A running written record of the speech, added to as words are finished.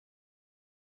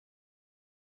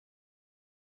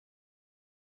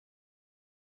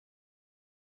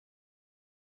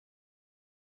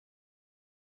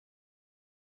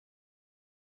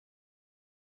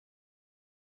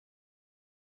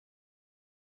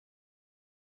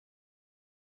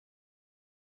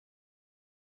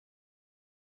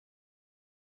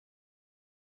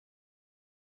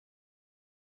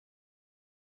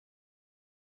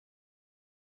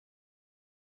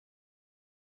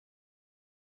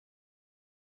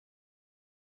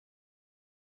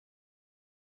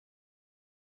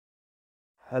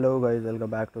Hello guys, welcome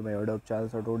back to my YouTube channel.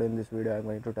 So today in this video I'm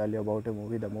going to tell you about a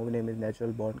movie. The movie name is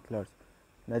Natural Born Killers.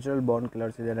 Natural Born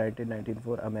Killers is a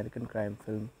 1994 American crime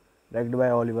film directed by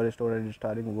Oliver Stone and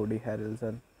starring Woody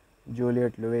Harrelson,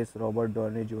 Juliette Lewis, Robert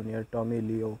Downey Jr., Tommy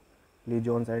Lee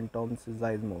Jones and Tom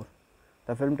Sizemore.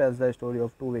 The film tells the story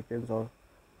of two victims of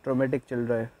traumatic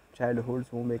childhoods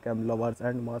who become lovers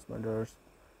and mass murderers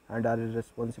and are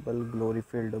irresponsible glory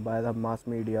filled by the mass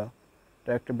media.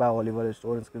 Directed by Oliver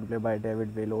Stone, screenplay by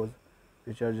David Wells,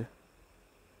 features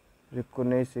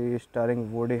Rickonesi,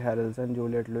 starring Woody Harrelson,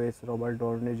 Juliette Lewis, Robert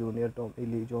Downey Jr., Tommy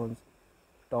Lee Jones,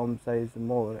 Tom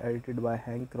Sizemore, edited by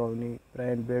Hank Crowley,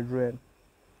 Brian Bedrian.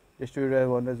 Distributed by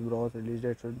Warner Bros. Released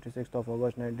date 26th of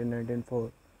August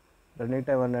 1994. Running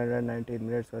time 119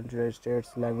 minutes. Country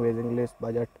States language English.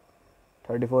 Budget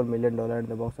 $34 million and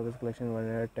the box office collection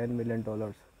 $110 million.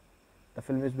 The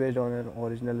film is based on an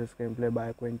original screenplay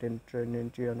by Quentin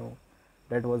Tarantino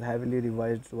that was heavily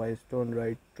revised by Stone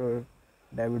writer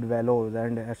David Wells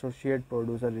and associate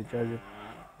producer Richard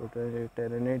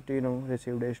Tarantino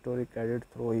received a story credit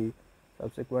though he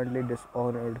subsequently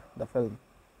dishonored the film.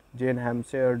 Jane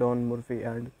Hampshire, Don Murphy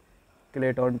and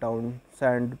Clayton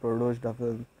Townsend produced the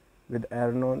film with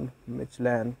Arnon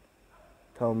Michelin,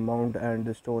 Mount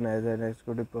and Stone as an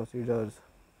executive producers.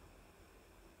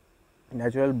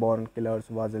 Natural Born Killers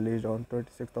was released on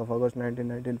 26th of August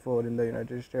 1994 in the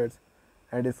United States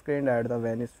and screened at the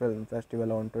Venice Film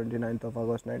Festival on 29th of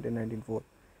August 1994.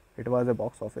 It was a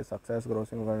box office success,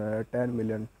 grossing $110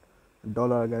 million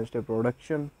against a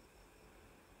production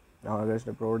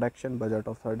budget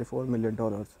of $34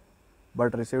 million,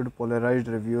 but received polarized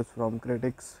reviews from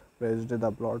critics, praised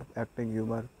the plot, acting,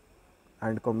 humor,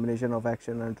 and combination of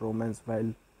action and romance,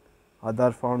 while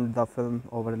others found the film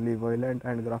overly violent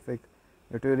and graphic,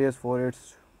 notorious for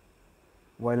its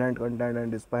violent content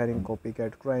and inspiring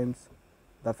copycat crimes.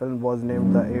 The film was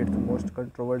named the eighth most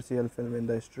controversial film in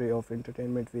the history of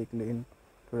Entertainment Weekly in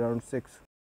 2006.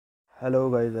 Hello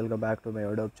guys, welcome back to my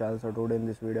YouTube channel. So today in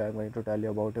this video I'm going to tell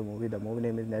you about a movie. The movie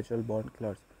name is Natural Born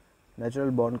Killers.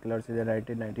 Natural Born Killers is a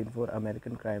 1994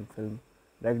 American crime film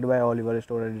directed by Oliver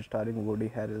Stone and starring Woody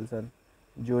Harrelson,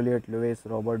 Juliette Lewis,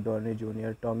 Robert Downey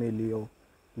Jr., Tommy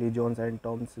Lee Jones and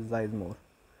Tom Sizemore.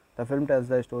 The film tells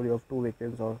the story of two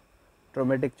victims of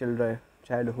traumatic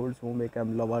childhoods who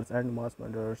become lovers and mass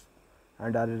murderers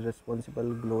and are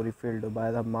irresponsible glory filled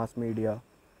by the mass media.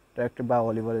 Directed by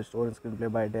Oliver Stone,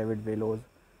 screenplay by David Wells,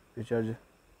 features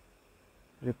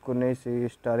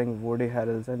Rickonesi, starring Woody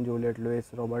Harrelson, Juliette Lewis,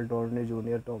 Robert Downey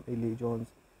Jr., Tommy Lee Jones,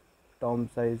 Tom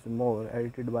Sizemore,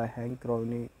 edited by Hank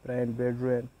Crowley, Brian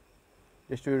Bedrian.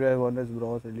 Distributed by Warner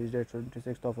Bros. Released date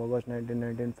 26th of August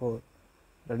 1994.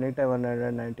 Running time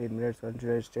 119 minutes.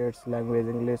 Country States language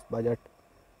English. Budget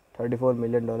 $34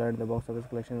 million and the box office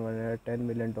collection $110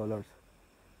 million.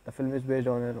 The film is based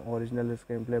on an original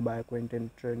screenplay by Quentin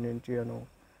Tarantino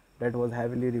that was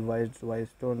heavily revised by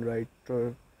Stone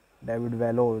writer David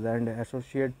Wells and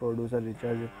associate producer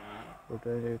Richard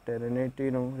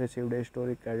Tarantino received a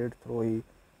story credit though he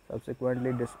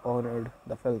subsequently dishonored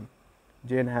the film.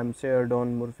 Jane Hampshire,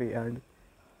 Don Murphy and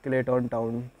Clayton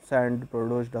Townsend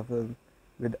produced the film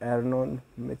with Arnon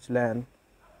Michelin,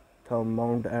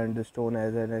 Mount and Stone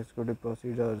as an executive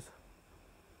producers.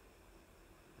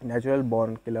 Natural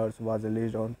Born Killers was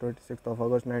released on 26th of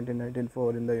August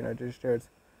 1994 in the United States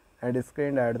and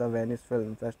screened at the Venice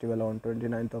Film Festival on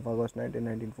 29th of August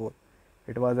 1994.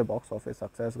 It was a box office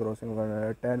success, grossing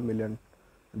 $110 million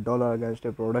against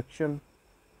a production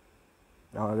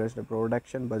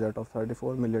budget of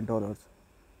 $34 million,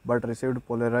 but received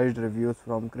polarized reviews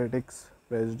from critics,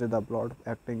 praised the plot,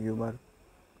 acting, humor,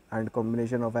 and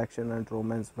combination of action and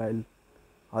romance, while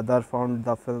others found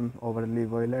the film overly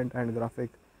violent and graphic,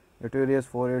 notorious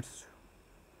for its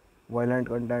violent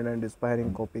content and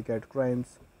inspiring copycat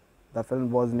crimes. The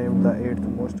film was named the eighth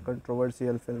most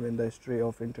controversial film in the history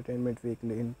of Entertainment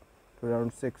Weekly in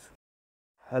 2006.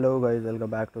 Hello guys, welcome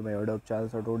back to my YouTube channel.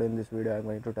 So today in this video I'm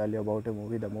going to tell you about a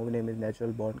movie. The movie name is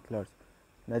Natural Born Killers.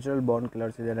 Natural Born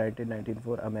Killers is a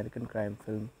 1994 American crime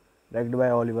film directed by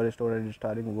Oliver Stone and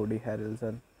starring Woody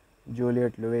Harrelson,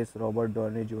 Juliette Lewis, Robert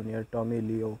Downey Jr., Tommy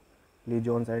Lee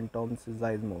Jones and Tom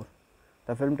Sizemore.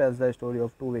 The film tells the story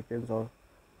of two victims of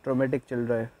traumatic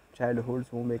childhoods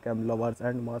who become lovers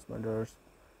and mass murderers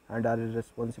and are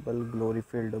irresponsible glory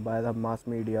filled by the mass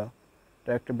media.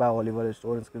 Directed by Oliver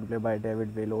Stone, screenplay by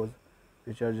David Wells,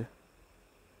 features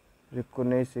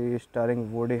Rickonesi,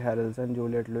 starring Woody Harrelson,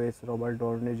 Juliette Lewis, Robert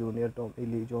Downey Jr., Tommy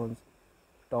Lee Jones,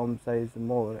 Tom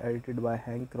Sizemore, edited by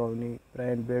Hank Crowley,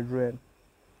 Brian Bedrian.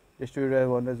 Distributed by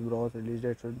Warner Bros. Released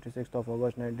date 26th of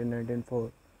August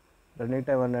 1994. Running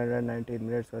time 119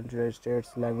 minutes, country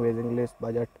states language English,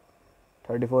 budget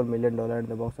 $34 million, and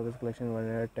the box office collection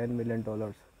 $110 million.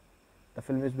 The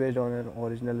film is based on an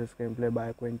original screenplay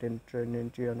by Quentin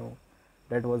Tarantino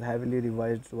that was heavily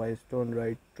revised by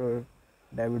screenwriter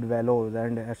David Wells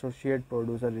and associate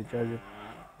producer Richard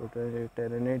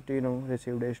Tarantino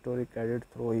received a story credit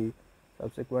though he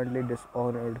subsequently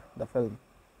dishonored the film.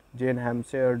 Jane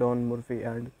Hampshire, Don Murphy,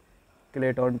 and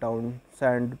Clayton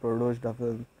Townsend produced the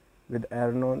film, with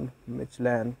Aaron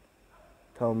Michelin,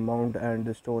 Thumb Mount,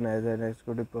 and Stone as an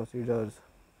executive producers.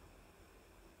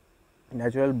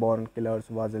 Natural Born Killers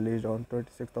was released on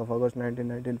 26th of August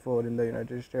 1994 in the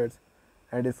United States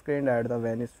and screened at the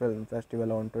Venice Film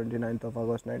Festival on 29th of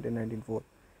August 1994.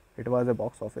 It was a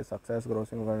box office success,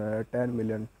 grossing $110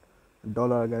 million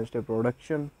against a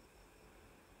production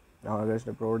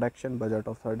budget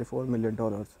of $34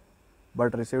 million,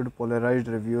 but received polarized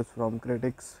reviews from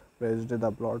critics, praised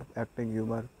the plot, acting,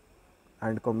 humor,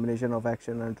 and combination of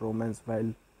action and romance,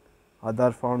 while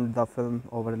others found the film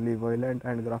overly violent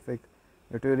and graphic,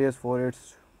 notorious for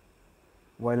its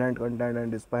violent content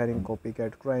and inspiring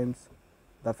copycat crimes.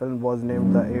 The film was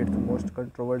named the eighth most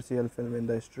controversial film in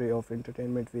the history of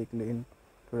Entertainment Weekly in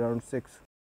 2006.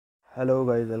 Hello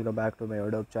guys, welcome back to my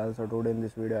YouTube channel. So today in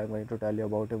this video I am going to tell you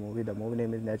about a movie. The movie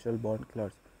name is Natural Born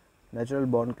Killers. Natural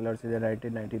Born Killers is a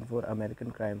 1994 American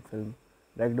crime film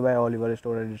directed by Oliver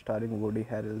Stone and starring Woody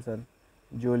Harrelson,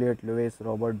 Juliette Lewis,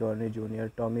 Robert Downey Jr.,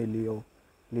 Tommy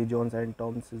Lee Jones, and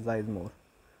Tom Sizemore.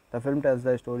 The film tells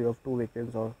the story of two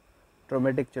victims of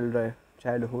traumatic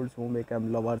childhoods who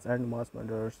become lovers and mass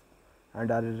murderers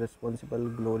and are irresponsible,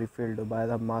 glory filled by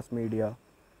the mass media.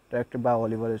 Directed by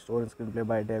Oliver Stone, screenplay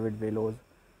by David Wells,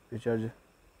 Richard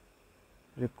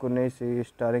Ricconesi,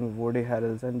 starring Woody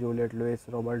Harrelson, Juliette Lewis,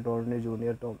 Robert Downey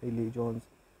Jr., Tommy Lee Jones,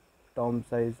 Tom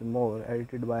Sizemore,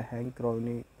 edited by Hank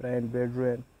Crowley, Brian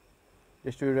Bedrian.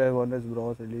 Distributed by Warner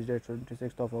Bros. Released date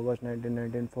 26th of August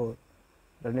 1994.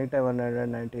 Running time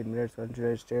 119 minutes.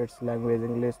 Country states language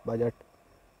English. Budget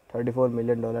 $34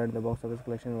 million, and the box office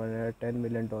collection $110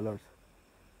 million.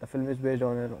 The film is based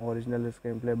on an original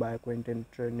screenplay by Quentin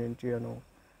Tarantino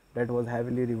that was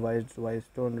heavily revised by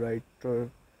screenwriter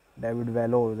David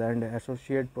Wells and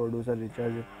associate producer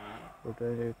Richard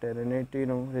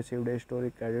Tarantino received a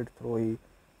story credit though he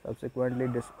subsequently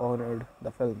dishonored the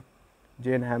film.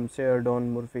 Jane Hampshire,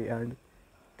 Don Murphy, and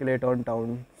Clayton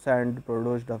Townsend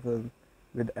produced the film,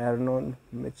 with Aaron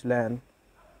Michelin,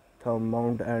 Thumb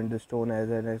Mount, and Stone as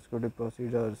an executive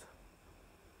producers.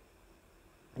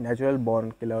 Natural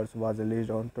Born Killers was released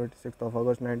on 26th of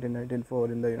August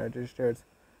 1994 in the United States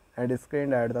and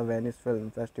screened at the Venice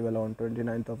Film Festival on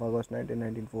 29th of August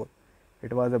 1994.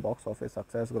 It was a box office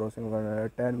success, grossing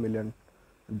 $110 million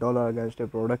against a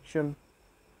production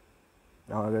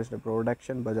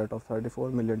budget of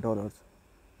 $34 million,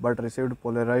 but received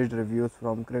polarized reviews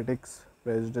from critics,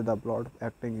 praised the plot,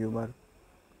 acting, humor,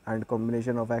 and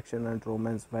combination of action and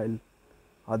romance, while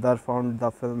others found the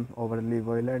film overly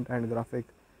violent and graphic,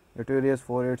 notorious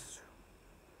for its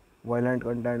violent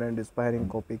content and inspiring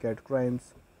copycat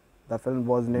crimes. The film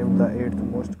was named the eighth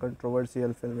most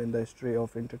controversial film in the history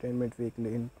of Entertainment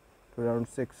Weekly in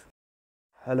 2006.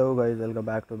 Hello guys, welcome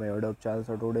back to my YouTube channel.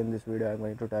 So today in this video I am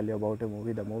going to tell you about a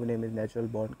movie. The movie name is Natural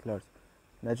Born Killers.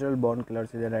 Natural Born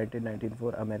Killers is a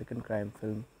 1994 American crime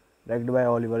film directed by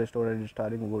Oliver Stone and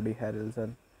starring Woody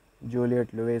Harrelson,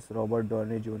 Juliette Lewis, Robert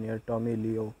Downey Jr., Tommy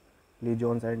Lee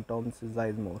Jones, and Tom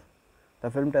Sizemore.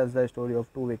 The film tells the story of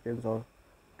two victims of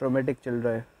traumatic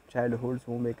childhoods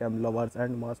who become lovers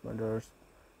and mass murderers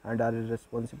and are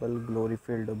irresponsible, glory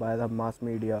filled by the mass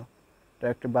media.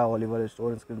 Directed by Oliver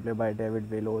Stone, screenplay by David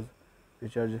Wells,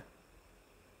 Richard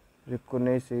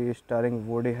Ricconesi, starring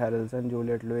Woody Harrelson,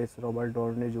 Juliette Lewis, Robert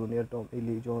Downey Jr., Tommy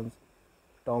Lee Jones,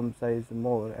 Tom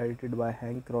Sizemore, edited by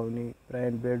Hank Crowley,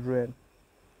 Brian Bedrian.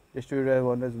 Distributed by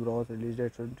Warner Bros. Released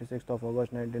date 26th of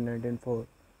August 1994.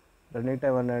 Running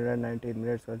time 119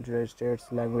 minutes. Country states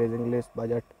language English.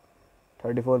 Budget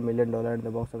 $34 million, and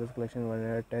the box office collection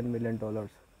 $110 million.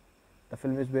 The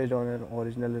film is based on an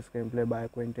original screenplay by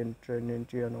Quentin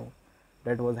Tarantino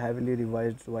that was heavily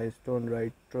revised by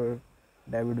screenwriter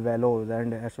David Wells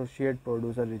and associate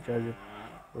producer Richard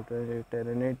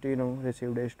Tarantino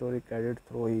received a story credit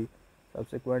though he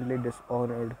subsequently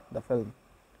dishonored the film.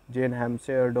 Jane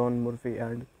Hampshire, Don Murphy,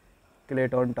 and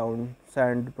Clayton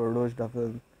Townsend produced the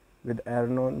film, with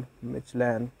Aaron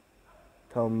Michelin,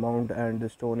 Thumb Mount, and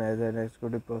Stone as an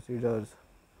executive producers.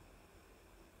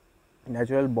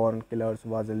 Natural Born Killers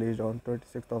was released on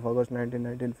 26th of August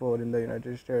 1994 in the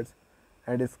United States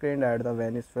and screened at the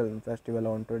Venice Film Festival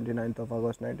on 29th of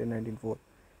August 1994.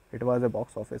 It was a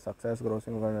box office success,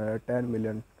 grossing $110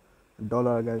 million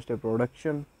against a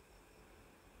production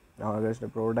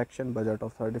budget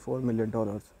of $34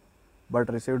 million,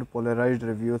 but received polarized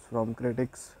reviews from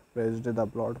critics, praised the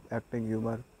plot, acting,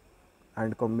 humor,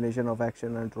 and combination of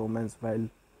action and romance, while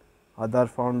others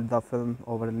found the film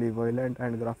overly violent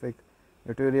and graphic,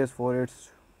 notorious for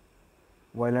its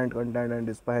violent content and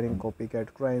inspiring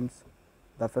copycat crimes.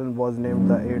 The film was named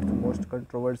the eighth most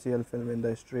controversial film in the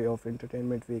history of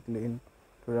Entertainment Weekly in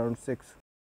 2006.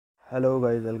 Hello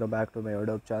guys, welcome back to my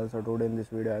YouTube channel. So today in this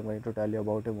video I am going to tell you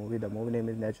about a movie. The movie name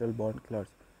is Natural Born Killers.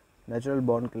 Natural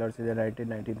Born Killers is a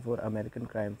 1994 American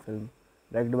crime film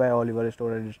directed by Oliver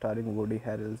Stone and starring Woody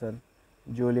Harrelson,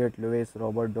 Juliette Lewis,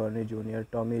 Robert Downey Jr.,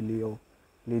 Tommy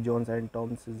Lee Jones, and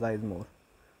Tom Sizemore.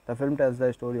 The film tells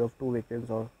the story of two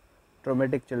victims of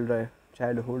traumatic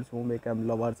childhoods who become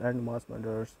lovers and mass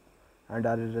murderers and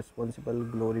are irresponsible,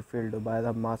 glory filled by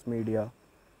the mass media.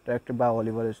 Directed by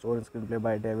Oliver Stone, screenplay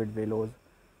by David Wells,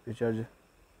 features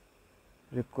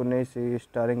Rickonesi,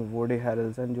 starring Woody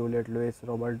Harrelson, Juliette Lewis,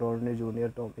 Robert Downey Jr.,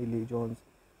 Tommy Lee Jones,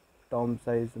 Tom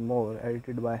Sizemore,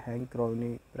 edited by Hank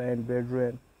Rowney, Brian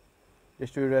Bedrian.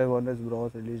 Distributed by Warner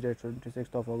Bros. Released date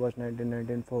 26th of August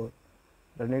 1994.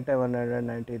 Running time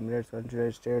 119 minutes.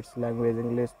 Country states language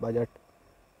English. Budget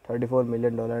 $34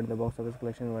 million and the box office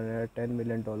collection $110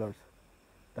 million.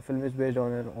 The film is based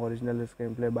on an original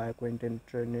screenplay by Quentin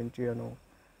Tarantino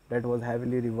that was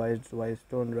heavily revised by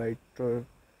Stone writer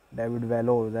David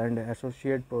Wells and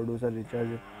associate producer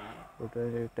Richard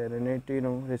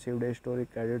Tarantino received a story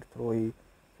credit, though he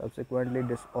subsequently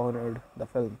dishonored the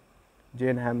film.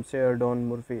 Jane Hampshire, Don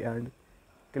Murphy, and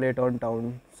Clayton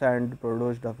Townsend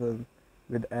produced the film,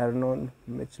 with Arnon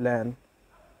Michelin,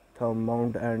 Thumb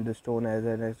Mount, and Stone as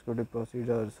an executive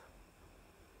producers.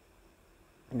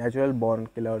 Natural Born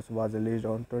Killers was released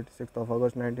on 26th of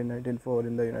August 1994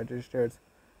 in the United States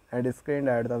and screened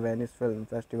at the Venice Film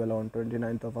Festival on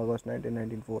 29th of August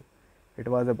 1994. It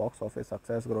was a box office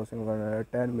success, grossing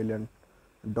 $110 million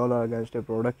against a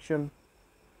production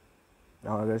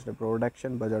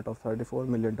budget of $34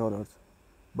 million,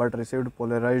 but received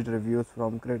polarized reviews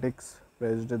from critics,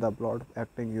 praised the plot,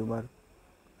 acting, humor,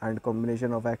 and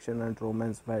combination of action and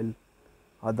romance, while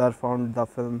others found the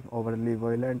film overly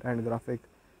violent and graphic,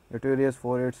 notorious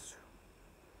for its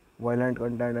violent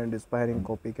content and inspiring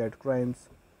copycat crimes.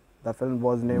 The film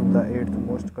was named the eighth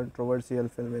most controversial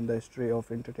film in the history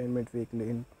of Entertainment Weekly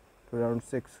in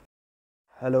 2006.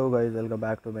 Hello guys, welcome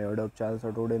back to my YouTube channel.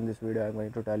 So today in this video I am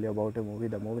going to tell you about a movie.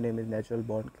 The movie name is Natural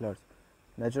Born Killers.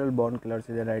 Natural Born Killers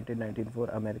is a 1994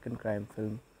 American crime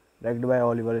film directed by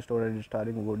Oliver Stone and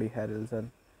starring Woody Harrelson,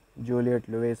 Juliette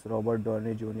Lewis, Robert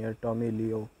Downey Jr., Tommy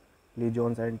Lee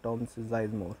Jones, and Tom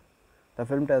Sizemore. The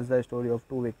film tells the story of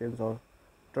two victims of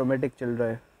traumatic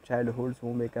childhoods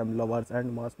who become lovers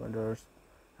and mass murderers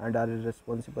and are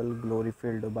irresponsible, glory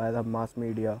filled by the mass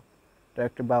media.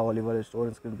 Directed by Oliver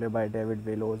Stone, screenplay by David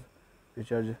Wells,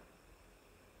 features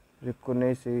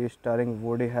Rickonesi, starring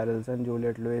Woody Harrelson,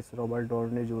 Juliette Lewis, Robert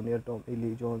Downey Jr., Tommy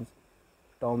Lee Jones,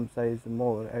 Tom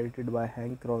Sizemore, edited by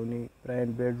Hank Rowney,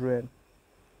 Brian Bedrian.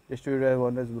 Distributed by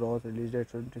Warner Bros. Released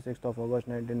date 26th of August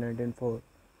 1994.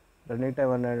 Running time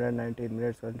 119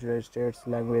 minutes. Country states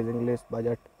language English.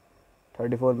 Budget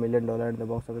 $34 million and the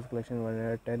box office collection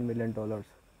 $110 million.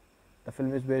 The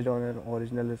film is based on an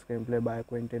original screenplay by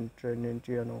Quentin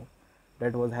Tarantino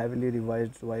that was heavily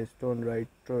revised by Stone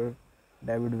writer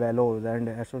David Wells and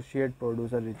associate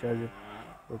producer Richard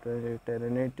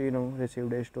Tarantino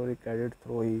received a story credit,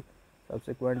 though he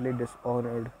subsequently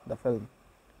dishonored the film.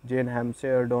 Jane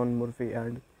Hampshire, Don Murphy,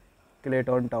 and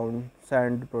Clayton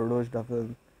Townsend produced the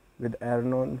film, with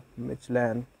Arnon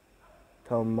Michelin,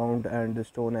 Thumb Mount, and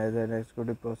Stone as an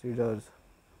executive producers.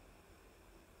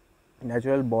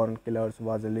 Natural Born Killers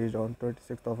was released on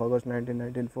 26th of August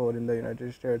 1994 in the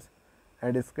United States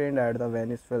and screened at the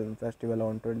Venice Film Festival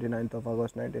on 29th of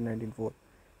August 1994.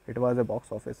 It was a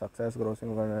box office success,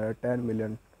 grossing $110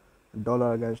 million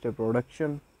against a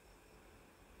production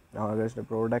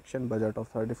budget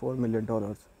of $34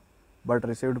 million, but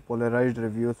received polarized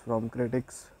reviews from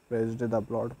critics, praised the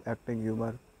plot, acting,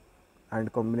 humor,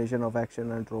 and combination of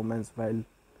action and romance, while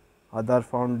others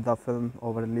found the film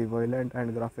overly violent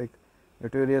and graphic,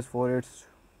 notorious for its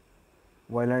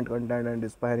violent content and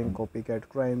inspiring copycat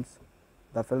crimes.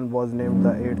 The film was named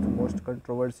the eighth most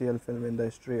controversial film in the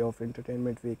history of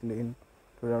Entertainment Weekly in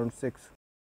 2006.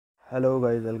 Hello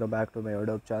guys, welcome back to my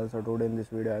YouTube channel. So today in this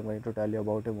video I am going to tell you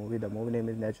about a movie. The movie name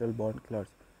is Natural Born Killers.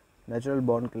 Natural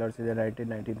Born Killers is a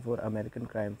 1994 American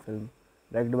crime film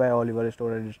directed by Oliver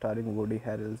Stone and starring Woody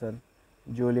Harrelson,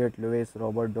 Juliette Lewis,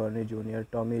 Robert Downey Jr.,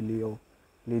 Tommy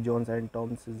Lee Jones, and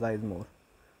Tom Sizemore.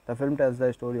 The film tells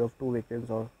the story of two victims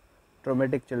of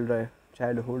traumatic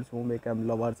childhoods who become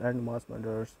lovers and mass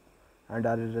murderers and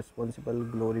are irresponsible,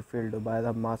 glory filled by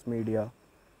the mass media.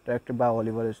 Directed by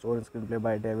Oliver Stone, screenplay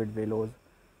by David Wells,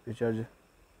 features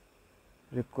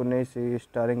Rickonesi,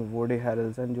 starring Woody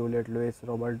Harrelson, Juliette Lewis,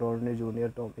 Robert Downey Jr.,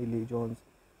 Tommy Lee Jones,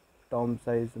 Tom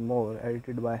Sizemore,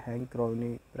 edited by Hank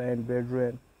Crowley, Brian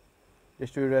Bedrian.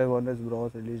 Distributed by Warner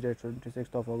Bros. Released date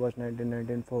 26th of August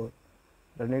 1994.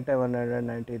 Running time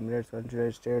 119 minutes.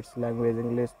 Country states language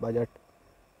English. Budget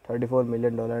 $34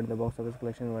 million and the box office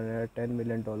collection $110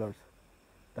 million.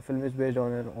 The film is based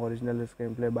on an original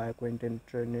screenplay by Quentin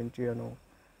Tarantino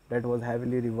that was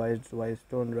heavily revised by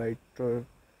Stone writer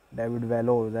David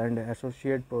Wells and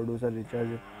associate producer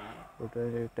Richard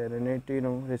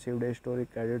Tarantino received a story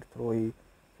credit though he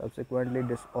subsequently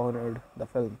dishonored the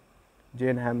film.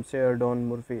 Jane Hampshire, Don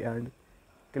Murphy, and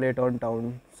Clayton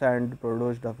Townsend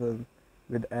produced the film,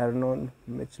 with Arnon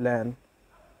Michelin,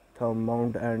 Thumb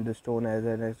Mount, and Stone as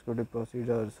an executive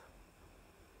producers.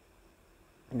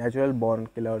 Natural Born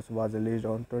Killers was released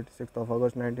on 26th of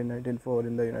August 1994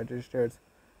 in the United States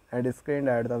and screened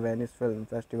at the Venice Film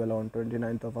Festival on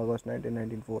 29th of August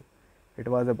 1994. It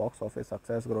was a box office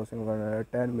success, grossing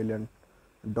 $110 million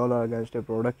against a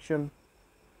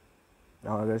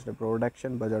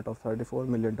production budget of $34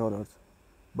 million,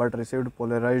 but received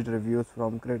polarized reviews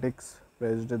from critics,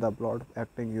 praised the plot,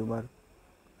 acting, humor,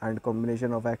 and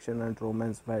combination of action and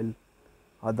romance, while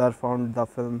others found the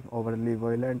film overly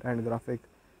violent and graphic,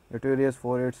 notorious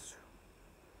for its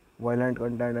violent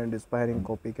content and inspiring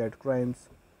copycat crimes.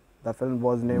 The film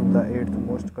was named the eighth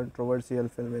most controversial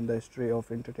film in the history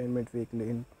of Entertainment Weekly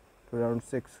in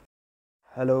 2006.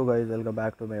 Hello guys, welcome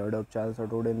back to my YouTube channel. So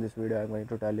today in this video I am going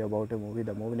to tell you about a movie.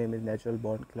 The movie name is Natural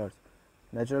Born Killers.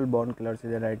 Natural Born Killers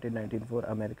is a 1994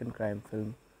 American crime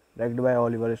film directed by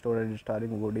Oliver Stone and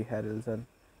starring Woody Harrelson,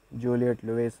 Juliette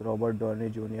Lewis, Robert Downey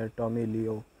Jr., Tommy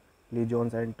Lee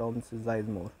Jones, and Tom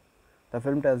Sizemore. The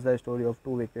film tells the story of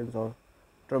two victims of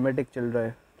traumatic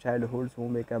childhoods who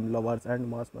become lovers and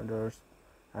mass murderers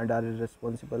and are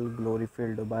irresponsible, glory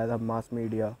filled by the mass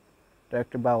media.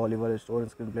 Directed by Oliver Stone,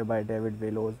 screenplay by David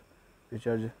Wells,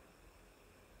 features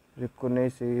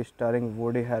Rickonesi, starring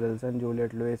Woody Harrelson,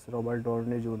 Juliette Lewis, Robert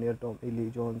Downey Jr., Tommy Lee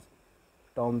Jones,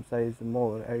 Tom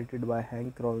Sizemore, edited by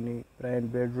Hank Crowley, Brian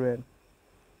Bedrian.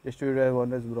 Distributed by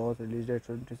Warner Bros. Released date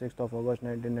 26th of August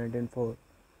 1994.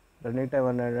 Running time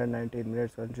 119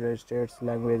 minutes. Country states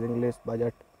language English.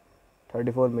 Budget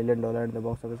 $34 million and the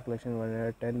box office collection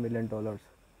 $110 million.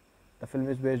 The film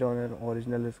is based on an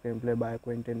original screenplay by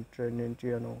Quentin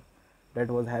Tarantino that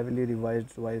was heavily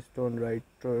revised by Stone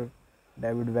writer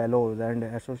David Wells and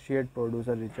associate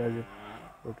producer Richard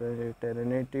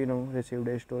Tarantino received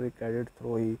a story credit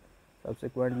though he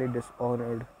subsequently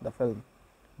dishonored the film.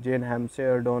 Jane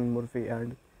Hampshire, Don Murphy,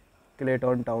 and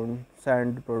Clayton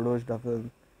Townsend produced the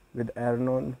film, with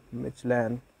Arnon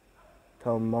Michelin,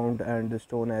 Thumb Mount, and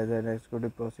Stone as an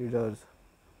executive producers.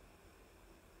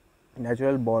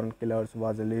 Natural Born Killers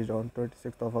was released on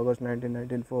 26th of August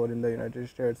 1994 in the United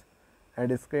States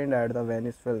and screened at the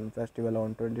Venice Film Festival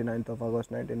on 29th of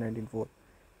August 1994.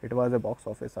 It was a box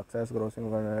office success, grossing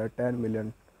 $110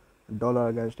 million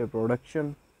against a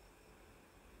production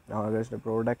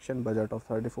budget of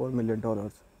 $34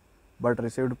 million, but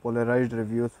received polarized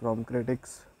reviews from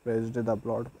critics, praised the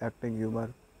plot, acting,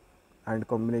 humor, and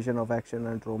combination of action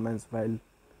and romance, while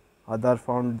others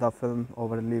found the film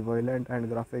overly violent and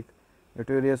graphic,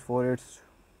 notorious for its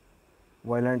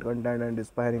violent content and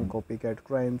inspiring copycat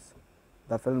crimes.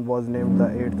 The film was named the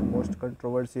eighth most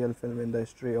controversial film in the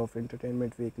history of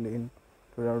Entertainment Weekly in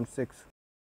 2006.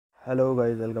 Hello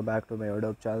guys, welcome back to my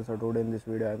YouTube channel. So today in this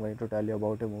video I am going to tell you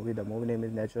about a movie. The movie name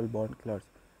is Natural Born Killers.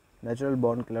 Natural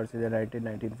Born Killers is a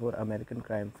 1994 American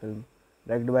crime film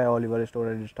directed by Oliver Stone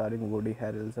and starring Woody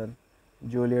Harrelson,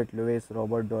 Juliette Lewis,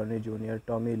 Robert Downey Jr.,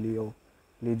 Tommy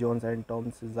Lee Jones, and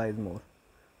Tom Sizemore.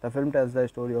 The film tells the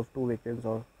story of two victims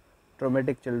of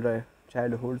traumatic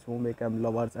childhoods who become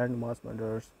lovers and mass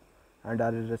murderers and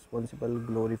are irresponsible,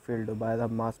 glory filled by the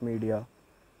mass media.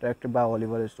 Directed by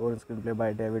Oliver Stone, screenplay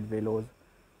by David Wells,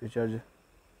 features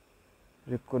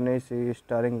Rickonesi,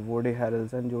 starring Woody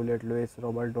Harrelson, Juliette Lewis,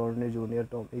 Robert Downey Jr.,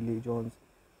 Tommy Lee Jones,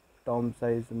 Tom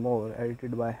Sizemore,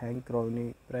 edited by Hank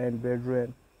Crowley, Brian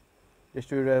Bedrian.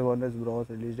 Distributed by Warner Bros.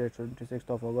 Released date 26th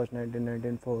of August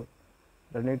 1994.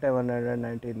 Running time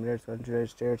 119 minutes. Country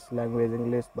states language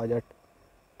English. Budget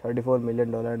 $34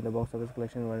 million and the box office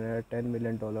collection $110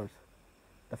 million.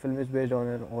 The film is based on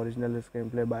an original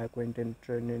screenplay by Quentin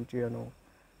Tarantino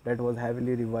that was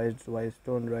heavily revised by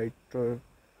Stone writer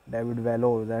David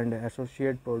Wellows and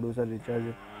associate producer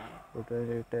Richard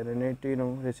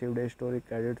Tarantino received a story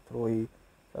credit, though he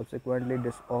subsequently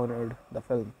dishonored the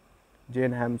film.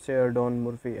 Jane Hampshire, Don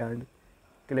Murphy, and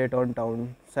Clayton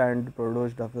Townsend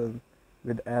produced the film,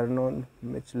 with Arnon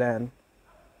Michelin,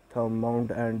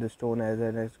 Mount and Stone as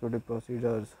an executive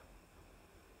producers.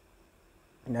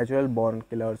 Natural Born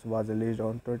Killers was released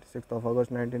on 26th of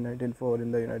August 1994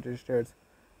 in the United States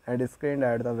and screened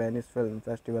at the Venice Film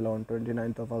Festival on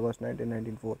 29th of August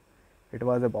 1994. It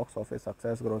was a box office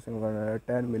success, grossing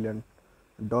 $110 million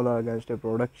against a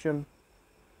production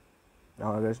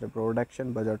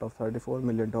budget of $34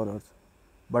 million,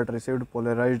 but received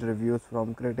polarized reviews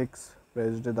from critics,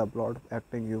 praised the plot,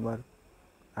 acting, humor,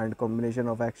 and combination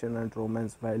of action and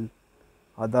romance, while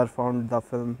others found the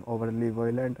film overly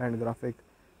violent and graphic,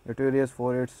 notorious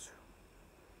for its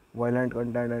violent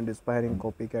content and inspiring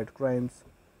copycat crimes.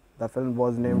 The film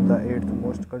was named the eighth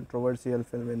most controversial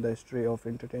film in the history of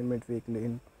Entertainment Weekly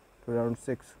in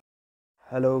 2006.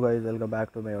 Hello guys, welcome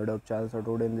back to my YouTube channel. So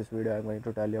today in this video I am going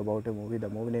to tell you about a movie. The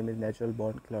movie name is Natural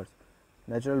Born Killers.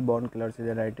 Natural Born Killers is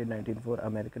a 1994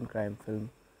 American crime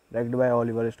film directed by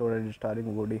Oliver Stone and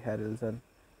starring Woody Harrelson,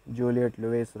 Juliette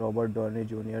Lewis, Robert Downey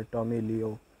Jr., Tommy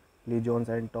Lee Jones,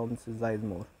 and Tom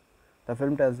Sizemore. The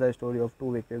film tells the story of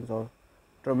two victims of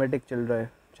traumatic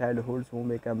childhoods who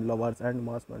become lovers and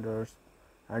mass murderers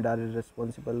and are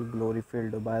irresponsible, glory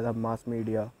filled by the mass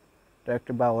media.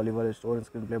 Directed by Oliver Stone,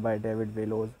 screenplay by David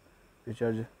Wellows,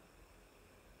 Richard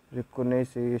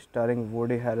Ricconesi, starring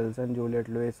Woody Harrelson, Juliette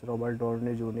Lewis, Robert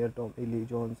Downey Jr., Tommy Lee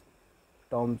Jones,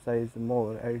 Tom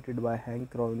Sizemore, edited by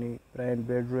Hank Rowney, Brian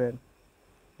Bedrian.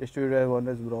 Distributed by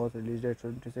Warner Bros. Released date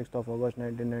 26th of August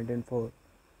 1994.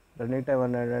 Running time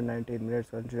 119 minutes.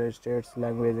 Country States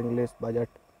language English. Budget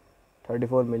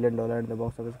 $34 million and the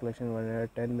box office collection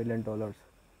 $110 million.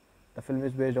 The film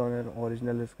is based on an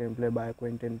original screenplay by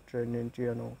Quentin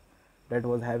Tarantino that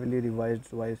was heavily revised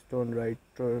by Stone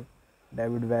writer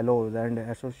David Wellows and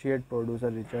associate producer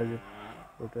Richard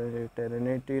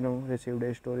Tarantino received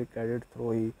a story credit,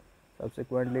 though he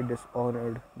subsequently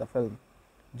dishonored the film.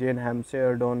 Jane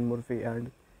Hampshire, Don Murphy,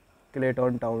 and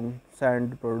Clayton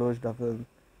Townsend produced the film,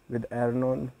 with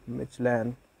Arnon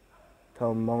Michelin,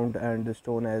 Mount and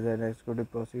Stone as an executive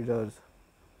producers.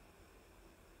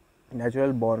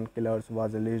 Natural Born Killers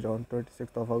was released on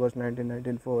 26th of August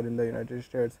 1994 in the United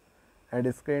States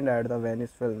and screened at the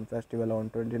Venice Film Festival on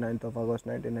 29th of August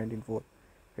 1994.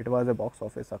 It was a box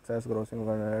office success, grossing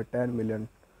 $110 million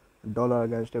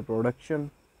against a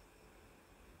production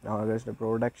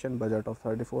budget of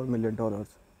 $34 million,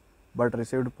 but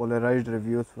received polarized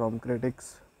reviews from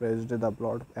critics, praised the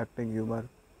plot, acting, humor,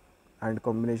 and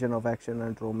combination of action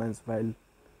and romance, while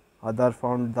others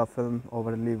found the film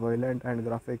overly violent and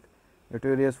graphic,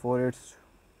 notorious for its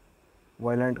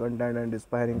violent content and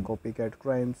inspiring copycat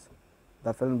crimes.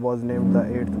 The film was named the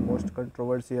eighth most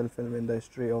controversial film in the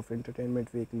history of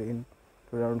Entertainment Weekly in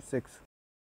 2006.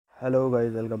 Hello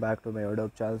guys, welcome back to my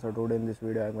YouTube channel. So today in this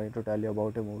video I am going to tell you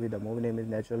about a movie. The movie name is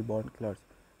Natural Born Killers.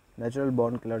 Natural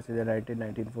Born Killers is a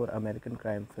 1994 American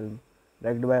crime film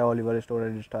directed by Oliver Stone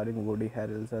and starring Woody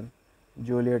Harrelson,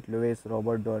 Juliette Lewis,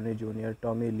 Robert Downey Jr.,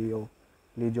 Tommy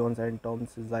Lee Jones, and Tom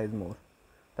Sizemore.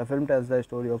 The film tells the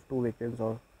story of two victims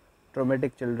of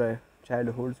traumatic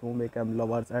childhoods who become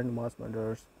lovers and mass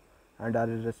murderers and are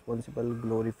irresponsible,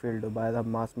 glory filled by the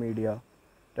mass media.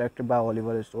 Directed by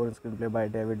Oliver Stone, screenplay by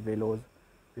David Wellows,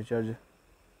 Richard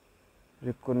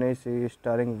Ricconesi,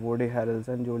 starring Woody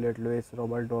Harrelson, Juliette Lewis,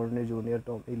 Robert Downey Jr.,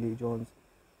 Tommy Lee Jones,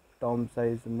 Tom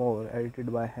Sizemore,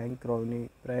 edited by Hank Rowney,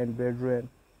 Brian Bedrian.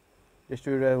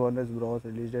 Distributed by Warner Bros.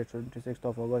 Released date 26th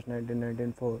of August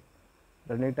 1994.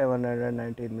 Running time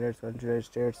 119 minutes. Country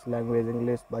States language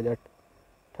English. Budget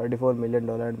 $34 million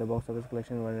and the box office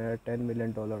collection $110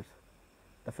 million.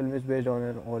 The film is based on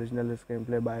an original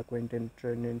screenplay by Quentin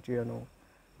Tarantino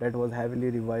that was heavily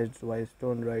revised by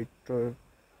Stone writer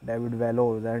David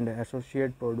Wellows and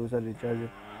associate producer Richard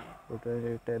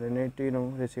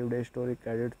Tarantino received a story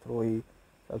credit, though he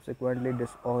subsequently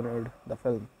dishonored the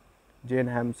film. Jane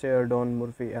Hampshire, Don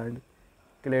Murphy, and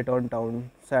Clayton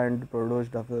Townsend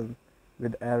produced the film,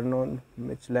 with Arnon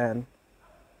Michelin,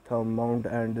 Mount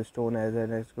and Stone as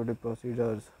an executive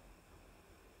producers.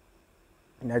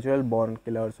 Natural Born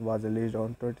Killers was released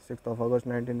on 26th of August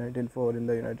 1994 in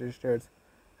the United States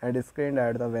and screened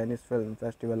at the Venice Film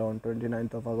Festival on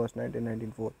 29th of August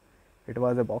 1994. It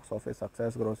was a box office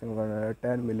success, grossing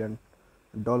 $110 million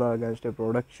against a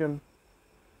production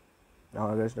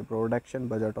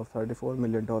budget of $34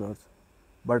 million,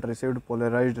 but received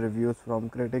polarized reviews from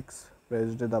critics,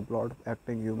 praised the plot,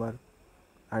 acting, humor,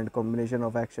 and combination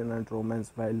of action and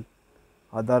romance, while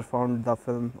Others found the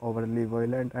film overly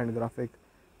violent and graphic,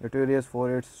 notorious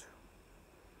for its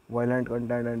violent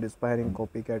content and inspiring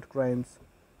copycat crimes.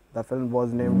 The film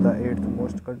was named the eighth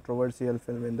most controversial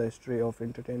film in the history of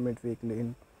Entertainment Weekly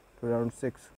in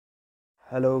 2006.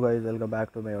 Hello guys, welcome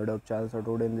back to my YouTube channel. So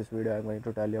today in this video I am going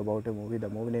to tell you about a movie. The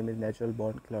movie name is Natural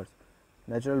Born Killers.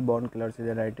 Natural Born Killers is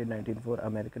a 1994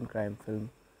 American crime film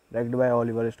directed by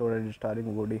Oliver Stone and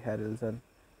starring Woody Harrelson,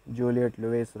 Juliette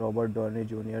Lewis, Robert Downey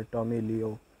Jr., Tommy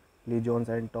Lee Jones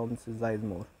and Tom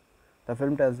Sizemore. The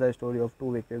film tells the story of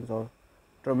two victims of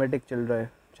traumatic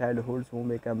childhoods who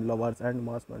become lovers and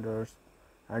mass murderers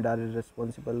and are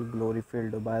irresponsible, glory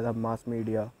filled by the mass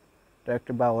media.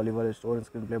 Directed by Oliver Stone,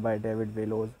 screenplay by David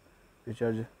Wells,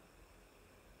 features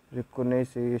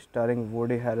Rickonesi, starring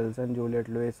Woody Harrelson, Juliette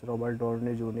Lewis, Robert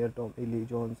Downey Jr., Tommy Lee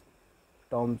Jones,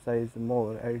 Tom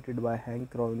Sizemore, edited by Hank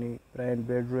Crowley, Brian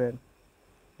Bedrian.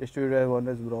 Distributed by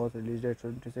Warner Bros. Released date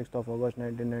 26th of August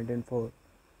 1994.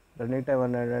 Running time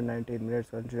 119 minutes.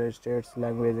 Country States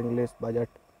language English. Budget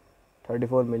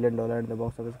 $34 million and the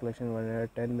box office collection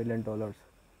 $110 million.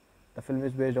 The film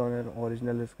is based on an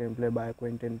original screenplay by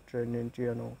Quentin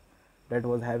Tarantino that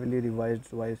was heavily revised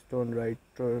by Stone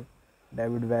writer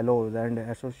David Wells and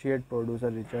associate producer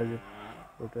Richard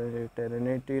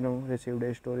Tarantino received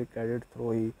a story credit,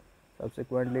 though he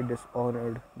subsequently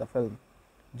dishonored the film.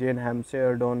 Jane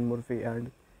Hampshire, Don Murphy and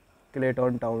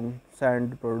Clayton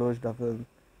Townsend produced the film,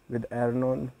 with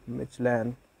Arnon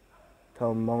Michelin,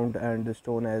 Thumb Mount and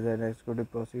Stone as an executive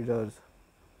producers.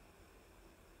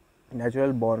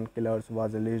 Natural Born Killers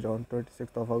was released on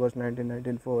 26th of August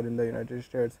 1994 in the United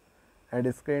States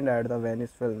and screened at the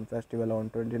Venice Film Festival on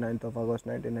 29th of August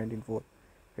 1994.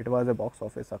 It was a box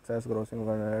office success, grossing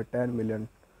 $110 million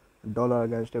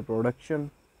against a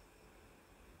production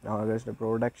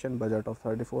budget of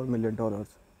 $34 million,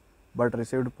 but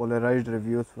received polarized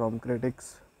reviews from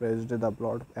critics, praised the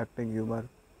plot, acting, humor,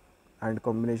 and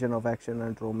combination of action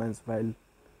and romance, while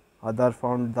others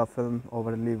found the film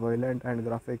overly violent and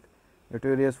graphic,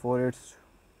 notorious for its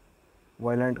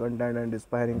violent content and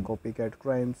inspiring copycat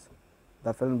crimes.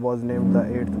 The film was named the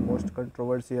eighth most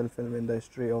controversial film in the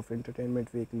history of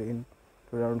Entertainment Weekly in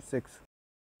 2006.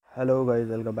 Hello guys,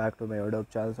 welcome back to my YouTube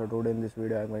channel. So today in this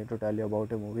video I am going to tell you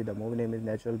about a movie. The movie name is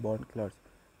Natural Born Killers.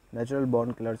 Natural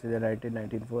Born Killers is a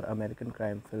 1994 American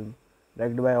crime film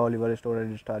directed by Oliver Stone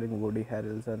and starring Woody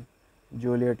Harrelson,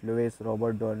 Juliette Lewis,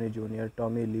 Robert Downey Jr.,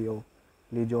 Tommy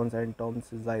Lee Jones and Tom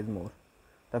Sizemore.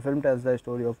 The film tells the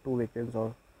story of two victims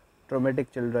of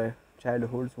traumatic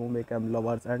childhoods who become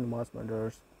lovers and mass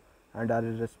murderers and are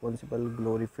irresponsible,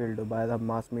 glory filled by the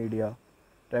mass media.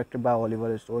 Directed by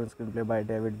Oliver Stone, screenplay by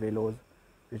David Wells,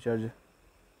 features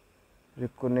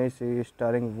Rickonesi,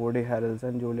 starring Woody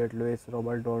Harrelson, Juliette Lewis,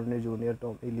 Robert Downey Jr.,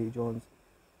 Tommy Lee Jones,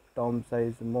 Tom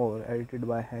Sizemore, edited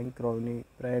by Hank Crowley,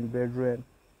 Brian Bedrian.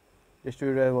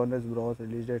 Distributed by Warner Bros.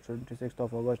 Released date 26th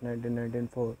of August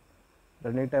 1994.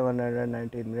 Running time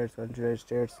 119 minutes. Country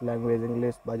States language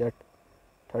English. Budget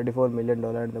 $34 million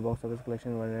and the box office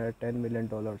collection $110 million.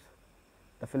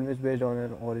 The film is based on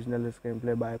an original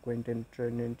screenplay by Quentin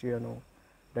Tarantino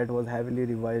that was heavily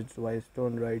revised by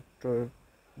Stone writer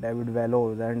David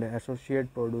Wells and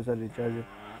associate producer Richard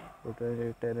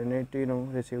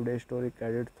Tarantino received a story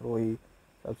credit, though he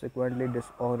subsequently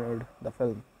dishonored the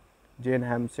film. Jane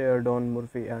Hampshire, Don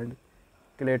Murphy and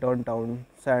Clayton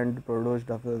Townsend produced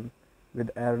the film,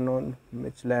 with Arnon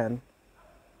Michelin,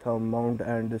 Thumb Mount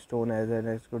and Stone as an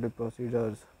executive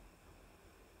producers.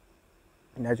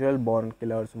 Natural Born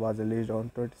Killers was released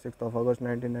on 26th of August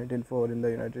 1994 in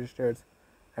the United States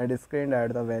and screened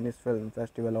at the Venice Film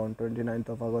Festival on 29th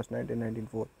of August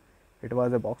 1994. It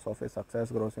was a box office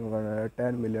success, grossing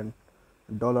 $110 million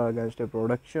against a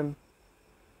production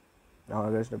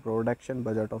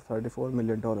budget of $34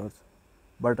 million,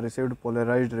 but received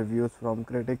polarized reviews from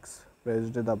critics,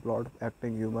 praised the plot,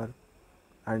 acting, humor,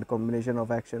 and combination of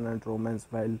action and romance,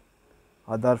 while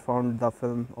others found the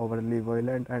film overly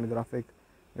violent and graphic,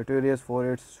 notorious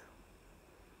for its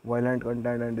violent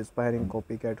content and inspiring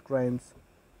copycat crimes.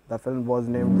 The film was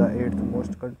named the eighth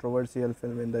most controversial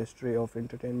film in the history of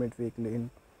Entertainment Weekly in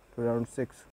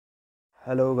 2006.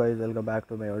 Hello guys, welcome back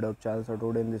to my YouTube channel. So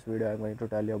today in this video I am going to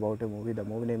tell you about a movie. The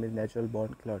movie name is Natural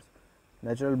Born Killers.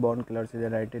 Natural Born Killers is a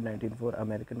 1994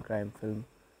 American crime film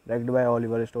directed by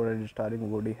Oliver Stone and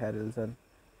starring Woody Harrelson,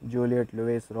 Juliette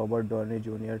Lewis, Robert Downey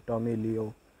Jr., Tommy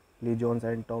Lee Jones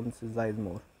and Tom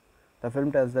Sizemore. The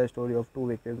film tells the story of two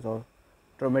victims of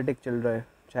traumatic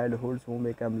childhoods who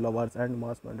become lovers and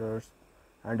mass murderers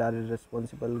and are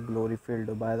irresponsible, glory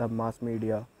filled by the mass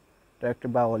media.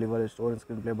 Directed by Oliver Stone,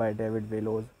 screenplay by David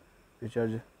Wells,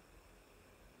 features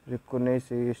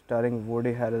Reconnaissance starring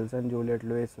Woody Harrelson, Juliette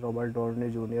Lewis, Robert Downey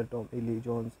Jr., Tommy Lee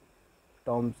Jones,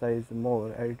 Tom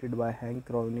Sizemore, edited by Hank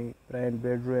Crowley, Brian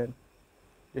Bedrian,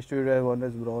 distributed by Warner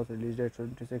Bros. Release date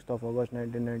 26th of August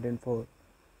 1994.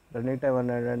 Running time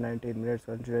 119 minutes.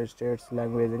 Country states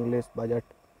language English. Budget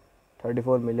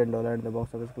 $34 million and the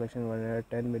box office collection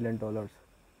 $110 million.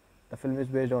 The film is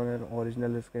based on an original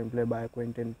screenplay by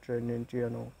Quentin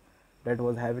Tarantino that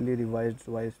was heavily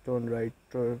revised by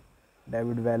screenwriter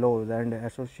David Wells and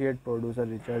associate producer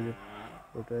Richard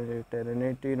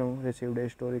Tarantino received a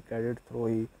story credit, though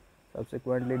he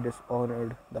subsequently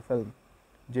dishonored the film.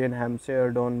 Jane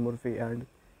Hampshire, Don Murphy, and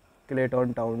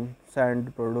Clayton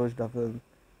Townsend produced the film,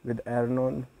 with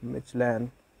Arnon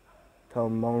Michelin,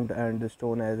 Mount and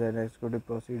Stone as an executive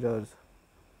producers.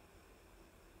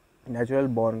 Natural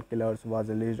Born Killers was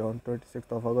released on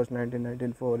 26th of August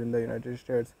 1994 in the United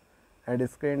States and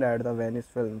screened at the Venice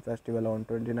Film Festival on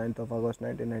 29th of August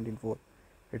 1994.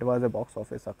 It was a box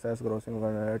office success, grossing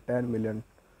 $110 million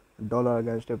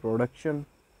against a production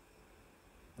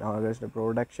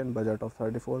budget of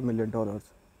 $34 million,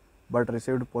 but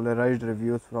received polarized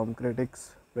reviews from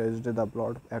critics, praised the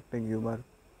plot, acting, humor,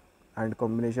 and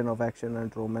combination of action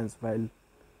and romance, while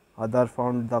others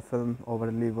found the film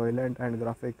overly violent and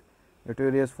graphic,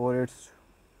 notorious for its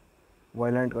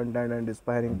violent content and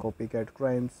inspiring copycat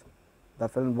crimes. The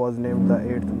film was named the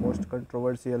 8th most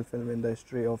controversial film in the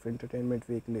history of Entertainment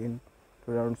Weekly in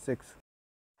 2006.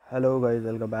 Hello guys,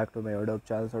 welcome back to my YouTube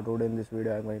channel. So today in this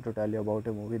video I am going to tell you about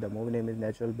a movie. The movie name is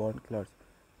Natural Born Killers.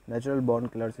 Natural Born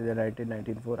Killers is a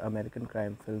 1994 American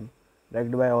crime film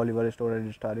directed by Oliver Stone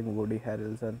and starring Woody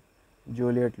Harrelson,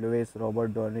 Juliette Lewis,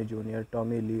 Robert Downey Jr.,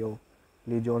 Tommy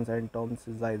Lee Jones, and Tom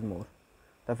Sizemore.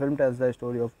 The film tells the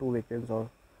story of two victims of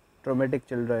traumatic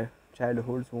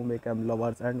childhoods who become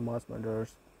lovers and mass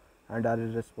murderers and are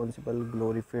irresponsible,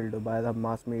 glory filled by the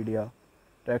mass media.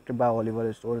 Directed by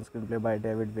Oliver Stone, screenplay by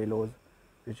David Wells,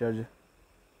 features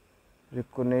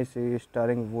Reconnaissance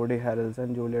starring Woody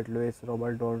Harrelson, Juliette Lewis,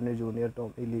 Robert Downey Jr.,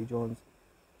 Tommy Lee Jones,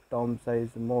 Tom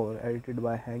Sizemore, edited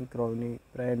by Hank Crowley,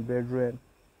 Brian Bedrian,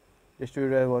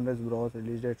 distributed by Warner Bros.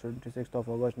 Release date 26th of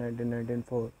August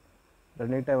 1994.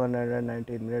 Running time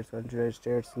 119 minutes. Country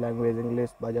states language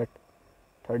English. Budget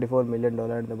 $34 million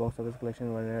and the box office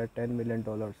collection $110 million.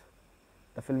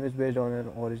 The film is based on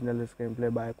an original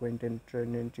screenplay by Quentin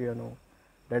Tarantino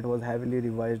that was heavily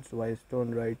revised by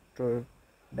screenwriter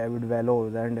David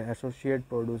Wells and associate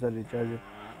producer Richard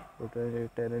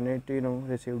Tarantino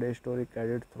received a story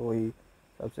credit, though he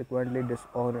subsequently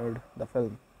dishonored the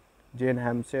film. Jane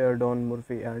Hampshire, Don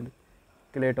Murphy, and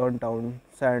Clayton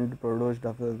Townsend produced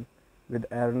the film, with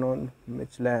Arnon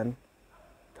Michelin,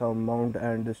 Mount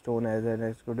and Stone as an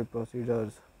executive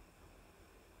producers.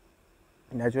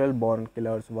 Natural Born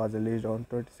Killers was released on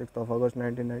 26th of August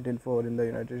 1994 in the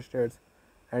United States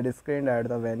and screened at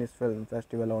the Venice Film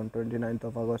Festival on 29th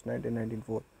of August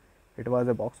 1994. It was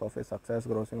a box office success,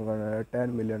 grossing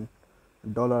 $110 million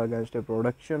against a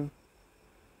production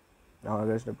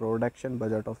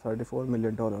budget of $34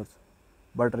 million,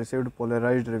 but received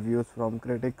polarized reviews from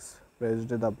critics, praised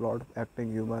the plot,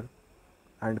 acting, humor,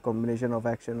 and combination of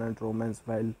action and romance,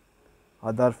 while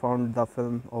others found the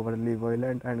film overly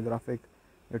violent and graphic,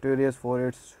 notorious for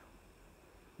its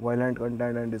violent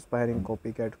content and inspiring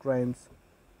copycat crimes.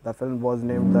 The film was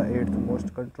named the 8th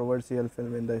most controversial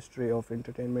film in the history of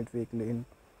Entertainment Weekly in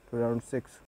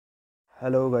 2006.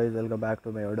 Hello guys, welcome back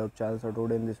to my YouTube channel. So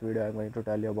today in this video I am going to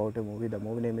tell you about a movie. The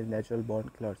movie name is Natural Born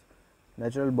Killers.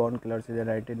 Natural Born Killers is a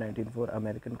 1994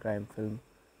 American crime film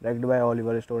directed by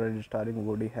Oliver Stone and starring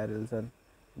Woody Harrelson,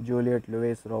 Juliette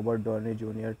Lewis, Robert Downey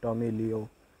Jr., Tommy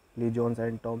Lee Jones,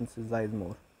 and Tom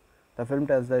Sizemore. The film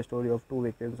tells the story of two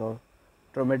victims of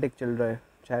traumatic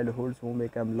childhoods who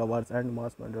become lovers and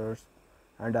mass murderers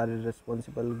and are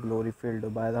irresponsible, glory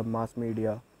filled by the mass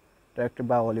media. Directed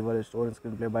by Oliver Stone,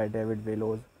 screenplay by David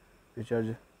Wells,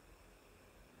 features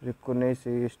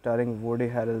Reconnaissance starring Woody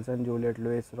Harrelson, Juliette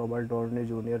Lewis, Robert Downey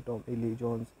Jr., Tommy Lee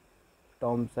Jones,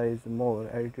 Tom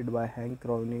Sizemore, edited by Hank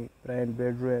Crowley, Brian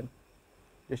Bedrian,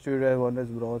 distributed by Warner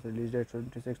Bros. Release date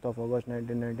 26th of August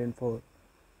 1994.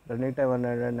 Running time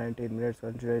 119 minutes.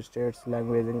 Country states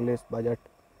language English. Budget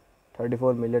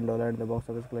 $34 million and the box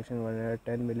office collection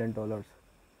 $110 million.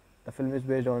 The film is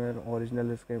based on an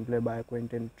original screenplay by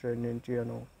Quentin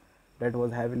Tarantino that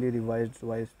was heavily revised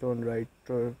by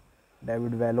screenwriter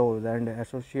David Wells and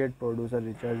associate producer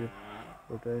Richard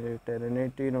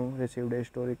Tarantino received a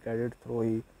story credit, though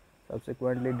he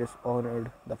subsequently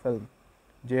dishonored the film.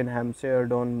 Jane Hampshire,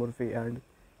 Don Murphy, and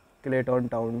Clayton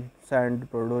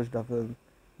Townsend produced the film,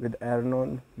 with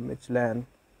Arnon Michelin,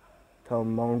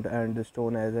 thumb mount and the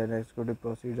stone as an executive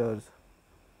procedures.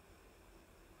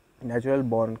 Natural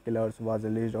Born Killers was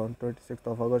released on 26th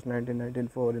of August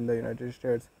 1994 in the United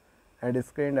States and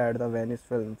screened at the Venice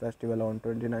Film Festival on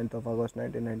 29th of August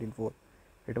 1994.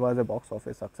 It was a box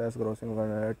office success, grossing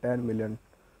 $110 million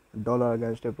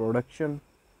against a production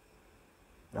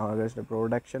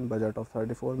budget of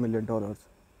 $34 million,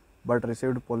 but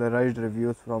received polarized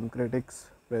reviews from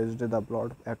critics, praised the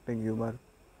plot, acting, humor,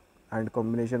 and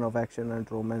combination of action and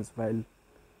romance, while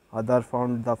others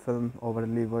found the film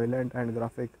overly violent and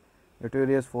graphic,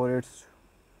 notorious for its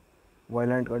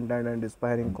violent content and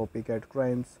inspiring copycat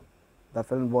crimes. The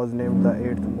film was named the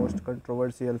eighth most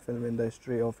controversial film in the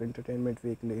history of Entertainment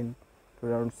Weekly in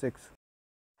 2006.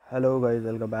 Hello guys,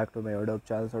 welcome back to my YouTube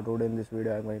channel. So today in this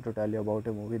video I am going to tell you about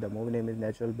a movie. The movie name is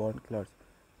Natural Born Killers.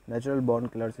 Natural Born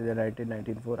Killers is a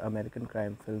 1994 American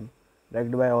crime film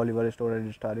directed by Oliver Stone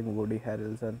and starring Woody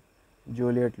Harrelson,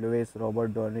 Juliette Lewis,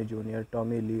 Robert Downey Jr.,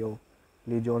 Tommy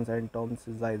Lee Jones and Tom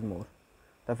Sizemore.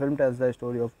 The film tells the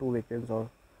story of two victims of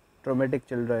traumatic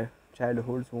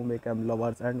childhoods who become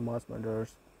lovers and mass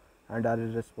murderers and are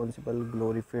irresponsible,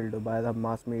 glory filled by the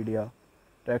mass media.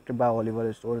 Directed by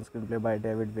Oliver Stone, screenplay by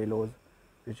David Wells,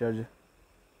 features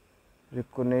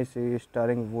Rickonesi,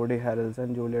 starring Woody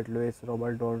Harrelson, Juliette Lewis,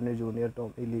 Robert Downey Jr.,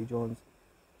 Tommy Lee Jones,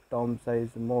 Tom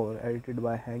Sizemore, edited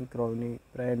by Hank Rowney,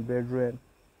 Brian Bedrian.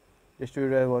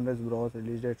 Distributed by Warner Bros.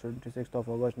 Released date 26th of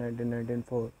August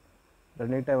 1994.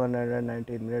 Running time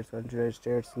 119 minutes. Country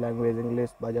States language English.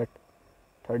 Budget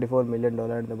 $34 million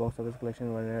and the box office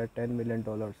collection $110 million.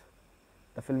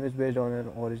 The film is based on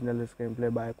an original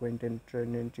screenplay by Quentin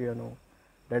Tarantino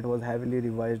that was heavily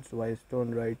revised by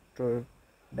Stone writer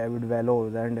David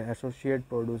Wells and associate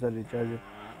producer Richard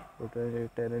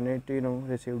Tarantino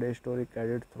received a story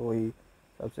credit, though he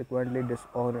subsequently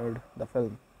dishonored the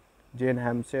film. Jane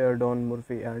Hampshire, Don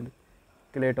Murphy and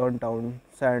Clayton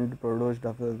Townsend produced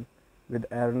the film, with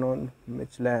Arnon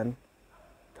Michelin,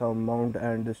 Thumb Mount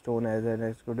and the Stone as an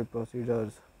executive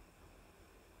producers.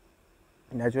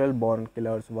 Natural Born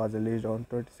Killers was released on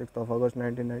 26th of August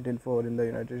 1994 in the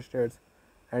United States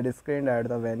and screened at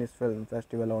the Venice Film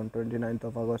Festival on 29th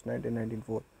of August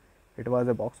 1994. It was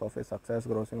a box office success,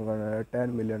 grossing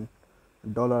 $110 million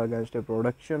against a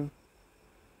production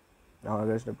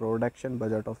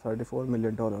budget of $34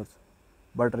 million,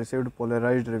 but received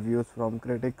polarized reviews from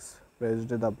critics, praised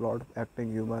the plot,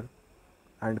 acting, humor,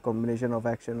 and combination of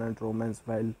action and romance,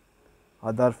 while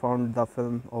others found the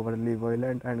film overly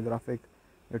violent and graphic,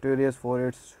 notorious for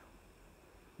its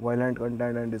violent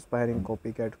content and inspiring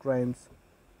copycat crimes.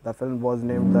 The film was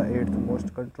named the eighth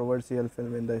most controversial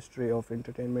film in the history of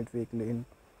Entertainment Weekly in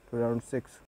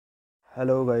 2006.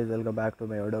 Hello guys, welcome back to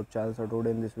my YouTube channel. So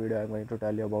today in this video I am going to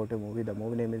tell you about a movie. The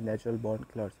movie name is Natural Born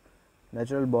Killers.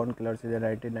 Natural Born Killers is a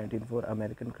 1994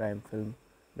 American crime film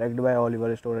directed by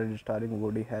Oliver Stone and starring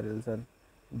Woody Harrelson,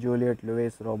 Juliette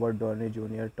Lewis, Robert Downey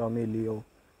Jr., Tommy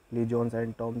Lee Jones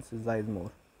and Tom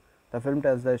Sizemore. The film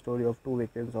tells the story of two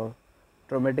victims of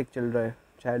traumatic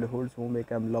childhoods who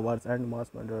become lovers and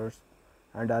mass murderers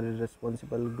and are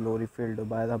irresponsible, glory filled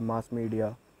by the mass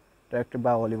media. Directed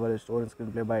by Oliver Stone,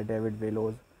 screenplay by David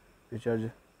Wells, features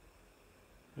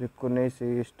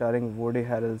Rickonesi, starring Woody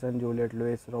Harrelson, Juliette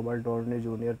Lewis, Robert Downey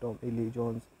Jr., Tommy Lee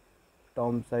Jones,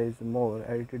 Tom Sizemore,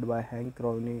 edited by Hank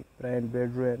Rowney, Brian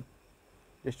Bedrian.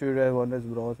 Distributed by Warner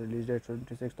Bros. Released date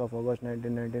 26th of August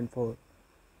 1994.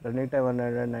 Running time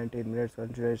 119 minutes.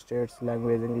 Country States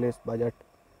language English. Budget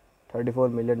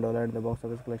 $34 million and the box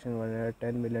office collection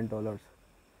 $110 million.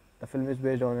 The film is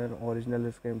based on an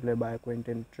original screenplay by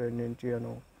Quentin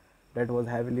Tarantino that was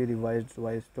heavily revised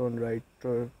by Stone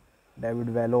writer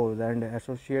David Wells and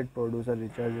associate producer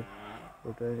Richard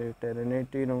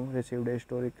Tarantino received a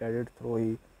story credit, though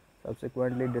he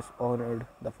subsequently dishonored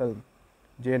the film.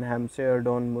 Jane Hampshire,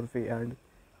 Don Murphy and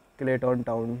Clayton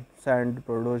Townsend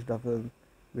produced the film,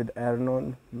 with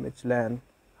Arnon Michelin,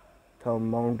 Thumb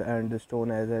Mount and the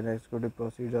Stone as an executive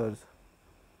producers.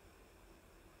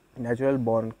 Natural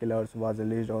Born Killers was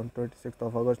released on 26th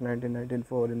of August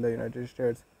 1994 in the United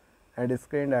States and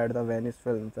screened at the Venice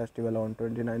Film Festival on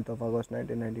 29th of August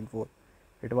 1994.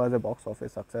 It was a box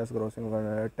office success, grossing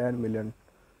 $110 million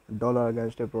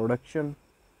against a production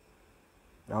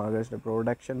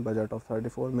budget of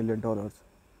 $34 million,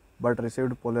 but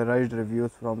received polarized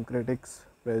reviews from critics,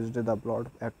 praised the plot,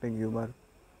 acting, humor,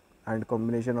 and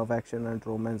combination of action and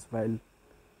romance, while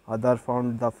others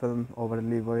found the film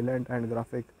overly violent and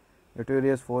graphic,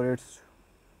 notorious for its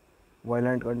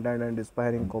violent content and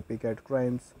inspiring copycat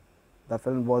crimes. The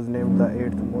film was named the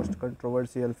eighth most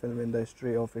controversial film in the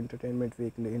history of Entertainment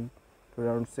Weekly in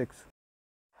 2006.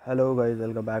 Hello guys,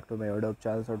 welcome back to my YouTube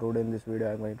channel. So today in this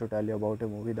video I'm going to tell you about a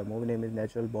movie. The movie name is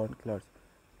Natural Born Killers.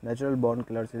 Natural Born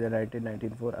Killers is a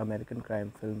 1994 American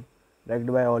crime film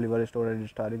directed by Oliver Stone and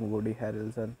starring Woody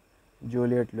Harrelson,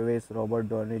 Juliette Lewis, Robert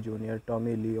Downey Jr.,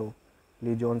 Tommy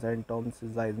Lee Jones and Tom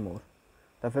Sizemore.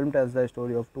 The film tells the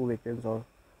story of two victims of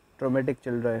traumatic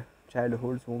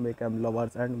childhoods who become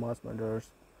lovers and mass murderers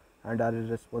and are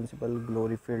irresponsible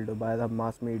glory filled by the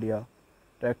mass media.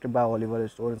 Directed by Oliver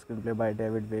Stone, screenplay by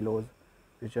David Wells,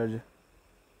 Richard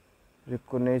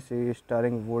Ricconesi,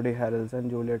 starring Woody Harrelson,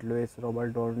 Juliette Lewis,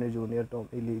 Robert Downey Jr.,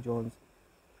 Tommy Lee Jones,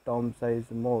 Tom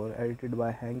Sizemore, edited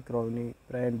by Hank Crowley,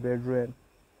 Brian Bedrian,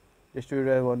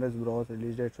 distributed by Warner Bros.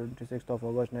 Released date 26th of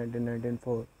August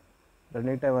 1994.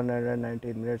 Running time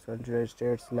 119 minutes. Country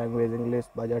states language English.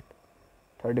 Budget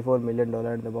 $34 million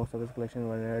and the box office collection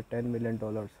 $110 million.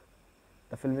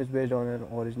 The film is based on an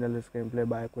original screenplay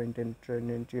by Quentin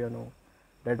Tarantino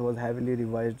that was heavily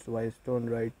revised by Stone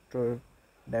writer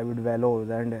David Wells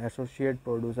and associate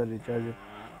producer Richard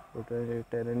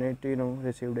Tarantino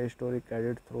received a story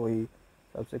credit, though he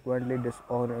subsequently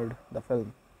dishonored the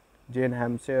film. Jane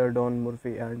Hampshire, Don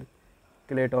Murphy, and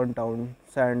Clayton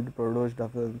Townsend produced the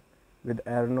film, with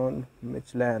Aaron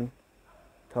Michelin,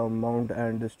 Mount,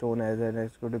 and Stone as an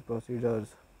executive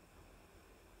producers.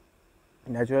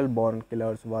 Natural Born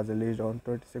Killers was released on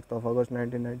 26th of August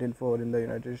 1994 in the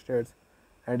United States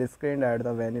and screened at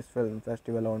the Venice Film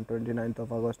Festival on 29th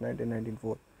of August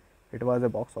 1994. It was a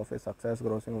box office success,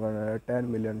 grossing $110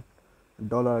 million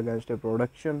against a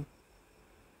production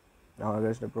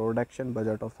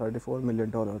budget of $34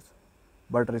 million,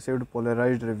 but received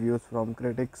polarized reviews from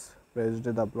critics, praised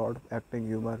the plot, acting,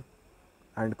 humor,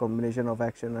 and combination of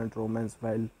action and romance,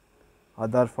 while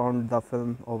others found the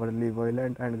film overly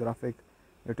violent and graphic,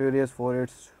 notorious for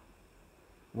its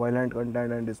violent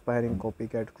content and inspiring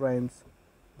copycat crimes.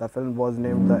 The film was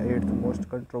named the 8th most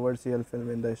controversial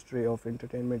film in the history of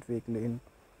Entertainment Weekly in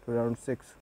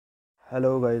 2006.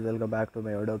 Hello guys, welcome back to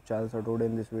my YouTube channel. So today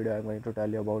in this video I'm going to tell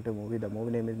you about a movie. The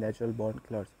movie name is Natural Born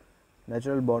Killers.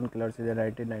 Natural Born Killers is a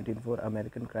 1994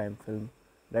 American crime film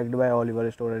directed by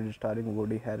Oliver Stone and starring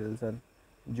Woody Harrelson,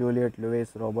 Juliette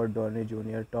Lewis, Robert Downey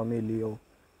Jr., Tommy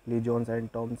Lee Jones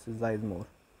and Tom Sizemore.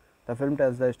 The film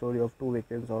tells the story of two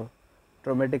victims of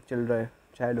traumatic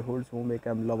childhoods who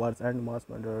become lovers and mass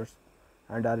murderers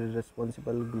and are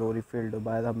irresponsible glory filled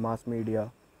by the mass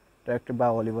media. Directed by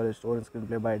Oliver Stone,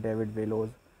 screenplay by David Wells,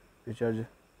 Richard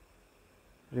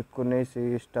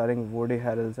Ricconesi, starring Woody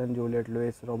Harrelson, Juliette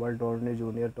Lewis, Robert Downey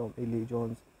Jr., Tommy Lee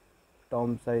Jones,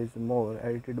 Tom Sizemore,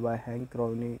 edited by Hank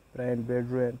Crowley, Brian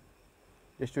Bedrian,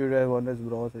 distributed by Warner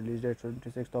Bros. Released date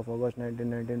 26th of August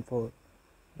 1994.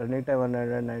 Running time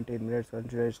 119 minutes.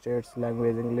 Country states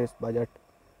language English. Budget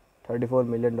 $34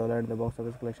 million and the box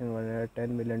office collection $110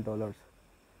 million.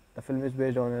 The film is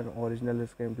based on an original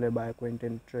screenplay by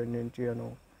Quentin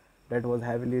Tarantino that was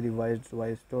heavily revised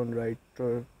by Stone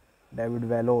writer David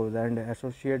Wells and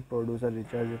associate producer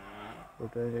Richard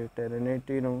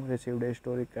Tarantino received a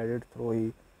story credit, though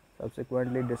he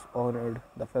subsequently dishonored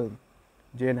the film.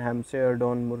 Jane Hampshire,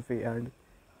 Don Murphy, and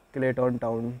Clayton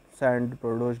Townsend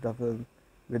produced the film,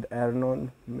 with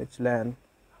Aaron Michelin,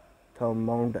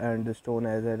 Mount, and Stone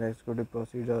as an executive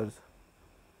producers.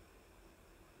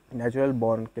 Natural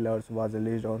Born Killers was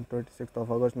released on 26th of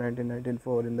August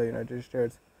 1994 in the United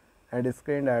States and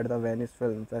screened at the Venice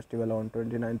Film Festival on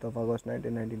 29th of August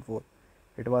 1994.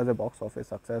 It was a box office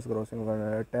success, grossing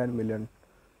 $110 million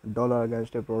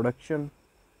against a production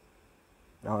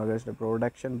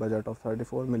budget of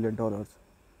 $34 million,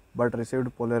 but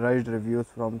received polarized reviews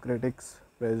from critics,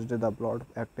 praised the plot,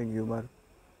 acting, humor,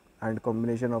 and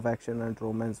combination of action and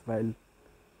romance, while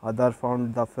others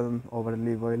found the film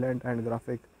overly violent and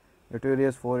graphic,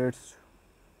 notorious for its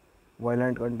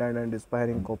violent content and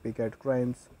inspiring copycat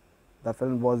crimes. The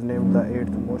film was named the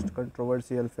 8th most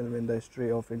controversial film in the history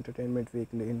of Entertainment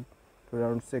Weekly in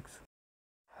 2006.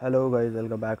 Hello guys,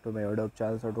 welcome back to my YouTube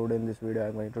channel. So today in this video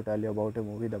I'm going to tell you about a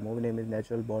movie. The movie name is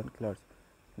Natural Born Killers.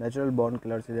 Natural Born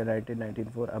Killers is a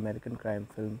 1994 American crime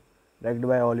film directed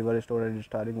by Oliver Stone and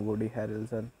starring Woody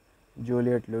Harrelson,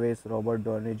 Juliette Lewis, Robert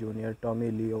Downey Jr., Tommy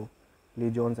Lee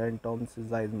Jones and Tom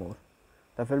Sizemore.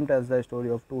 The film tells the story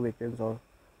of two victims of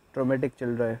traumatic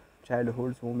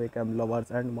childhoods who become lovers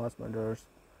and mass murderers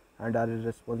and are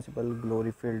irresponsible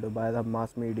glory filled by the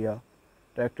mass media.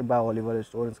 Directed by Oliver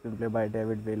Stone, screenplay by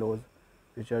David Wells,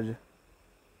 Richard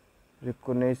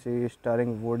Ricconesi,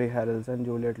 starring Woody Harrelson,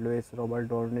 Juliette Lewis, Robert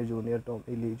Downey Jr.,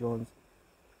 Tommy Lee Jones,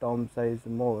 Tom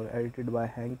Sizemore, edited by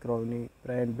Hank Crowley,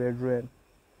 Brian Bedrian,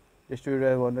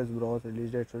 distributed by Warner Bros.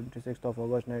 Released date 26th of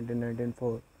August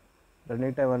 1994.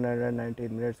 Running time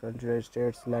 119 minutes, country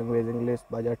states language English,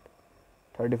 budget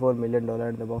 $34 million,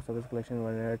 and the box office collection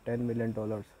 $110 million.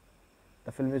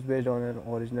 The film is based on an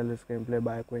original screenplay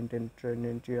by Quentin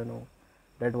Tarantino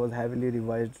that was heavily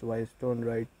revised by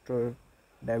screenwriter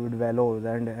David Wells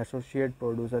and associate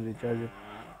producer Richard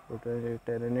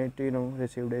Tarantino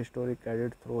received a story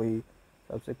credit, though he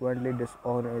subsequently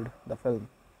dishonored the film.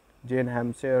 Jane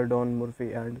Hampshire, Don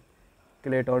Murphy, and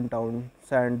Clayton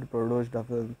Townsend produced the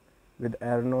film, with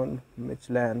Arnold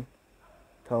Michelin,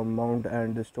 Thumb Mount,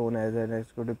 and Stone as an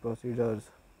executive producers.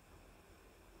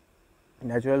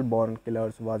 Natural Born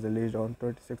Killers was released on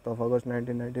 26th of August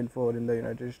 1994 in the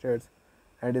United States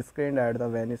and screened at the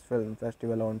Venice Film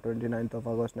Festival on 29th of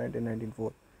August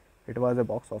 1994. It was a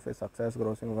box office success,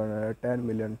 grossing $110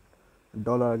 million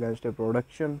against a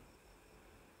production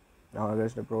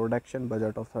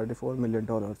budget of $34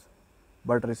 million,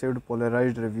 but received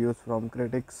polarized reviews from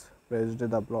critics, praised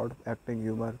the plot, acting,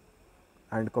 humor,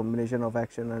 and combination of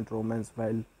action and romance,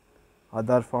 while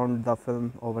others found the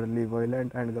film overly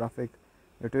violent and graphic,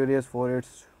 notorious for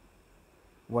its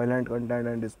violent content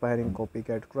and inspiring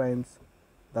copycat crimes.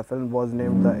 The film was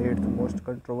named the eighth most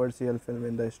controversial film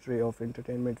in the history of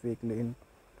Entertainment Weekly in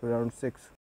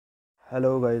 2006.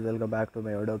 Hello guys, welcome back to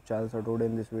my YouTube channel. So today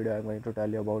in this video I am going to tell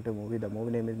you about a movie. The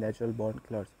movie name is Natural Born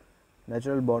Killers.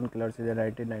 Natural Born Killers is a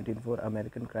 1994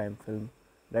 American crime film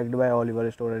directed by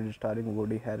Oliver Stone and starring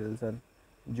Woody Harrelson,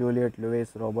 Juliette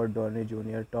Lewis, Robert Downey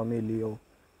Jr., Tommy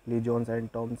Lee Jones,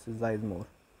 and Tom Sizemore.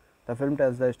 The film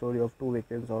tells the story of two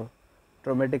victims of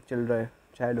traumatic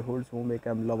childhoods who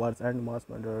become lovers and mass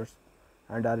murderers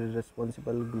and are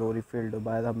irresponsible, glory filled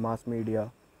by the mass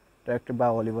media. Directed by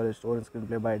Oliver Stone,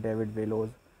 screenplay by David Wells,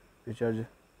 Richard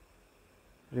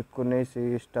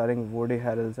Ricconesi, starring Woody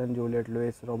Harrelson, Juliette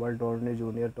Lewis, Robert Downey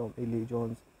Jr., Tommy Lee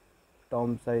Jones,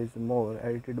 Tom Sizemore,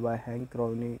 edited by Hank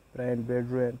Rowney, Brian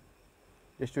Bedrian.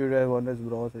 Distributed by Warner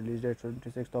Bros. Released date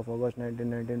 26th of August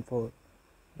 1994.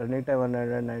 Running time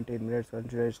 119 minutes.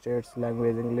 Country states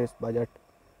language English. Budget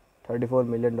 $34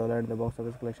 million, and the box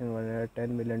office collection $110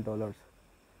 million.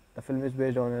 The film is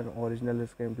based on an original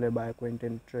screenplay by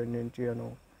Quentin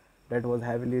Tarantino that was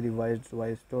heavily revised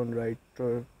by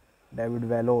screenwriter David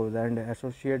Wells and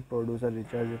associate producer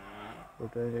Richard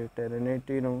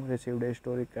Tarantino received a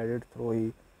story credit, though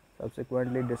he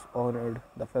subsequently dishonored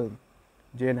the film.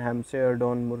 Jane Hampshire,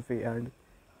 Don Murphy, and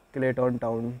Clayton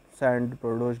Townsend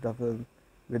produced the film,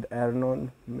 with Arnold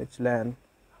Michelin,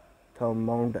 Thumb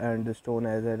Mount, and Stone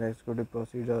as an executive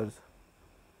producers.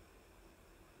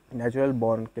 Natural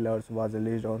Born Killers was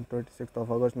released on 26th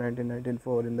of August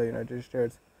 1994 in the United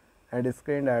States and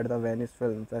screened at the Venice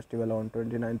Film Festival on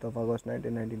 29th of August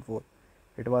 1994.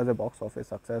 It was a box office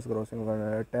success, grossing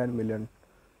 $110 million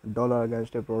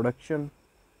against a production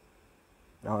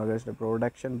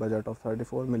budget of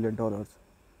 $34 million,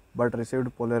 but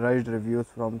received polarized reviews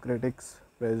from critics,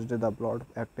 praised the plot,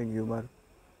 acting, humor,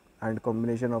 and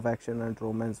combination of action and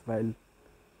romance, while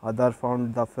others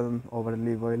found the film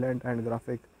overly violent and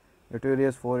graphic,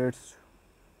 notorious for its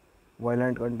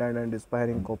violent content and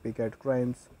inspiring copycat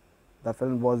crimes. The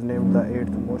film was named the eighth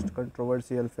most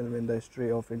controversial film in the history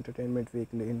of Entertainment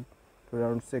Weekly in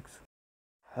 2006.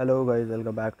 Hello guys,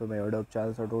 welcome back to my YouTube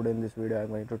channel. So today in this video I am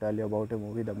going to tell you about a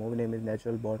movie. The movie name is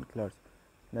Natural Born Killers.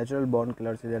 Natural Born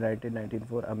Killers is a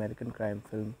 1994 American crime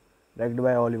film directed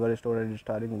by Oliver Stone and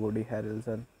starring Woody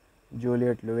Harrelson,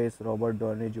 Juliette Lewis, Robert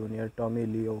Downey Jr., Tommy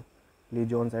Lee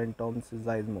Jones, and Tom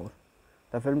Sizemore.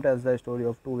 The film tells the story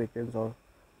of two victims of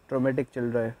traumatic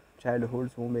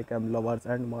childhoods who become lovers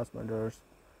and mass murderers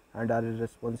and are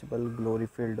irresponsible, glory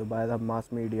filled by the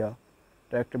mass media.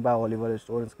 Directed by Oliver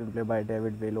Stone, screenplay by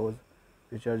David Wells,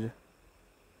 Richard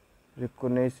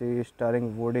Ricconesi,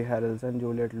 starring Woody Harrelson,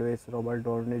 Juliette Lewis, Robert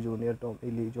Downey Jr.,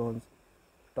 Tommy Lee Jones,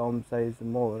 Tom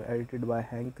Sizemore, edited by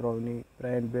Hank Rowney,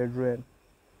 Brian Bedrian.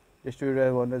 Distributed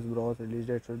by Warner Bros. Released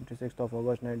date 26th of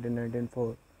August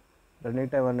 1994. Running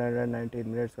time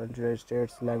 119 minutes. Country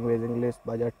states language English.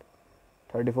 Budget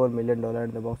 $34 million,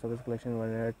 and the box office collection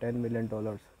 $110 million.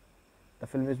 The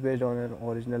film is based on an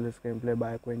original screenplay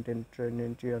by Quentin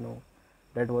Tarantino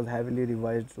that was heavily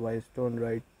revised by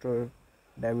screenwriter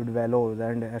David Wells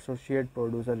and associate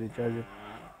producer Richard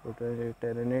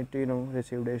Tarantino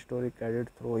received a story credit,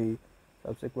 though he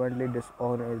subsequently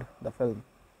dishonored the film.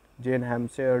 Jane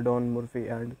Hampshire, Don Murphy,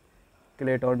 and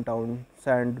Clayton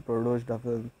Townsend produced the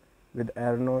film, with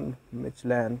Arnold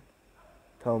Michelin,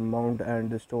 Thumb Mount,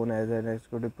 and Stone as an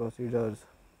executive producers.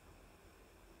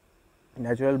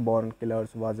 Natural Born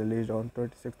Killers was released on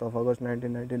 26th of August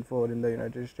 1994 in the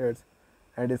United States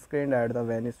and screened at the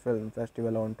Venice Film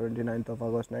Festival on 29th of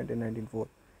August 1994.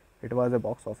 It was a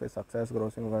box office success,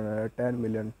 grossing $110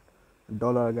 million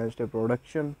against a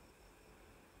production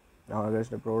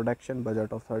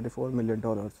budget of $34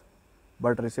 million,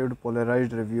 but received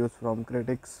polarized reviews from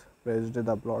critics. Praised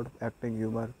the plot, acting,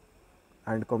 humor,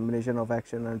 and combination of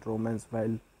action and romance,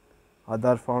 while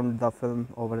others found the film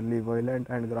overly violent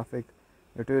and graphic,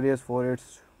 notorious for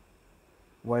its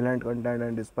violent content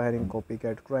and inspiring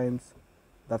copycat crimes.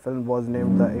 The film was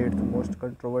named the eighth most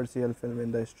controversial film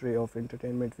in the history of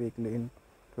Entertainment Weekly in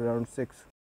 2006.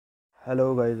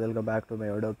 Hello guys, welcome back to my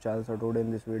YouTube channel. So today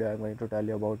in this video I'm going to tell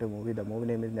you about a movie. The movie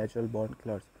name is Natural Born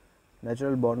Killers.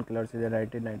 Natural Born Killers is a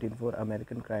 1994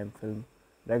 American crime film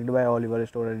directed by Oliver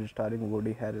Stone and starring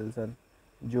Woody Harrelson,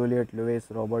 Juliette Lewis,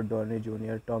 Robert Downey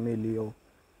Jr., Tommy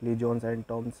Lee Jones, and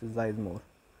Tom Sizemore.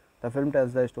 The film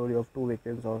tells the story of two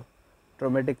victims of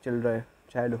traumatic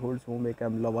childhoods who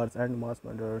become lovers and mass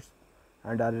murderers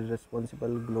and are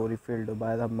irresponsible, glory filled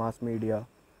by the mass media.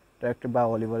 Directed by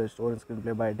Oliver Stone,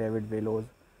 screenplay by David Wells,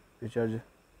 Richard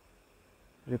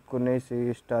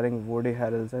Ricconesi, starring Woody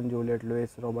Harrelson, Juliette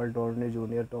Lewis, Robert Downey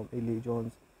Jr., Tommy Lee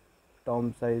Jones,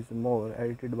 Tom Sizemore,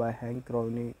 edited by Hank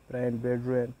Crowley, Brian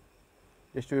Bedrian.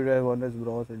 Distributed by Warner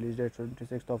Bros. Release date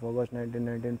 26th of August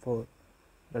 1994.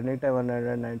 Running time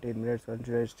 119 minutes.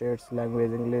 Country states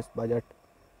language English. Budget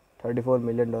 $34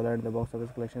 million and the box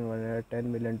office collection $110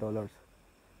 million.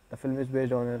 The film is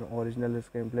based on an original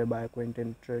screenplay by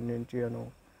Quentin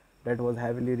Tarantino that was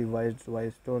heavily revised by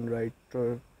Stone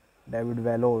writer David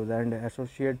Wells and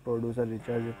associate producer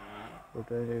Richard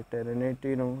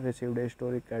Tarantino received a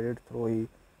story credit, though he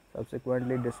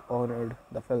subsequently dishonored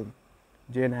the film.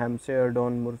 Jane Hampshire,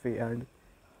 Don Murphy, and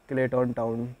Clayton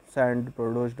Townsend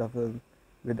produced the film,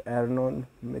 with Arnon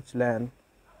Michelin,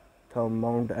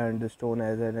 Mount, and Stone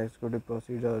as an executive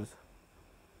producers.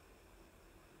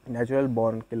 Natural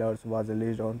Born Killers was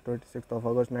released on 26th of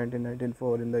August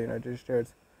 1994 in the United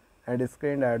States and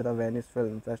screened at the Venice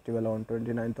Film Festival on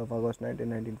 29th of August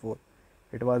 1994.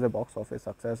 It was a box office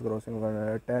success, grossing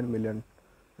 $110 million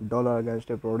against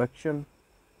a production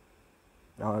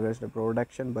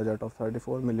budget of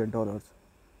 $34 million,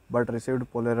 but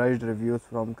received polarized reviews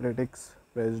from critics.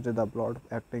 Praised the plot,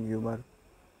 acting, humor,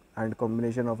 and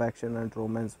combination of action and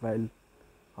romance, while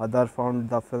others found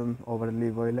the film overly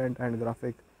violent and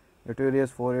graphic, notorious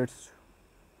for its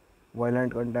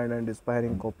violent content and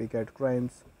inspiring copycat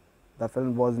crimes. The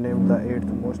film was named the eighth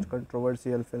most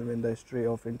controversial film in the history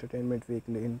of Entertainment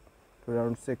Weekly in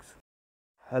 2006.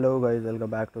 Hello guys, welcome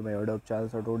back to my YouTube channel.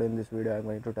 So today in this video I'm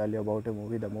going to tell you about a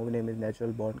movie. The movie name is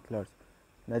Natural Born Killers.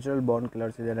 Natural Born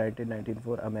Killers is a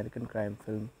 1994 American crime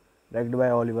film directed by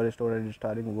Oliver Stone and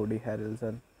starring Woody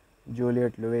Harrelson,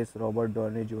 Juliette Lewis, Robert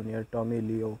Downey Jr., Tommy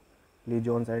Lee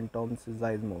Jones, and Tom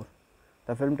Sizemore.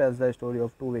 The film tells the story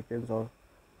of two victims of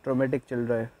traumatic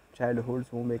childhoods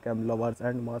who become lovers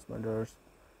and mass murderers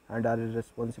and are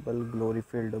irresponsible, glory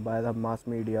filled by the mass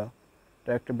media.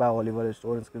 Directed by Oliver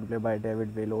Stone, screenplay by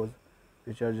David Wells,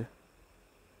 Richard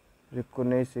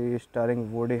Ricconesi,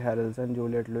 starring Woody Harrelson,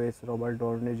 Juliette Lewis, Robert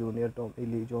Downey Jr., Tommy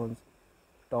Lee Jones,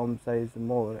 Tom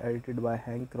Sizemore, edited by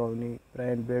Hank Crowley,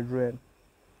 Brian Bedrian.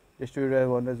 Distributed by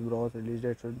Warner Bros. Release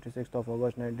date 26th of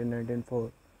August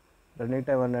 1994. Running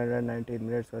time 119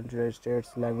 minutes. Country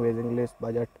states language English.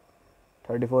 Budget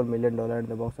 $34 million and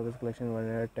the box office collection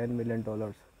 $110 million.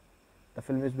 The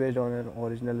film is based on an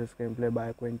original screenplay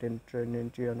by Quentin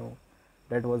Tarantino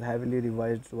that was heavily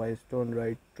revised by Stone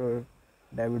writer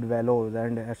David Wells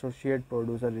and associate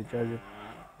producer Richard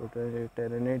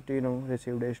Tarantino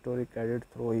received a story credit,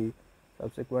 though he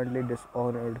subsequently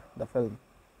dishonored the film.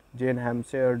 Jane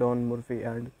Hampshire, Don Murphy,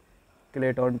 and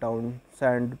Clayton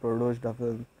Townsend produced the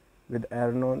film, with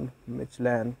Arnon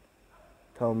Michelin,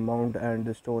 Mount,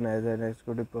 and Stone as an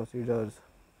executive producers.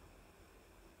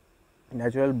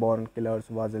 Natural Born Killers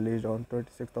was released on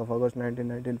 26th of August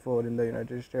 1994 in the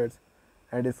United States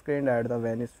and screened at the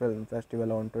Venice Film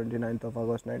Festival on 29th of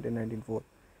August 1994.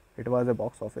 It was a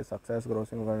box office success,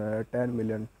 grossing $110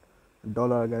 million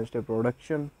against a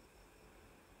production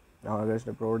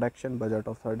budget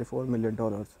of $34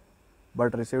 million,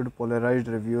 but received polarized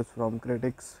reviews from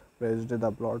critics. Praised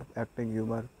the plot, acting,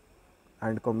 humor,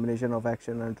 and combination of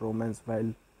action and romance,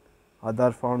 while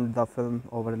others found the film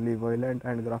overly violent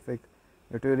and graphic,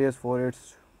 notorious for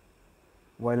its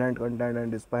violent content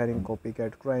and inspiring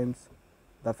copycat crimes.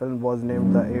 The film was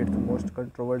named the eighth most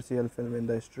controversial film in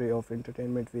the history of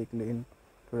Entertainment Weekly in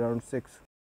 2006.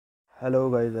 Hello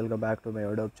guys, welcome back to my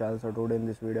YouTube channel. So today in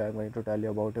this video I'm going to tell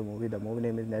you about a movie. The movie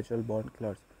name is Natural Born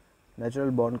Killers. Natural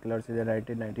Born Killers is a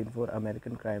 1994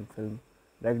 American crime film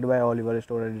directed by Oliver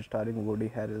Stone and starring Woody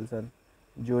Harrelson,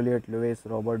 Juliette Lewis,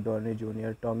 Robert Downey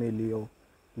Jr., Tommy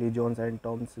Lee Jones, and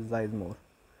Tom Sizemore.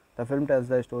 The film tells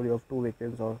the story of two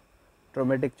victims of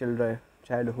traumatic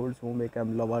childhoods who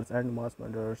become lovers and mass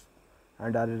murderers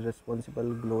and are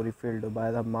irresponsible, glory filled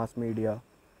by the mass media.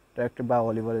 Directed by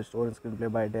Oliver Stone,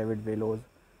 screenplay by David Wells,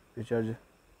 features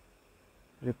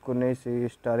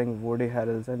Rickonesi, starring Woody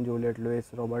Harrelson, Juliette Lewis,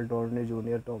 Robert Downey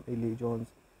Jr., Tommy Lee Jones,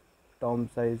 Tom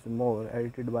Sizemore,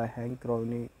 edited by Hank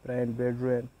Crowley, Brian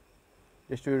Bedrian.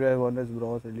 Distributed by Warner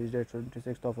Bros. Released date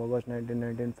 26th of August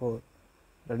 1994.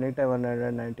 Running time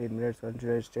 119 minutes.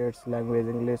 Country states language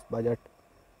English. Budget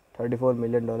 $34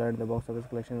 million and the box office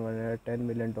collection $110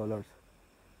 million.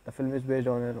 The film is based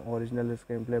on an original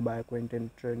screenplay by Quentin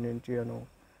Tarantino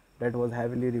that was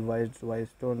heavily revised by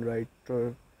Stone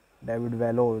writer David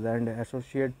Wells and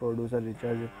associate producer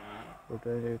Richard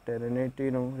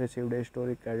Tarantino received a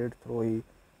story credit though he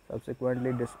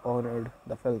subsequently dishonored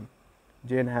the film.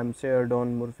 Jane Hampshire,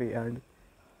 Don Murphy, and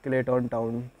Clayton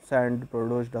Townsend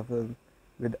produced the film,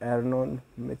 with Arnon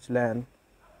Michelin,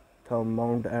 Thumb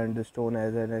Mount, and Stone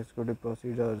as an executive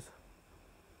producers.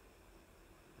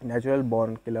 Natural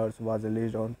Born Killers was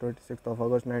released on 26th of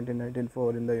August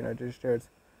 1994 in the United States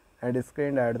and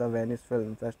screened at the Venice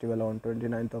Film Festival on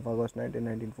 29th of August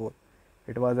 1994.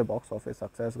 It was a box office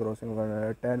success, grossing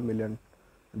 $110 million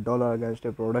against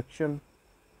a production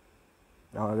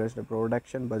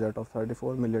budget of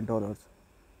 $34 million,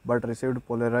 but received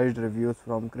polarized reviews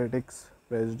from critics,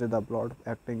 praised the plot,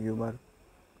 acting, humor,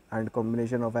 and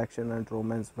combination of action and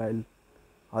romance, while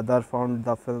others found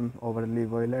the film overly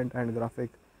violent and graphic,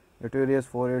 notorious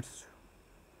for its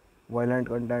violent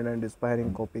content and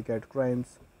inspiring copycat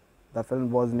crimes. The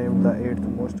film was named the eighth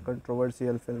most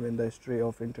controversial film in the history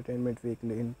of Entertainment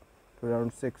Weekly in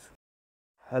 2006.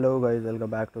 Hello guys, welcome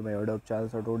back to my YouTube channel.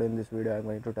 So today in this video I am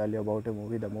going to tell you about a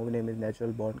movie. The movie name is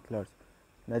Natural Born Killers.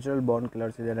 Natural Born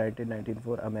Killers is a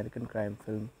 1994 American crime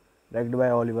film directed by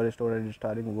Oliver Stone and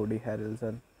starring Woody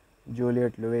Harrelson,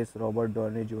 Juliette Lewis, Robert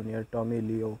Downey Jr., Tommy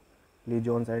Lee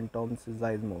Jones, and Tom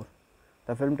Sizemore.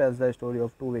 The film tells the story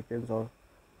of two victims of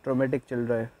traumatic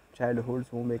childhoods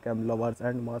who become lovers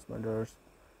and mass murderers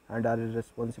and are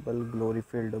irresponsible, glory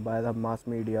filled by the mass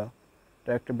media.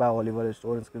 Directed by Oliver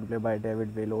Stone, screenplay by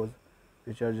David Wells,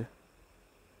 features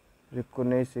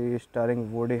Rickonesi,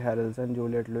 starring Woody Harrelson,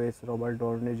 Juliette Lewis, Robert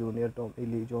Downey Jr., Tommy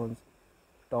Lee Jones,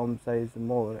 Tom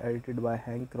Sizemore, edited by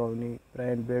Hank Crowley,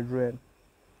 Brian Bedrian.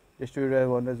 Distributed by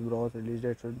Warner Bros. Released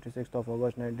date 26th of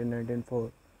August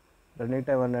 1994. Running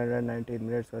time 119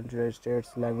 minutes. Country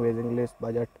states language English.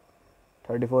 Budget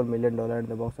 $34 million and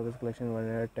the box office collection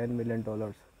 $110 million.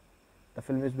 The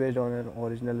film is based on an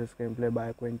original screenplay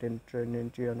by Quentin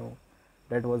Tarantino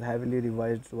that was heavily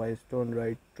revised by Stone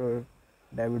writer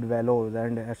David Wells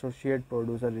and associate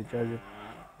producer Richard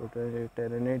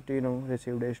Tarantino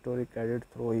received a story credit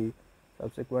though he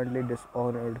subsequently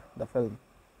dishonored the film.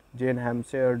 Jane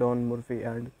Hampshire, Don Murphy,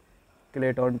 and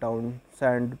Clayton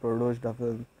Townsend produced the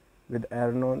film, with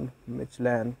Arnon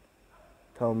Michelin,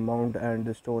 Thumb Mount,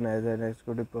 and Stone as an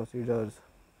executive producers.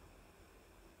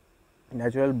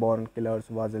 Natural Born Killers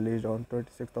was released on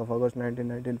 26th of August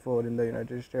 1994 in the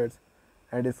United States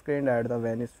and screened at the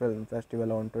Venice Film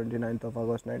Festival on 29th of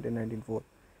August 1994.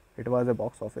 It was a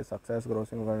box office success,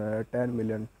 grossing $110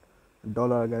 million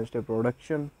against a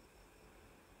production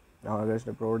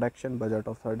budget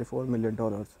of $34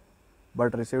 million,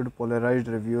 but received polarized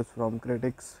reviews from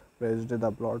critics, praised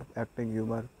the plot, acting,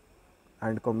 humor,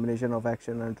 and combination of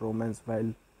action and romance,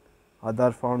 while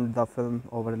others found the film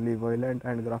overly violent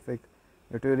and graphic,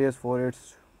 notorious for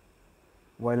its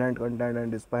violent content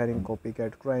and inspiring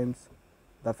copycat crimes.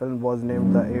 The film was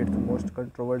named the eighth most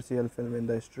controversial film in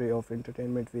the history of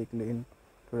Entertainment Weekly in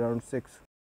 2006.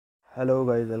 Hello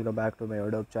guys, welcome back to my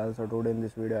YouTube channel. So today in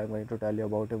this video I am going to tell you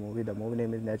about a movie. The movie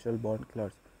name is Natural Born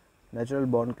Killers. Natural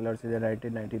Born Killers is a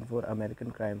 1994 American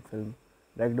crime film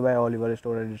directed by Oliver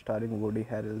Stone and starring Woody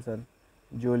Harrelson,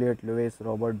 Juliette Lewis,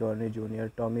 Robert Downey Jr.,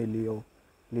 Tommy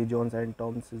Lee Jones, and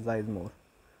Tom Sizemore.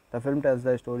 The film tells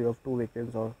the story of two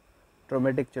victims of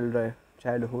traumatic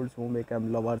childhoods who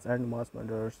become lovers and mass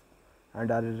murderers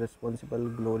and are irresponsible,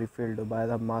 glory filled by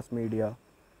the mass media.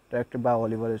 Directed by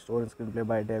Oliver Stone, screenplay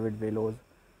by David Wells,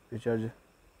 features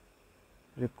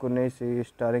Rickonesi,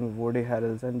 starring Woody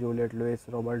Harrelson, Juliette Lewis,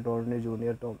 Robert Downey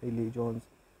Jr., Tommy Lee Jones,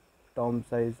 Tom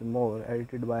Sizemore,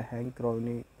 edited by Hank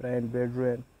Crowley, Brian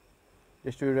Bedrian.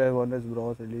 Distributed by Warner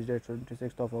Bros. Released date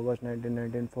 26th of August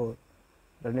 1994.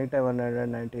 Running time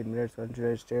 119 minutes.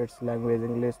 Country states language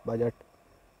English. Budget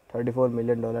 $34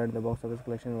 million and the box office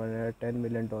collection $110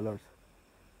 million.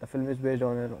 The film is based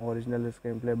on an original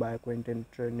screenplay by Quentin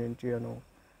Tarantino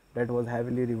that was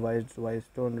heavily revised by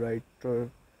Stone writer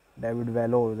David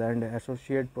Wellows and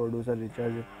associate producer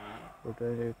Richard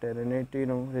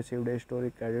Tarantino received a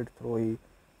story credit, though he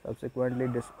subsequently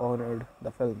dishonored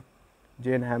the film.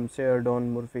 Jane Hampshire,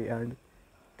 Don Murphy, and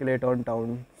Clayton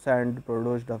Townsend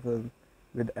produced the film,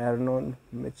 with Arnon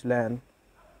Michelin,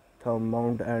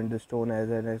 Mount and Stone as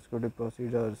an executive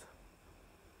producers.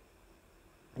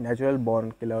 Natural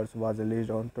Born Killers was released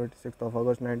on 26th of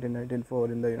August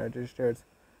 1994 in the United States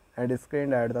and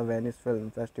screened at the Venice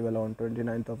Film Festival on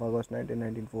 29th of August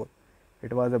 1994.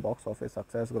 It was a box office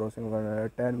success, grossing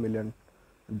 $110 million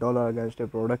against a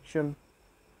production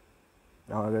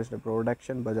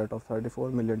budget of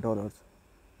 $34 million,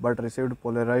 but received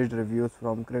polarized reviews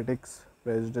from critics,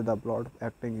 praised the plot,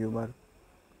 acting, humor,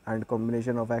 and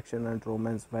combination of action and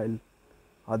romance, while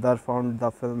others found the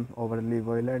film overly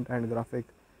violent and graphic,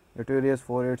 notorious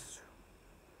for its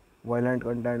violent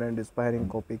content and inspiring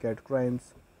copycat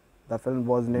crimes. The film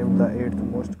was named the eighth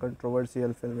most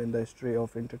controversial film in the history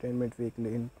of Entertainment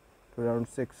Weekly in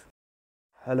 2006.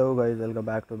 Hello guys, welcome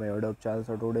back to my YouTube channel.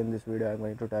 So today in this video I am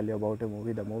going to tell you about a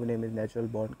movie. The movie name is Natural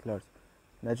Born Killers.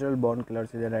 Natural Born Killers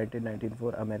is a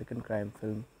 1994 American crime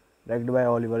film directed by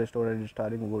Oliver Stone and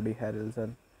starring Woody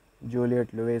Harrelson,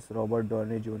 Juliette Lewis, Robert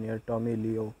Downey Jr., Tommy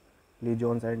Lee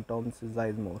Jones, and Tom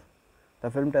Sizemore.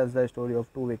 The film tells the story of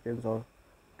two victims of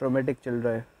traumatic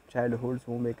childhoods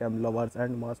who become lovers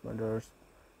and mass murderers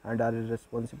and are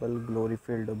irresponsible, glory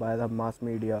filled by the mass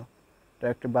media.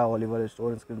 Directed by Oliver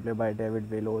Stone, screenplay by David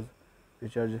Wellows,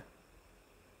 Richard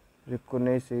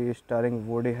Ricconesi, starring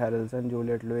Woody Harrelson,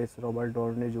 Juliette Lewis, Robert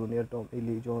Downey Jr., Tommy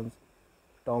Lee Jones,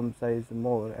 Tom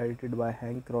Sizemore, edited by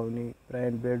Hank Rowney,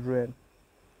 Brian Bedrian.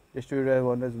 Distributed by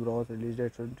Warner Bros. Released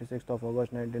date 26th of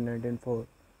August 1994.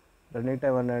 Running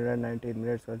time 119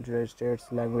 minutes. Country States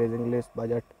language English.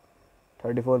 Budget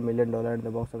 $34 million and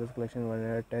the box office collection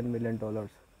 $110 million.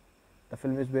 The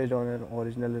film is based on an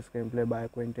original screenplay by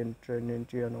Quentin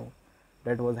Tarantino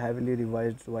that was heavily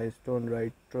revised by Stone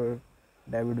writer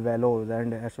David Wellows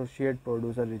and associate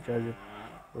producer Richard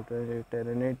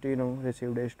Tarantino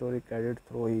received a story credit,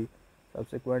 though he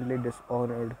subsequently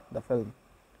dishonored the film.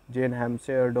 Jane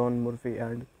Hampshire, Don Murphy,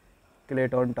 and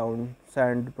Clayton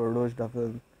Townsend produced the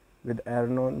film, with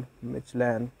Arnon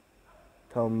Michelin,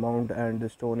 Mount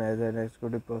and Stone as an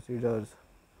executive producers.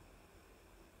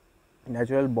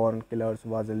 Natural Born Killers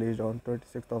was released on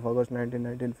 26th of August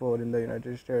 1994 in the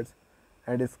United States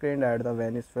and screened at the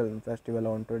Venice Film Festival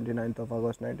on 29th of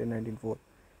August 1994.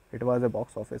 It was a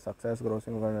box office success,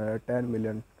 grossing $110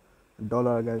 million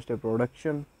against a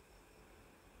production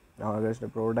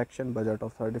budget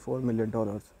of $34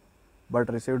 million,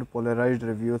 but received polarized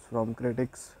reviews from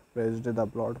critics, praised the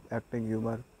plot, acting,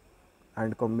 humor,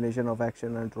 and combination of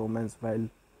action and romance, while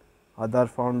others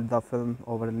found the film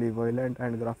overly violent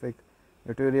and graphic,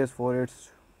 notorious for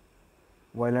its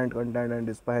violent content and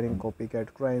inspiring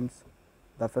copycat crimes.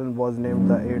 The film was named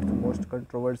the eighth most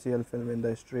controversial film in the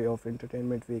history of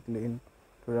Entertainment Weekly in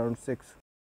 2006.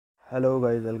 Hello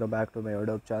guys, welcome back to my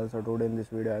YouTube channel. So today in this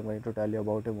video I am going to tell you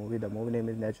about a movie. The movie name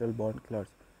is Natural Born Killers.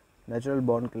 Natural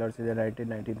Born Killers is a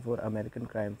 1994 American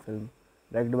crime film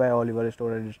directed by Oliver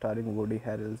Stone and starring Woody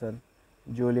Harrelson,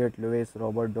 Juliette Lewis,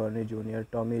 Robert Downey Jr.,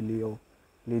 Tommy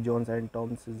Lee Jones, and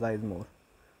Tom Sizemore.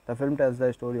 The film tells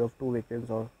the story of two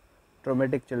victims of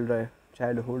traumatic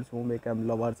childhoods who become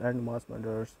lovers and mass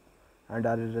murderers and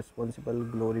are irresponsible,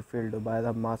 glory filled by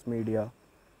the mass media.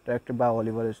 Directed by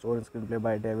Oliver Stone, screenplay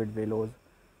by David Wellows,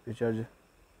 Richard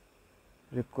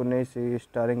Ricconesi,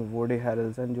 starring Woody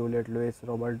Harrelson, Juliette Lewis,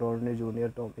 Robert Downey Jr.,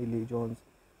 Tommy Lee Jones,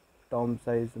 Tom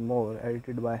Sizemore,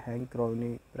 edited by Hank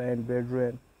Rowney, Brian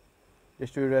Bedrian.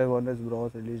 Distributed by Warner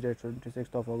Bros. Released date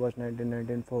 26th of August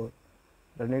 1994.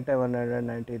 Running time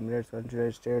 119 minutes.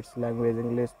 Country States language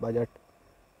English. Budget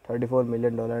 $34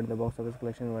 million and the box office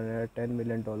collection $110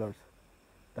 million.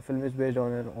 The film is based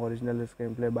on an original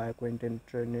screenplay by Quentin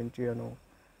Tarantino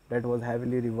that was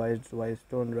heavily revised by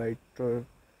Stone writer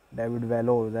David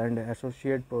Wellows and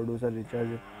associate producer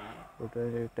Richard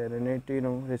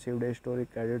Tarantino received a story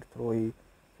credit, though he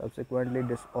subsequently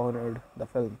dishonored the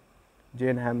film.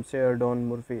 Jane Hampshire, Don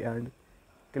Murphy, and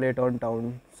Clayton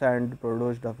Townsend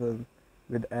produced the film,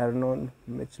 with Arnon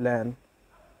Michelin,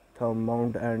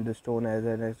 Mount and Stone as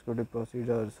an executive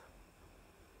producers.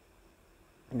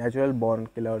 Natural Born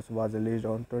Killers was released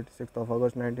on 26th of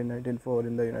August 1994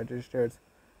 in the United States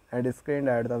and screened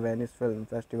at the Venice Film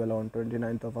Festival on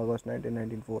 29th of August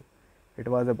 1994. It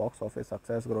was a box office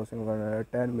success, grossing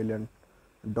 $110 million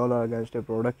against a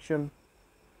production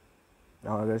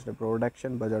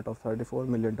budget of $34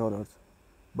 million,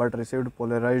 but received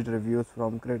polarized reviews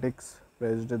from critics,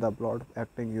 praised the plot,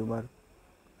 acting, humor,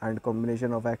 and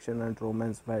combination of action and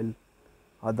romance, while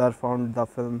Others found the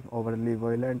film overly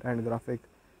violent and graphic,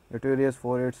 notorious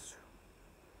for its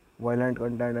violent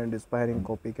content and inspiring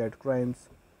copycat crimes.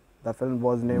 The film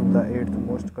was named the eighth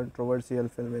most controversial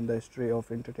film in the history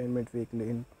of Entertainment Weekly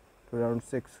in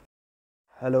 2006.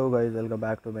 Hello guys, welcome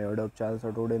back to my YouTube channel.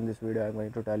 So today in this video I am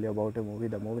going to tell you about a movie.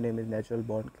 The movie name is Natural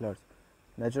Born Killers.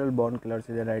 Natural Born Killers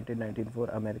is a 1994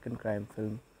 American crime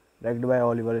film directed by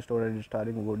Oliver Stone and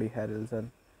starring Woody Harrelson,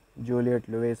 Juliette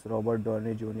Lewis, Robert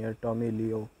Downey Jr., Tommy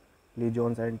Lee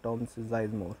Jones and Tom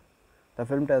Sizemore. The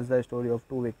film tells the story of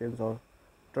two victims of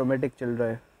traumatic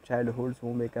childhoods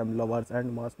who become lovers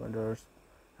and mass murderers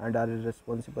and are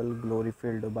irresponsible glory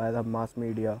filled by the mass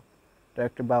media.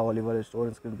 Directed by Oliver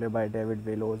Stone, screenplay by David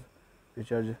Wells,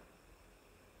 features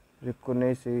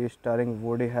Rickonesi, starring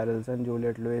Woody Harrelson,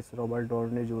 Juliette Lewis, Robert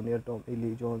Downey Jr., Tommy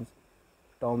Lee Jones,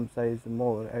 Tom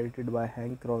Sizemore, edited by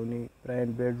Hank Rowney,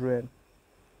 Brian Bedrian.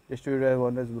 Distributed by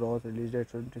Warner Bros. Released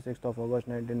date 26th of August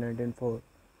 1994.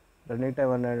 Running time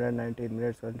 119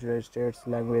 minutes. Country States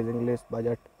language English.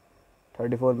 Budget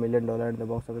 $34 million and the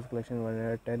box office collection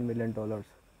 $110 million.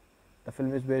 The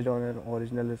film is based on an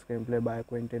original screenplay by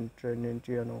Quentin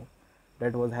Tarantino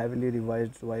that was heavily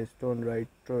revised by Stone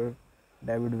writer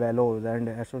David Wells and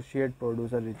associate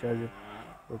producer Richard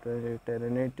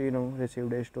Tarantino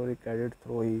received a story credit,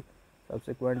 though he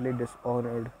subsequently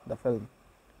dishonored the film.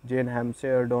 Jane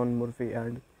Hampshire, Don Murphy,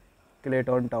 and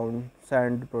Clayton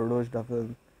Townsend produced the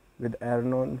film, with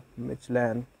Arnon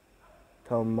Michelin,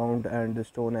 Thumb Mount, and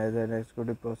Stone as an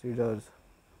executive producers.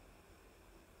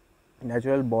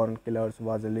 Natural Born Killers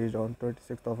was released on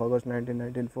 26th of August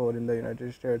 1994 in the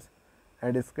United States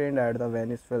and screened at the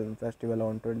Venice Film Festival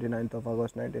on 29th of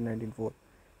August 1994.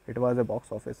 It was a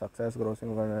box office success,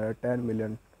 grossing $110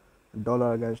 million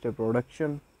against a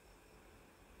production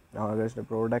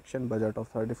budget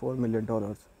of $34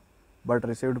 million, but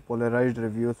received polarized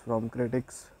reviews from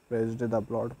critics, praised the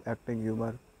plot, acting,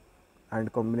 humor,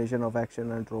 and combination of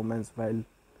action and romance, while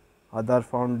others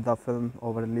found the film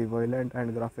overly violent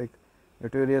and graphic,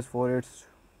 notorious for its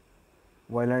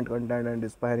violent content and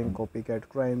inspiring copycat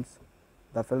crimes.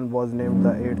 The film was named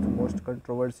the eighth most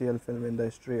controversial film in the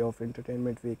history of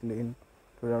Entertainment Weekly in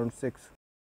 2006.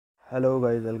 Hello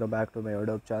guys, welcome back to my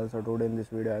YouTube channel. So today in this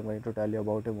video I am going to tell you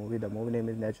about a movie. The movie name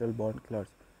is Natural Born Killers.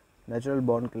 Natural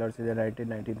Born Killers is a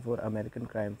 1994 American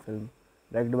crime film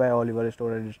directed by Oliver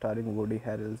Stone and starring Woody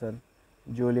Harrelson,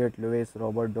 Juliette Lewis,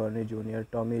 Robert Downey Jr.,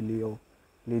 Tommy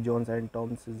Lee Jones and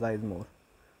Tom Sizemore.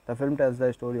 The film tells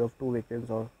the story of two victims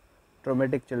of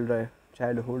traumatic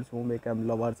childhoods who become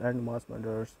lovers and mass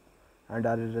murderers and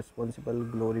are irresponsible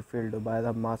glory filled by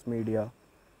the mass media.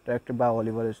 Directed by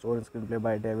Oliver Stone, screenplay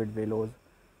by David Wells,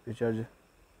 features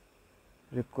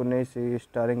Rickonesi,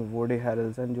 starring Woody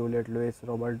Harrelson, Juliette Lewis,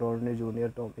 Robert Downey Jr.,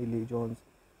 Tommy Lee Jones,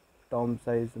 Tom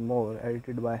Sizemore,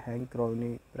 edited by Hank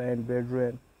Rowney, Brian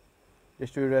Bedrian.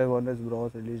 Distributed by Warner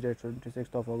Bros. Released date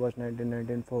 26th of August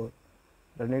 1994.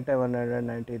 Running time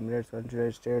 119 minutes.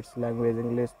 Country States language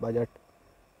English. Budget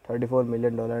 $34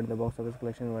 million and the box office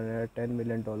collection $110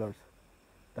 million.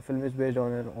 The film is based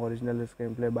on an original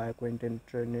screenplay by Quentin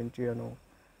Tarantino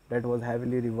that was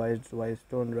heavily revised by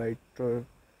Stone writer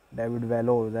David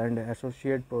Wells and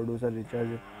associate producer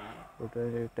Richard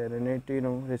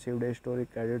Tarantino received a story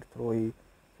credit, though he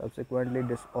subsequently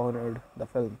dishonored the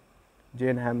film.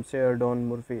 Jane Hampshire, Don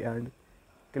Murphy, and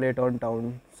Clayton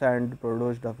Townsend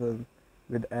produced the film,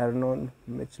 with Arnon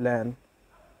Michelin,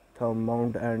 Thumb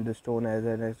Mount, and Stone as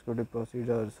an executive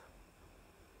producers.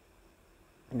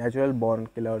 Natural Born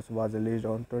Killers was released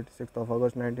on 26th of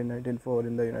August 1994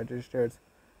 in the United States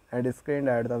and screened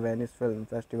at the Venice Film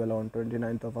Festival on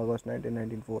 29th of August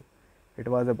 1994. It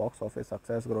was a box office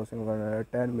success, grossing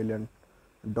 $110 million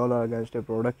against a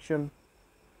production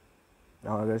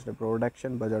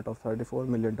budget of $34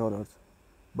 million,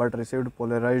 but received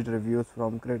polarized reviews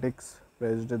from critics,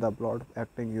 praised the plot,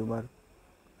 acting, humor,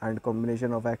 and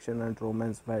combination of action and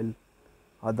romance, while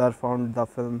others found the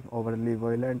film overly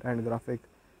violent and graphic,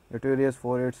 notorious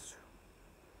for its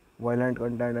violent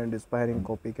content and inspiring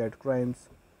copycat crimes.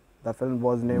 The film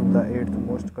was named the eighth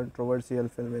most controversial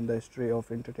film in the history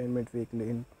of Entertainment Weekly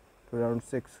in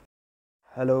 2006.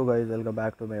 Hello guys, welcome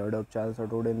back to my YouTube channel. So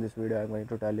today in this video I am going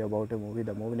to tell you about a movie.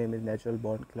 The movie name is Natural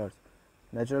Born Killers.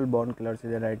 Natural Born Killers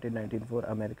is a 1994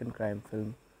 American crime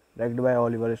film directed by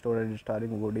Oliver Stone and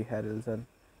starring Woody Harrelson,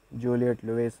 Juliette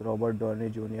Lewis, Robert Downey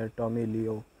Jr., Tommy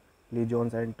Lee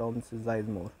Jones and Tom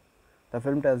Sizemore. The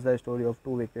film tells the story of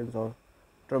two victims of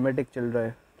traumatic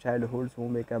childhoods who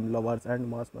become lovers and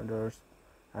mass murderers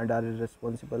and are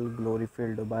irresponsible glory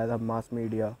filled by the mass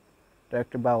media.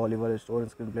 Directed by Oliver Stone,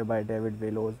 screenplay by David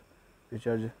Wells,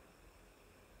 features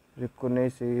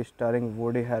Reconnaissance starring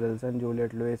Woody Harrelson,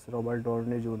 Juliette Lewis, Robert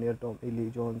Downey Jr., Tommy Lee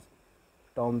Jones,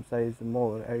 Tom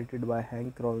Sizemore, edited by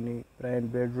Hank Crowley, Brian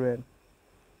Bedrian,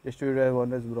 distributed by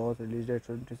Warner Bros. Release date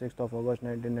 26th of August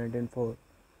 1994.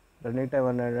 Running time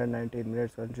 119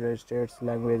 minutes. Country states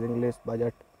language English.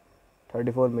 Budget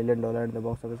 $34 million and the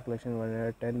box office collection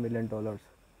 $110 million.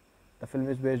 The film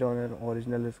is based on an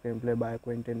original screenplay by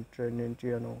Quentin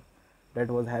Tarantino that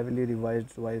was heavily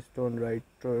revised by Stone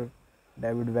writer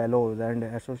David Wellows and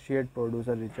associate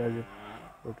producer Richard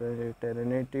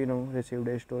Tarantino received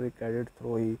a story credit,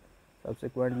 though he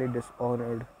subsequently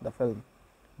dishonored the film.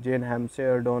 Jane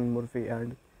Hampshire, Don Murphy,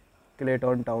 and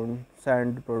Clayton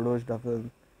Townsend produced the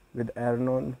film, with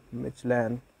Arnon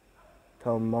Michelin,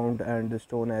 Mount and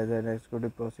Stone as an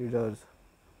executive producers.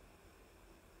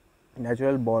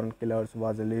 Natural Born Killers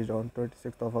was released on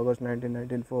 26th of August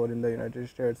 1994 in the United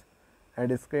States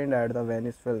and screened at the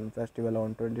Venice Film Festival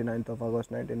on 29th of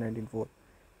August 1994.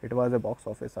 It was a box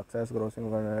office success, grossing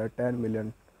 $110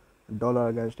 million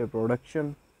against a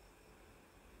production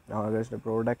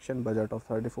budget of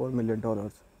 $34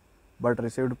 million, but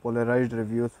received polarized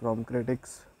reviews from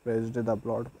critics, praised the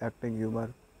plot, acting,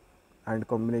 humor, and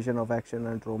combination of action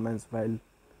and romance, while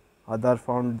others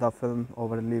found the film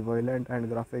overly violent and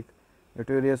graphic,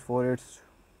 notorious for its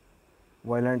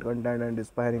violent content and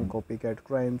inspiring copycat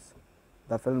crimes.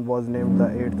 The film was named the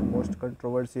 8th most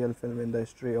controversial film in the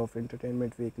history of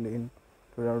Entertainment Weekly in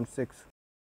 2006.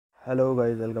 Hello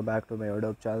guys, welcome back to my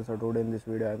YouTube channel. So today in this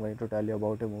video I am going to tell you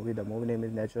about a movie. The movie name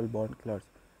is Natural Born Killers.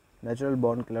 Natural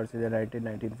Born Killers is a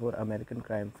 1994 American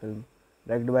crime film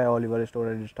directed by Oliver Stone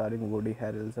and starring Woody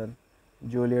Harrelson,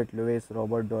 Juliette Lewis,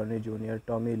 Robert Downey Jr.,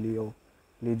 Tommy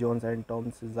Lee Jones, and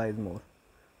Tom Sizemore.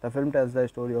 The film tells the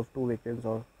story of two victims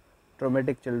of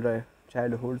traumatic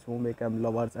childhoods who become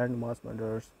lovers and mass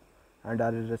murderers and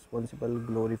are irresponsible,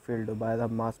 glory filled by the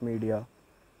mass media.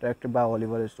 Directed by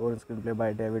Oliver Stone, screenplay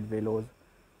by David Wellows,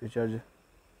 Richard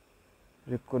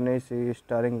Reconnaissance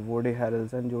starring Woody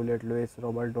Harrelson, Juliette Lewis,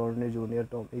 Robert Downey Jr.,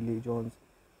 Tommy Lee Jones,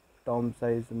 Tom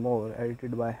Sizemore,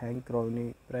 edited by Hank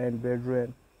Crowley, Brian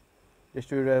Bedrian,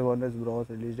 distributed by Warner Bros.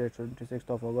 Release date 26th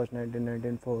of August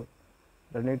 1994.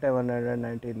 Running time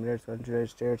 119 minutes. Country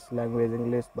states language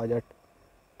English. Budget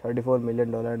 $34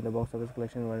 million and the box office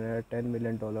collection $110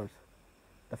 million.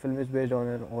 The film is based on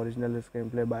an original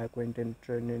screenplay by Quentin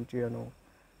Tarantino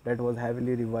that was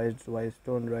heavily revised by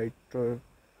Stone writer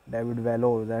David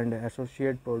Wellows and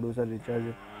associate producer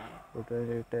Richard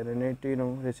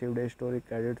Tarantino received a story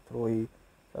credit, though he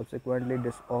subsequently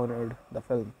dishonored the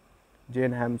film.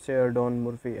 Jane Hampshire, Don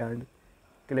Murphy, and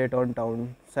Clayton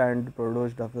Townsend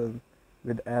produced the film,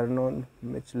 with Arnon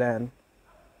Michelin,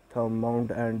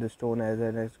 Mount and Stone as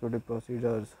an executive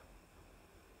producers.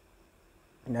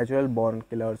 Natural Born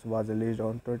Killers was released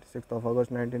on 26th of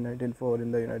August 1994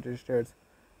 in the United States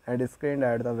and screened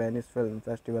at the Venice Film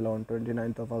Festival on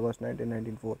 29th of August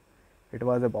 1994. It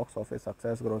was a box office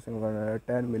success, grossing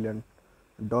 $110 million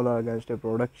against a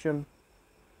production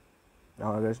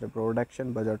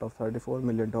budget of $34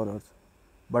 million,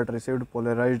 but received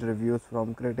polarized reviews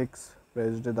from critics,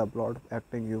 praised the plot,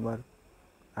 acting, humor,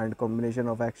 and combination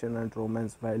of action and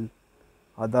romance, while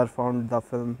others found the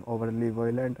film overly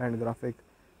violent and graphic,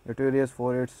 notorious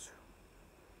for its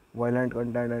violent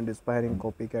content and inspiring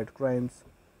copycat crimes.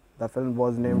 The film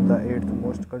was named the 8th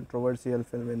most controversial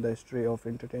film in the history of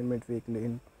Entertainment Weekly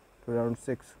in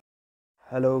 2006.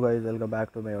 Hello guys, welcome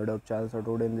back to my YouTube channel. So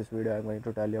today in this video I am going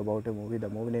to tell you about a movie. The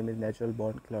movie name is Natural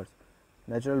Born Killers.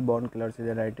 Natural Born Killers is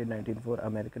a 1994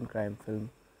 American crime film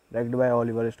directed by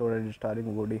Oliver Stone and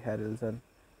starring Woody Harrelson,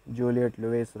 Juliette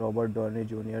Lewis, Robert Downey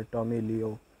Jr., Tommy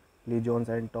Lee Jones,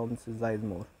 and Tom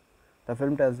Sizemore. The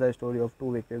film tells the story of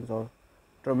two victims of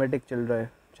traumatic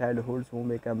childhoods who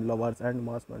become lovers and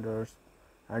mass murderers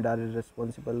and are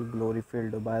irresponsible, glory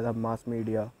filled by the mass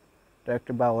media.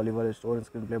 Directed by Oliver Stone,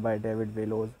 screenplay by David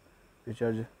Wellows,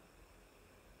 Richard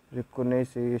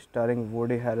Reconnaissance starring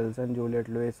Woody Harrelson, Juliette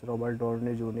Lewis, Robert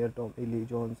Downey Jr., Tommy Lee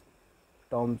Jones,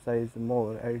 Tom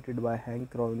Sizemore, edited by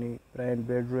Hank Crowley, Brian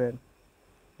Bedrian,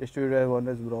 distributed by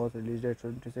Warner Bros. Release date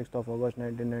 26th of August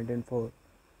 1994.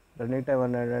 Running time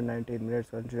 119 minutes.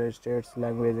 Country states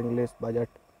language English. Budget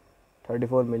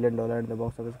 $34 million and the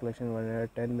box office collection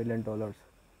 $110 million.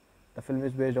 The film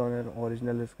is based on an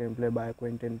original screenplay by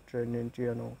Quentin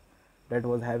Tarantino that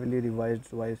was heavily revised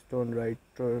by Stone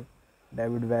writer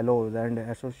David Wellows and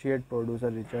associate producer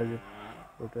Richard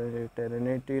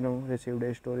Tarantino received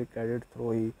a story credit,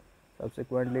 though he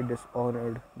subsequently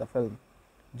dishonored the film.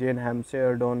 Jane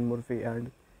Hampshire, Don Murphy, and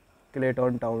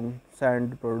Clayton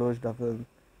Townsend produced the film,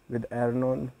 with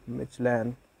Arnon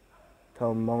Michelin,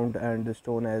 thumb mount and the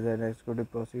stone as an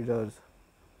executive procedures.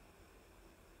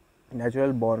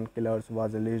 Natural Born Killers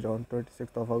was released on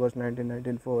 26th of August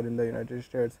 1994 in the United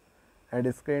States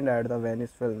and screened at the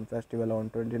Venice Film Festival on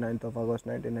 29th of August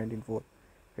 1994.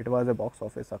 It was a box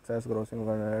office success, grossing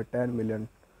 $110 million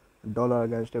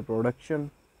against a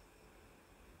production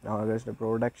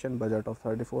budget of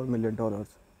 $34 million,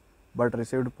 but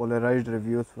received polarized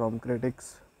reviews from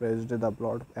critics, praised the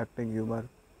plot, acting, humor,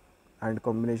 and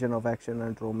combination of action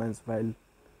and romance, while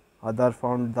others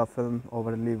found the film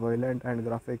overly violent and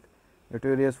graphic,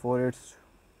 notorious for its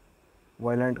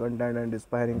violent content and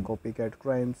inspiring copycat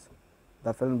crimes.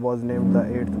 The film was named the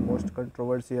eighth most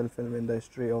controversial film in the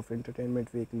history of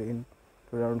Entertainment Weekly in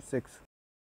 2006.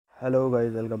 Hello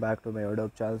guys, welcome back to my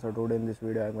YouTube channel. So today in this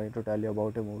video I am going to tell you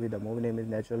about a movie. The movie name is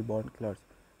Natural Born Killers.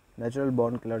 Natural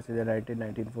Born Killers is a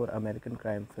 1994 American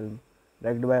crime film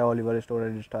directed by Oliver Stone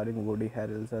and starring Woody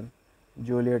Harrelson,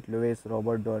 Juliette Lewis,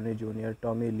 Robert Downey Jr.,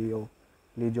 Tommy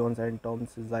Lee Jones and Tom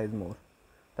Sizemore.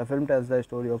 The film tells the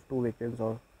story of two victims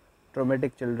of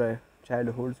traumatic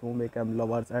childhoods who become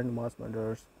lovers and mass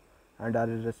murderers and are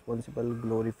irresponsible,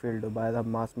 glory filled by the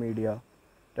mass media.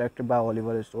 Directed by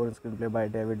Oliver Stone, screenplay by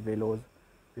David Wells,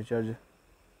 features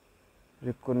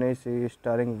Rickonesi,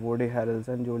 starring Woody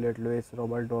Harrelson, Juliette Lewis,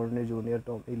 Robert Downey Jr.,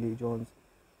 Tommy Lee Jones,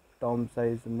 Tom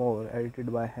Sizemore,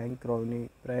 edited by Hank Rowney,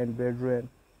 Brian Bedrian.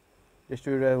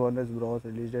 Distributed by Warner Bros.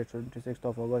 Released at 26th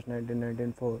of August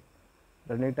 1994.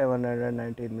 Running time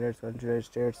 119 minutes. Country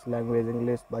States language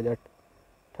English. Budget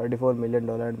 $34 million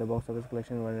and the box office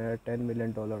collection $110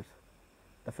 million.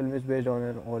 The film is based on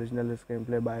an original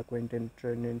screenplay by Quentin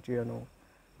Tarantino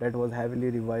that was heavily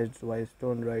revised by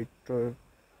Stone writer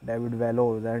David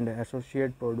Wells and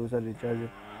associate producer Richard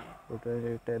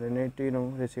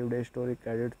Tarantino received a story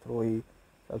credit, though he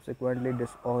subsequently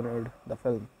dishonored the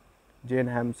film. Jane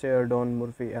Hampshire, Don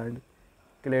Murphy and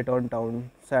Clayton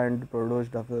Townsend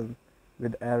produced the film,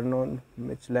 with Arnon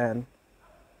Michelin,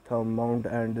 Thumb Mount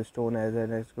and the Stone as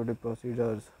an executive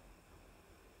producers.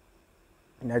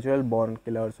 Natural Born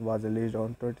Killers was released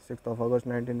on 26th of August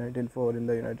 1994 in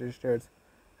the United States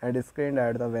and screened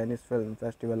at the Venice Film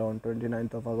Festival on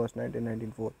 29th of August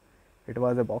 1994. It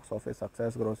was a box office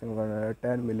success, grossing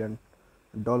 $110 million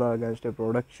against a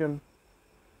production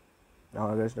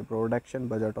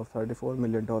budget of $34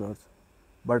 million,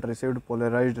 but received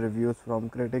polarized reviews from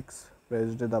critics,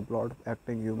 praised the plot,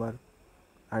 acting, humor,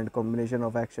 and combination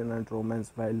of action and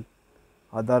romance, while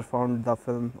others found the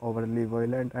film overly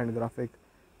violent and graphic,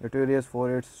 notorious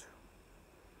for its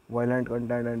violent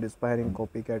content and inspiring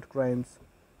copycat crimes.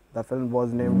 The film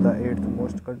was named the eighth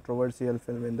most controversial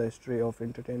film in the history of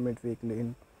Entertainment Weekly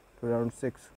in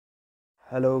 2006.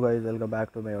 Hello guys, welcome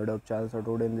back to my YouTube channel. So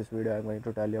today in this video I am going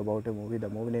to tell you about a movie. The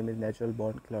movie name is Natural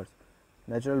Born Killers.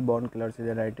 Natural Born Killers is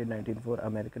a 1994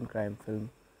 American crime film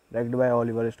directed by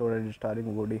Oliver Stone and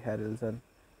starring Woody Harrelson,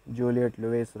 Juliette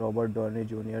Lewis, Robert Downey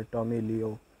Jr., Tommy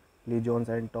Lee Jones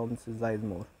and Tom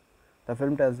Sizemore. The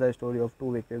film tells the story of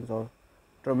two victims of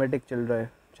traumatic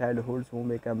childhoods who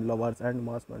become lovers and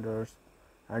mass murderers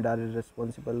and are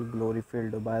irresponsible, glory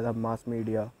filled by the mass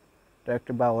media.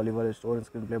 Directed by Oliver Stone,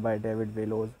 screenplay by David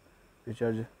Wells,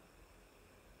 features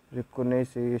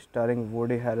Rickonesi, starring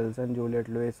Woody Harrelson, Juliette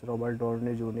Lewis, Robert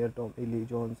Downey Jr., Tommy Lee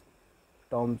Jones,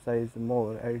 Tom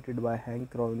Sizemore, edited by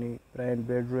Hank Rowney, Brian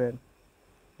Bedrian.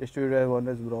 Distributed by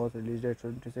Warner Bros. Released at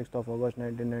 26th of August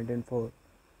 1994.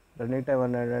 Running time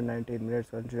 119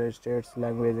 minutes. Country States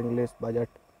language English. Budget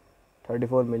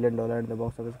 $34 million and the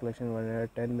box office collection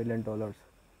 $110 million.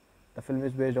 The film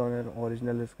is based on an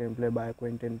original screenplay by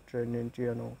Quentin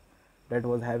Tarantino that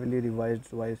was heavily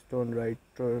revised by Stone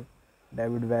writer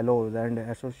David Wells and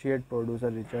associate producer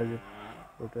Richard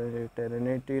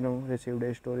Tarantino received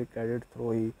a story credit,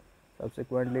 though he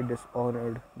subsequently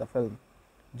dishonored the film.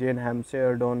 Jane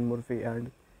Hampshire, Don Murphy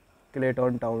and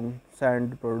Clayton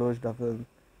Townsend produced the film,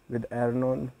 with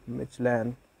Arnon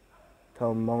Michelin,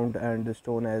 Thumb Mount and the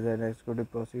Stone as an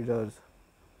executive producers.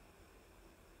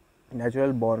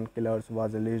 Natural Born Killers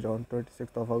was released on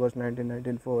 26th of August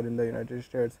 1994 in the United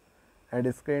States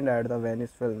and screened at the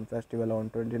Venice Film Festival on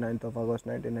 29th of August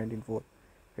 1994.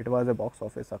 It was a box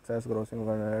office success, grossing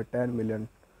 $110 million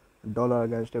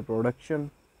against a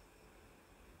production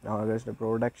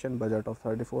budget of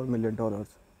 $34 million,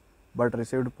 but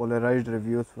received polarized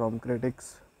reviews from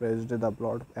critics, praised the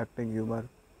plot, acting, humor,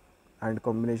 and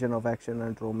combination of action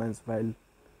and romance, while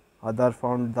others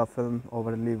found the film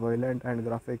overly violent and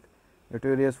graphic,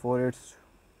 notorious for its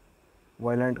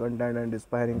violent content and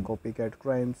inspiring copycat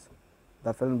crimes.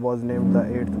 The film was named the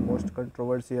eighth most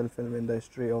controversial film in the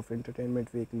history of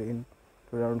Entertainment Weekly in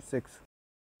 2006.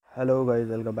 Hello guys,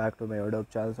 welcome back to my YouTube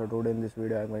channel. So today in this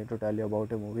video I'm going to tell you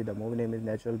about a movie. The movie name is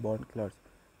Natural Born Killers.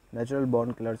 Natural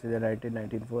Born Killers is a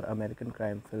 1994 American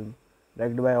crime film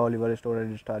directed by Oliver Stone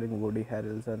and starring Woody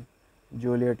Harrelson,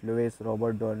 Juliette Lewis,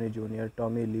 Robert Downey Jr.,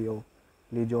 Tommy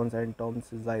Lee Jones and Tom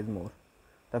Sizemore.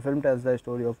 The film tells the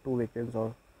story of two victims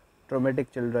of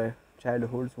traumatic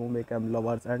childhoods who become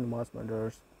lovers and mass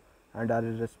murderers and are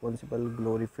irresponsible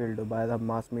glory filled by the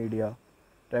mass media.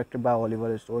 Directed by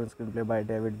Oliver Stone, screenplay by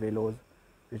David Wells,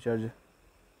 Richard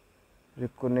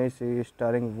Ricconesi,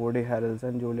 starring Woody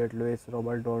Harrelson, Juliette Lewis,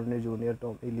 Robert Downey Jr.,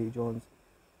 Tommy Lee Jones,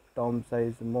 Tom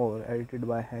Sizemore, edited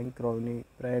by Hank Crowley,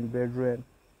 Brian Bedrian,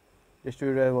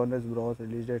 distributed by Warner Bros.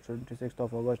 Released date 26th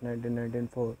of August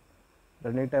 1994.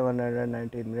 Running time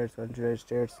 119 minutes. Country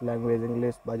states language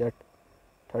English. Budget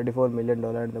 $34 million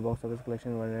and the box office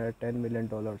collection $110 million.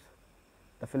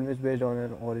 The film is based on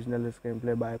an original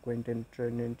screenplay by Quentin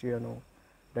Tarantino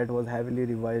that was heavily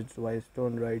revised by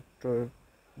Stone writer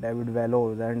David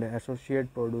Wells and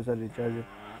associate producer Richard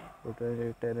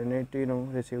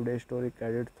Tarantino received a story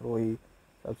credit, though he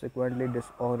subsequently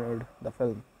dishonored the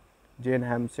film. Jane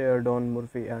Hampshire, Don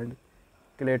Murphy, and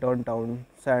Clayton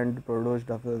Townsend produced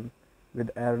the film,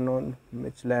 with Aaron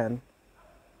Michelin,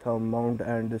 Mount,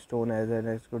 and Stone as an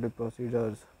executive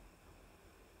producers.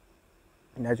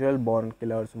 Natural Born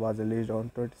Killers was released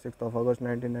on 26th of August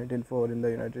 1994 in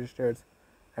the United States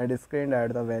and screened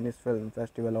at the Venice Film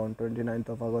Festival on 29th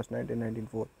of August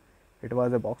 1994. It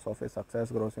was a box office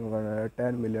success, grossing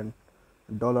 $110 million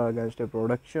against a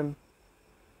production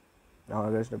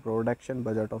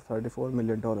budget of $34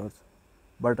 million,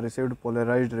 but received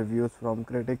polarized reviews from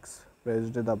critics,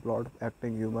 praised the plot,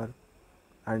 acting, humor,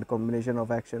 and combination of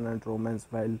action and romance,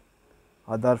 while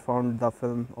others found the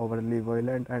film overly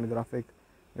violent and graphic,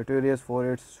 notorious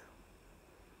for its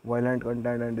violent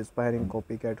content and inspiring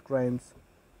copycat crimes.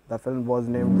 The film was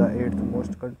named the 8th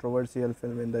most controversial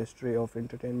film in the history of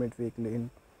Entertainment Weekly in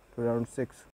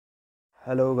 2006.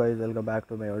 Hello guys, welcome back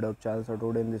to my YouTube channel. So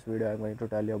today in this video I'm going to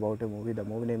tell you about a movie. The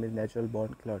movie name is Natural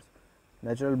Born Killers.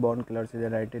 Natural Born Killers is a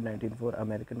 1994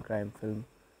 American crime film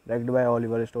directed by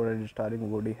Oliver Stone and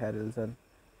starring Woody Harrelson,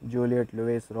 Juliette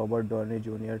Lewis, Robert Downey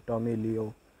Jr., Tommy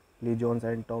Lee Jones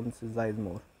and Tom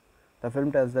Sizemore. The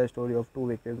film tells the story of two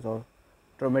victims of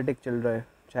traumatic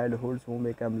childhoods who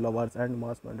become lovers and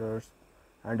mass murderers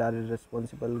and are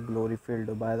irresponsible glory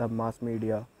filled by the mass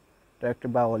media.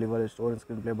 Directed by Oliver Stone,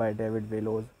 screenplay by David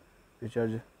Wells,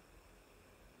 Richard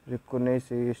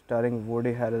Ricconesi, starring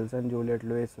Woody Harrelson, Juliette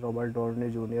Lewis, Robert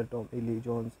Downey Jr., Tommy Lee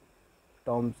Jones,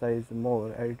 Tom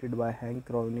Sizemore, edited by Hank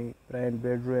Crowley, Brian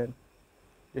Bedrian,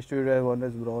 distributed by Warner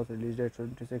Bros. Released date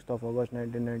 26th of August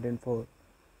 1994.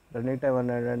 Running time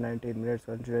 119 minutes.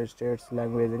 Country states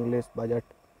language English. Budget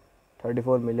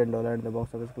 $34 million and the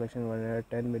box office collection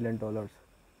 $110 million.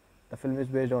 The film is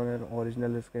based on an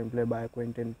original screenplay by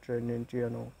Quentin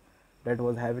Tarantino that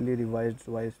was heavily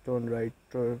revised by Stone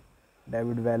writer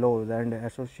David Wells and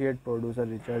associate producer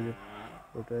Richard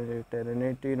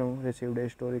Tarantino received a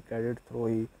story credit, though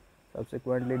he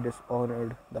subsequently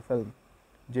dishonored the film.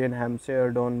 Jane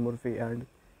Hampshire, Don Murphy, and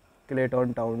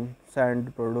Clayton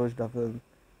Townsend produced the film,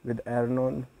 with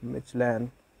Aaron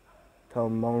Michelin,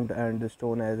 Mount, and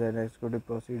Stone as an executive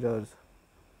producers.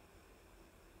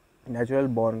 Natural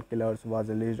Born Killers was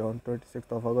released on 26th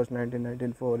of August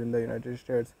 1994 in the United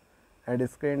States and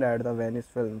screened at the Venice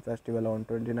Film Festival on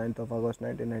 29th of August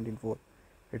 1994.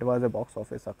 It was a box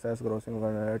office success, grossing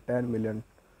 $110 million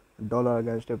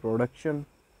against a production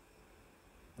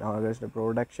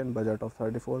budget of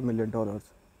 $34 million,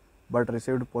 but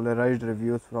received polarized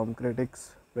reviews from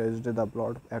critics, praised the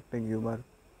plot, acting, humor,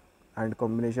 and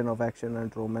combination of action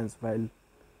and romance, while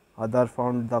others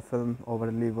found the film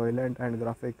overly violent and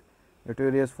graphic,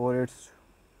 notorious for its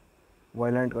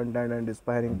violent content and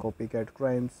inspiring copycat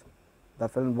crimes. The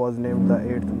film was named the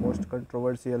 8th most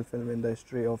controversial film in the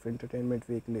history of Entertainment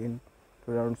Weekly in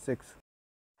 2006.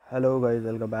 Hello guys,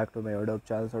 welcome back to my YouTube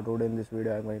channel. So today in this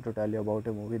video I'm going to tell you about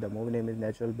a movie. The movie name is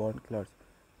Natural Born Killers.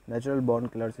 Natural Born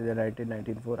Killers is a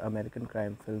 1994 American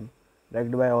crime film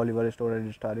directed by Oliver Stone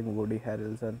and starring Woody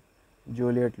Harrelson,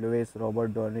 Juliette Lewis,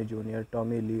 Robert Downey Jr.,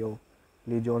 Tommy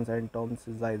Lee Jones and Tom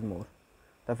Sizemore.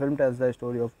 The film tells the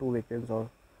story of two victims of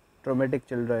traumatic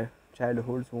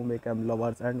childhoods who become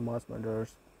lovers and mass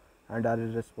murderers and are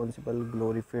irresponsible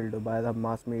glory filled by the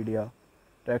mass media.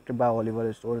 Directed by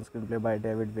Oliver Stone, screenplay by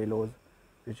David Wells,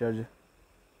 Richard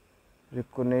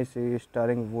Ricconesi,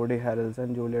 starring Woody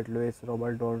Harrelson, Juliette Lewis,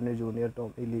 Robert Downey Jr.,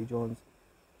 Tommy Lee Jones,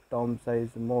 Tom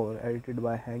Sizemore, edited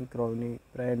by Hank Crowley,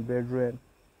 Brian Bedrian,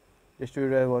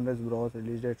 distributed by Warner Bros.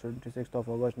 Released date 26th of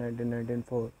August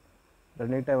 1994.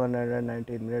 Running time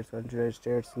 119 minutes, country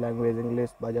states language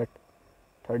English, budget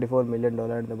 $34 million,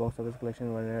 and the box office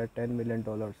collection $110 million.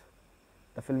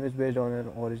 The film is based on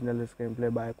an original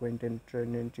screenplay by Quentin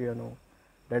Tarantino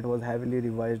that was heavily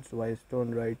revised by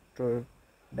screenwriter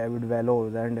David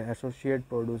Wells and associate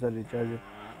producer Richard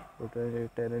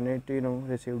Tarantino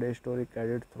received a story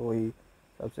credit, though he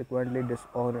subsequently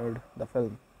dishonored the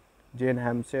film. Jane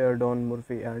Hampshire, Don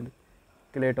Murphy, and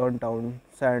Clayton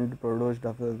Townsend produced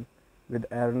the film, with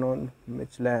Arnold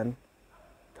Michelin,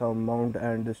 Thumb Mount,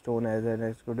 and Stone as an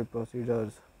executive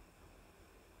producers.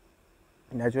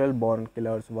 Natural Born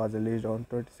Killers was released on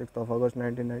 26th of August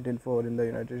 1994 in the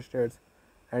United States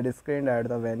and screened at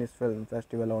the Venice Film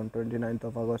Festival on 29th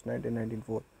of August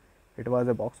 1994. It was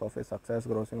a box office success,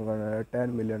 grossing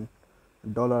 $110 million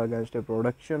against a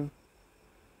production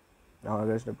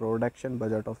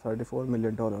budget of $34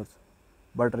 million,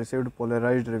 but received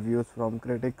polarized reviews from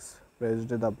critics, praised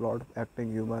the plot,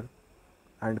 acting, humor,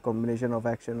 and combination of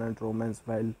action and romance,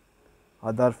 while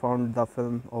others found the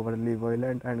film overly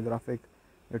violent and graphic,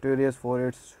 notorious for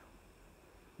its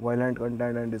violent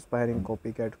content and inspiring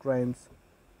copycat crimes.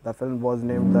 The film was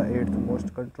named the eighth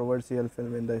most controversial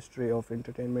film in the history of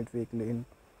Entertainment Weekly in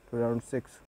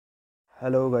 2006.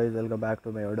 Hello guys, welcome back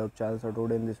to my YouTube channel. So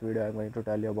today in this video I am going to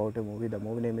tell you about a movie. The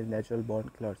movie name is Natural Born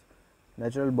Killers.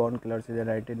 Natural Born Killers is a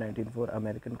 1994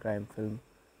 American crime film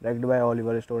directed by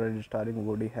Oliver Stone and starring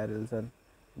Woody Harrelson,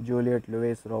 Juliette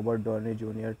Lewis, Robert Downey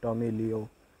Jr., Tommy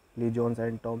Lee Jones,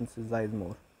 and Tom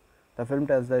Sizemore. The film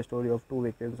tells the story of two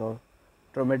victims of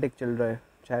traumatic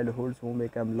childhoods who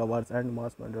become lovers and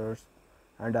mass murderers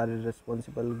and are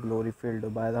irresponsible, glory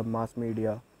filled by the mass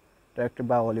media. Directed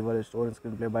by Oliver Stone,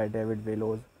 screenplay by David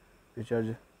Wells,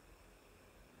 Richard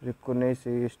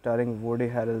Ricconesi, starring Woody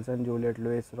Harrelson, Juliette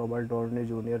Lewis, Robert Downey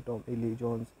Jr., Tommy Lee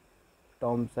Jones,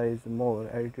 Tom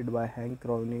Sizemore, edited by Hank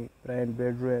Rowney, Brian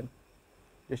Bedrian.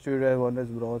 Distributed by Warner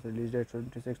Bros. Released at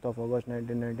 26th of August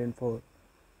 1994.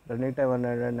 Running time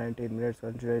 119 minutes,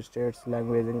 country states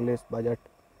language English, budget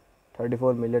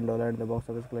 $34 million, and the box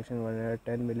office collection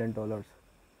 $110 million.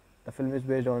 The film is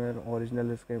based on an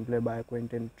original screenplay by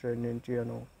Quentin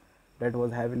Tarantino that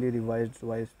was heavily revised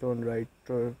by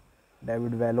screenwriter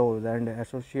David Wells and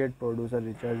associate producer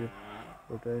Richard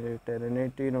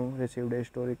Tarantino received a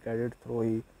story credit, though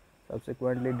he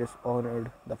subsequently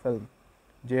dishonored the film.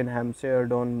 Jane Hampshire,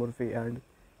 Don Murphy, and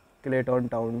Clayton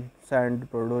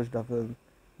Townsend produced the film,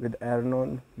 with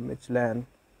Arnold Michelin,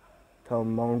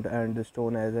 Thumb Mount, and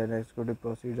Stone as an executive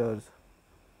producers.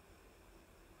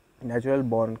 Natural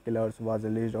Born Killers was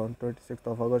released on 26th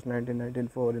of August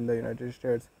 1994 in the United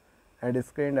States and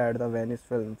screened at the Venice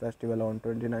Film Festival on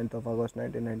 29th of August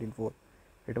 1994.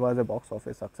 It was a box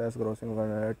office success, grossing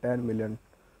 $110 million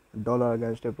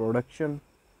against a production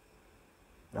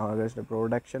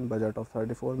budget of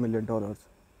 $34 million,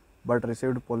 but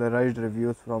received polarized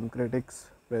reviews from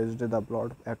critics, praised the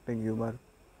plot, acting, humor,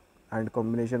 and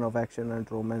combination of action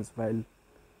and romance, while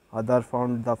others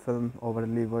found the film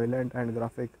overly violent and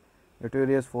graphic,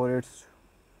 notorious for its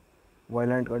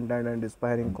violent content and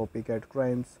inspiring copycat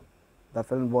crimes. The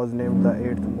film was named the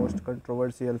eighth most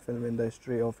controversial film in the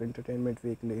history of Entertainment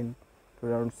Weekly in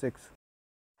 2006.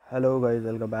 Hello guys,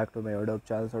 welcome back to my YouTube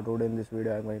channel. So today in this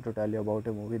video I am going to tell you about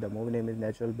a movie. The movie name is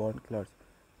Natural Born Killers.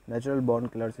 Natural Born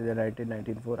Killers is a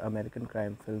 1994 American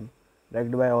crime film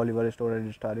directed by Oliver Stone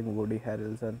and starring Woody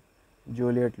Harrelson,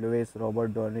 Juliette Lewis,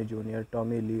 Robert Downey Jr.,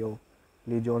 Tommy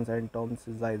Lee Jones, and Tom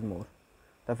Sizemore.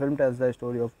 The film tells the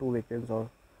story of two victims of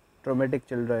traumatic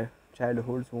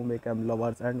childhoods who become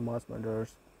lovers and mass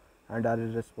murderers and are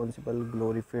irresponsible,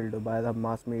 glory filled by the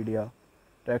mass media.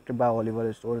 Directed by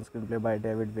Oliver Stone, screenplay by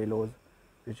David Wells,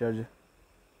 Richard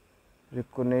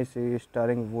Ricconesi,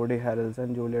 starring Woody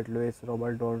Harrelson, Juliette Lewis,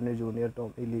 Robert Downey Jr.,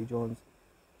 Tommy Lee Jones,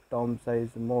 Tom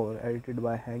Sizemore, edited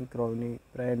by Hank Rowney,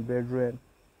 Brian Bedrian.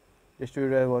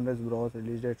 Distributed by Warner Bros.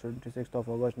 Released at 26th of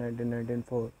August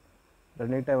 1994.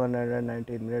 Running time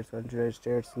 119 minutes, country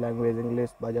states language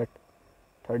English, budget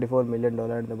 $34 million,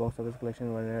 and the box office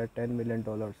collection $110 million.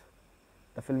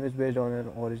 The film is based on an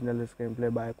original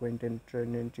screenplay by Quentin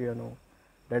Tarantino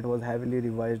that was heavily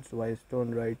revised by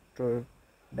screenwriter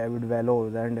David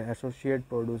Wells and associate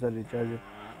producer Richard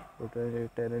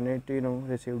Tarantino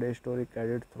received a story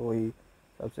credit, though he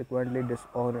subsequently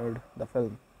dishonored the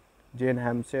film. Jane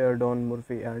Hampshire, Don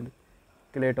Murphy, and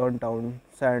Clayton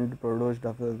Townsend produced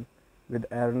the film, with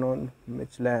Arnold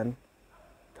Michelin,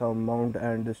 Thumb Mount,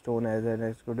 and Stone as an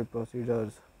executive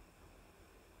producers.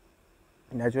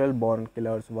 Natural Born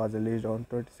Killers was released on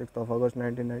 26th of August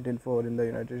 1994 in the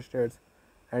United States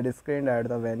and screened at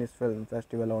the Venice Film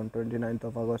Festival on 29th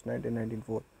of August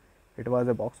 1994. It was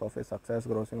a box office success,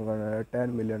 grossing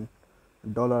 $110 million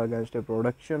against a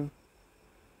production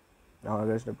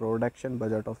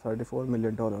budget of $34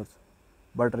 million,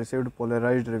 but received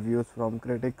polarized reviews from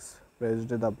critics, praised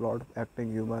the plot,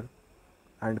 acting, humor,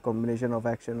 and combination of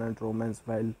action and romance,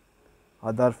 while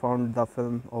others found the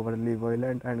film overly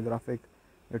violent and graphic,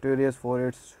 notorious for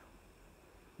its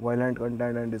violent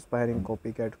content and inspiring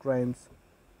copycat crimes.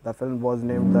 The film was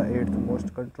named the eighth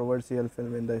most controversial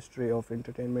film in the history of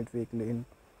Entertainment Weekly in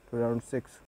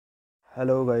 2006.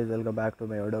 Hello guys, welcome back to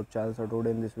my YouTube channel. So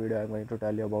today in this video I am going to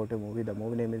tell you about a movie. The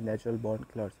movie name is Natural Born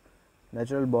Killers.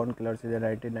 Natural Born Killers is a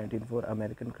 1994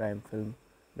 American crime film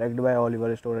directed by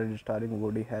Oliver Stone and starring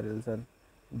Woody Harrelson,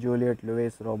 Juliette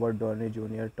Lewis, Robert Downey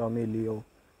Jr., Tommy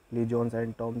Lee Jones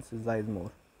and Tom Sizemore.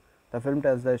 The film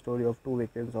tells the story of two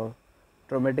victims of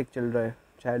traumatic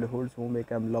childhoods who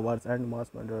become lovers and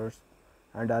mass murderers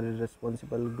and are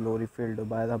irresponsible, glory filled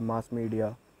by the mass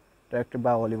media. Directed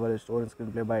by Oliver Stone,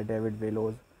 screenplay by David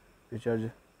Wells,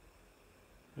 Richard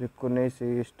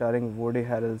Ricconesi, starring Woody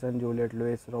Harrelson, Juliette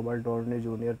Lewis, Robert Downey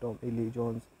Jr., Tommy Lee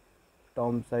Jones,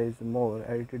 Tom Sizemore,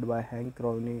 edited by Hank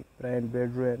Crowley, Brian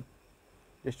Bedrian.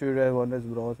 Distributed by Warner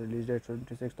Bros. Release date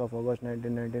 26th of August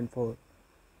 1994.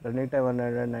 Running time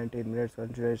 119 minutes.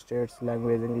 Country states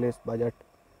language English. Budget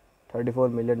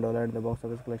 $34 million and the box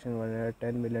office collection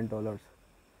 $110 million.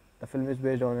 The film is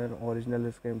based on an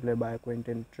original screenplay by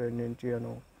Quentin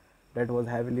Tarantino that was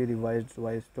heavily revised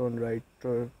by Stone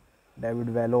writer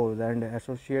David Wells and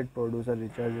associate producer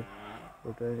Richard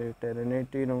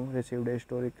Tarantino received a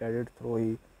story credit, though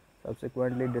he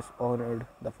subsequently dishonored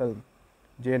the film.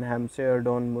 Jane Hampshire,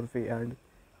 Don Murphy and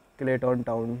Clayton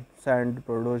Townsend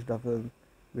produced the film,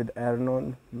 with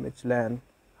Arnon Michelin,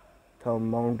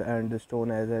 Mount and Stone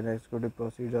as an executive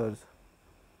producers.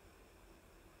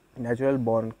 Natural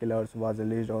Born Killers was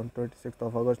released on 26th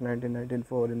of August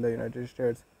 1994 in the United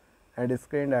States and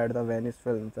screened at the Venice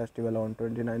Film Festival on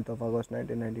 29th of August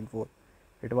 1994.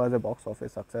 It was a box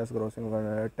office success, grossing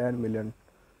 $110 million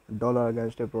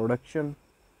against a production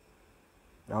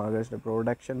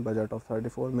budget of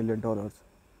 $34 million,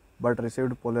 but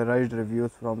received polarized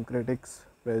reviews from critics,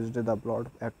 praised the plot,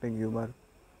 acting, humor,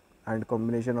 and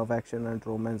combination of action and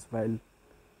romance, while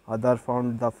others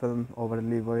found the film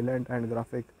overly violent and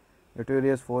graphic,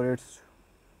 notorious for its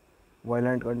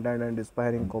violent content and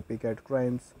inspiring copycat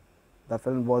crimes. The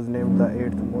film was named the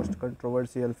eighth most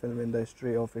controversial film in the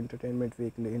history of Entertainment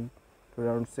Weekly in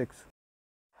 2006.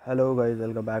 Hello guys,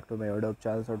 welcome back to my YouTube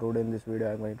channel. So today in this video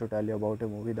I am going to tell you about a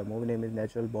movie. The movie name is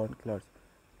Natural Born Killers.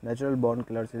 Natural Born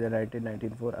Killers is a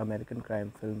 1994 American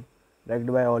crime film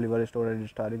directed by Oliver Stone and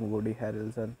starring Woody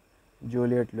Harrelson,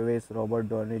 Juliette Lewis, Robert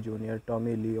Downey Jr.,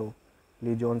 Tommy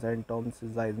Lee Jones and Tom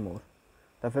Sizemore.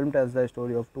 The film tells the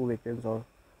story of two victims of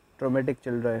traumatic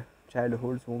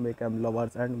childhoods who become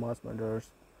lovers and mass murderers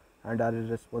and are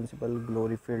irresponsible,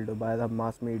 glory filled by the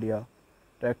mass media.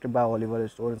 Directed by Oliver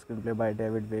Stone, screenplay by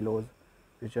David Wells,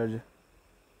 Richard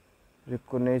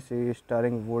Ricconesi,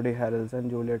 starring Woody Harrelson,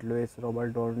 Juliette Lewis,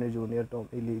 Robert Downey Jr.,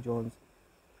 Tommy Lee Jones,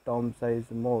 Tom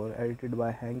Sizemore, edited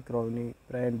by Hank Crowley,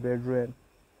 Brian Bedrian.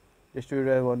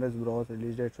 Distributed by Warner Bros.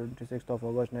 Release date 26th of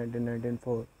August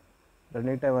 1994.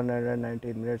 Running time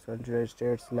 119 minutes. Country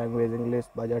states language English.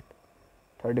 Budget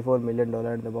 $34 million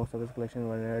and the box office collection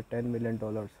 $110 million.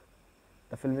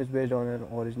 The film is based on an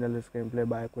original screenplay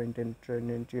by Quentin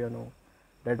Tarantino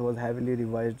that was heavily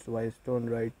revised by Stone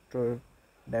writer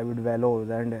David Wells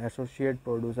and associate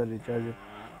producer Richard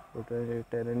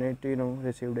Tarantino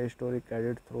received a story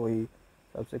credit, though he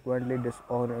subsequently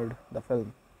dishonored the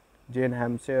film. Jane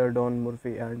Hampshire, Don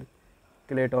Murphy and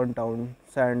Clayton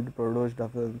Townsend produced the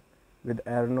film, with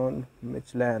Arnon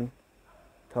Michelin,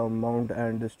 Mount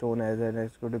and Stone as an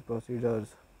executive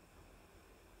producers.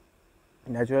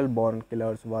 Natural Born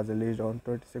Killers was released on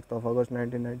 26th of August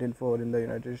 1994 in the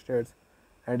United States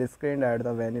and screened at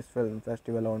the Venice Film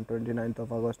Festival on 29th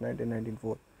of August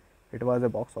 1994. It was a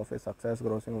box office success,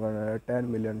 grossing $110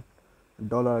 million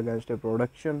against a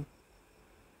production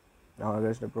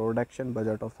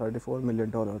budget of $34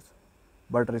 million,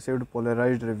 but received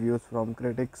polarized reviews from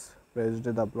critics, praised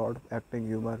the plot, acting,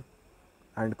 humor,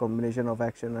 and combination of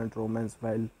action and romance,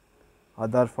 while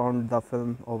others found the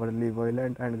film overly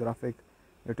violent and graphic,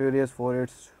 notorious for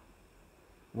its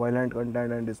violent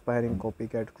content and inspiring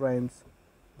copycat crimes.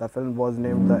 The film was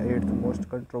named the eighth most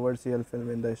controversial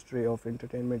film in the history of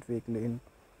Entertainment Weekly in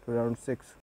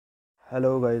 2006.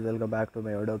 Hello guys, welcome back to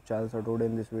my YouTube channel. So today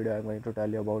in this video I am going to tell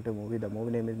you about a movie. The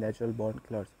movie name is Natural Born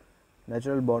Killers.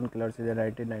 Natural Born Killers is a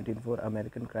 1994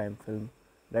 American crime film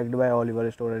directed by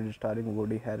Oliver Stone and starring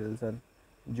Woody Harrelson,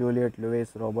 Juliette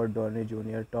Lewis, Robert Downey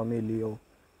Jr., Tommy Lee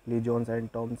Lee Jones,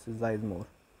 and Tom Sizemore.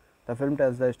 The film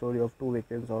tells the story of two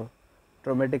victims of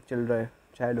traumatic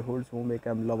childhoods who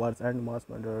become lovers and mass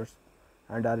murderers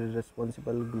and are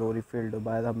irresponsible, glory filled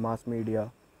by the mass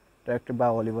media. Directed by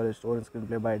Oliver Stone,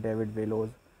 screenplay by David Wells,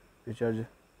 features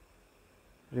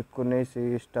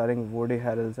Rickonesi, starring Woody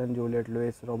Harrelson, Juliette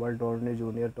Lewis, Robert Downey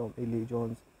Jr., Tommy Lee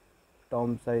Jones,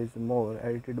 Tom Sizemore,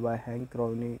 edited by Hank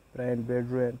Crowley, Brian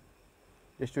Bedrian.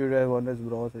 Distributed by Warner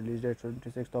Bros. Released date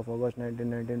 26th of August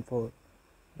 1994.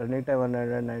 Running time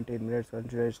 119 minutes.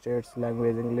 Country states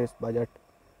language English. Budget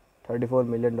 $34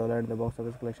 million and the box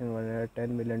office collection $110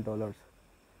 million.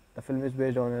 The film is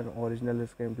based on an original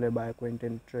screenplay by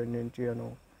Quentin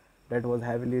Tarantino that was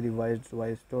heavily revised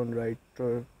by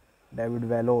screenwriter David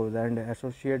Wells and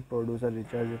associate producer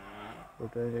Richard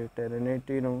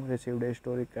Tarantino received a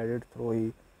story credit though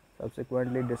he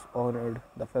subsequently dishonored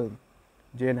the film.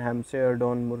 Jane Hampshire,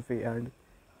 Don Murphy, and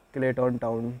Clayton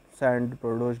Townsend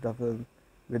produced the film,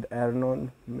 with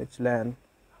Arnon Michelin,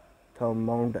 Thumb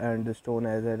Mount, and Stone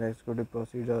as an executive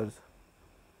producers.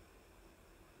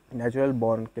 Natural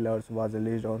Born Killers was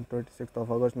released on 26th of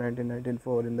August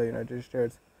 1994 in the United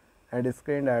States and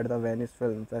screened at the Venice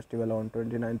Film Festival on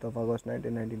 29th of August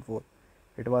 1994.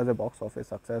 It was a box office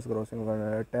success, grossing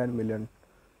 $110 million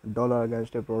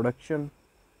against a production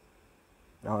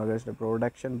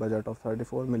budget of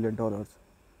 $34 million,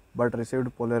 but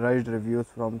received polarized reviews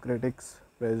from critics,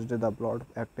 praised the plot,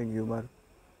 acting, humor,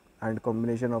 and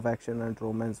combination of action and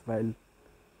romance, while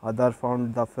others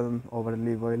found the film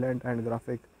overly violent and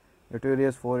graphic,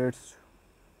 notorious for its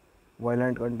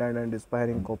violent content and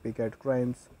inspiring copycat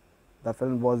crimes. The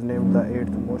film was named the eighth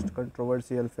most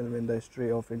controversial film in the history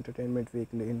of Entertainment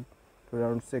Weekly in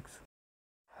 2006.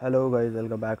 Hello guys,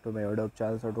 welcome back to my YouTube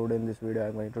channel. So today in this video I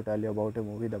am going to tell you about a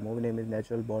movie. The movie name is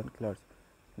Natural Born Killers.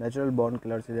 Natural Born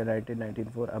Killers is a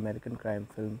 1994 American crime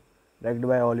film directed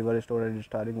by Oliver Stone and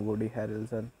starring Woody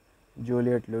Harrelson,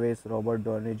 Juliette Lewis, Robert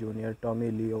Downey Jr.,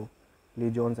 Tommy Lee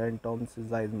Jones, and Tom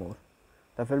Sizemore.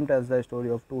 The film tells the story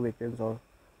of two victims of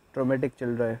traumatic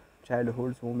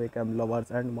childhoods who become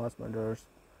lovers and mass murderers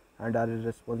and are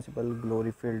irresponsible,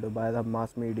 glory filled by the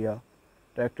mass media.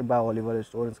 Directed by Oliver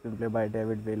Stone, screenplay by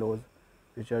David Wells,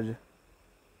 features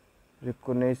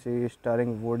Rickonesi,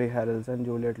 starring Woody Harrelson,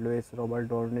 Juliette Lewis, Robert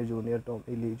Downey Jr.,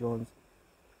 Tommy Lee Jones,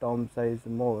 Tom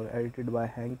Sizemore, edited by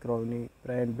Hank Crowley,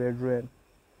 Brian Bedrian.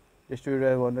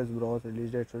 Distributed by Warner Bros.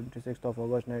 Released date 26th of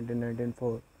August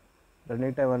 1994.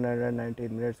 Running time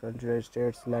 119 minutes. Country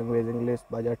states language English.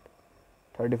 Budget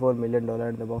 $34 million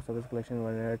and the box office collection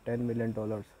 $110 million.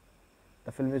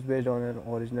 The film is based on an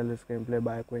original screenplay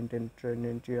by Quentin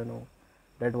Tarantino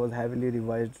that was heavily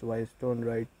revised by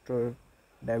screenwriter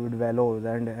David Wells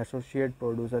and associate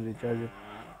producer Richard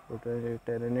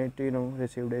Tarantino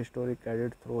received a story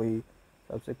credit though he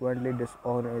subsequently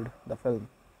dishonored the film.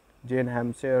 Jane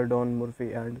Hampshire, Don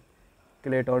Murphy, and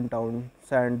Clayton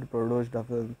Townsend produced the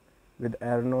film, with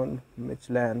Arnon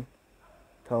Michelin,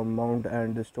 Thumb Mount,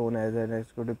 and Stone as an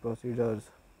executive producers.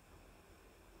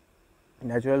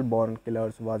 Natural Born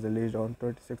Killers was released on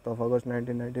 26th of August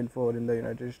 1994 in the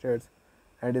United States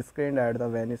and screened at the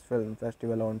Venice Film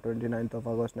Festival on 29th of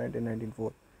August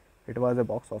 1994. It was a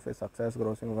box office success,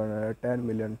 grossing $110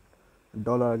 million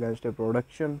against a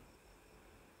production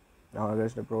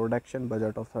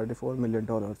budget of $34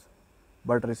 million,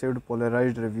 but received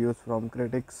polarized reviews from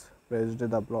critics, praised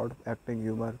the plot, acting,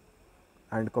 humor,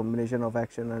 and combination of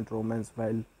action and romance,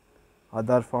 while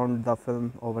others found the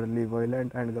film overly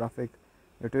violent and graphic,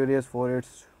 notorious for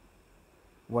its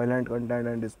violent content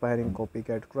and inspiring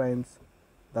copycat crimes.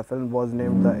 The film was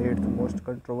named the eighth most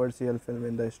controversial film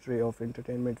in the history of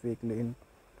Entertainment Weekly in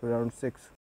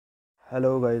 2006.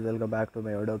 Hello guys, welcome back to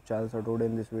my YouTube channel. So today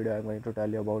in this video I am going to tell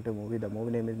you about a movie. The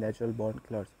movie name is Natural Born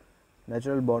Killers.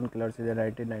 Natural Born Killers is a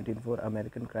 1994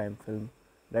 American crime film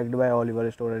directed by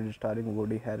Oliver Stone and starring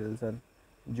Woody Harrelson,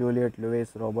 Juliette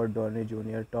Lewis, Robert Downey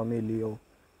Jr., Tommy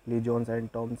Lee Jones,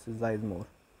 and Tom Sizemore.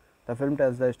 The film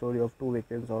tells the story of two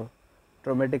victims of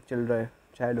traumatic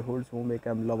childhoods who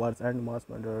become lovers and mass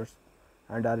murderers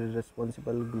and are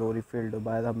irresponsible, glory filled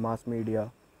by the mass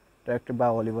media. Directed by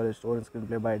Oliver Stone,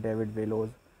 screenplay by David Wells,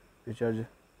 features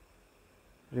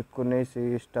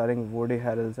Rickonesi, starring Woody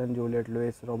Harrelson, Juliette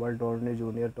Lewis, Robert Downey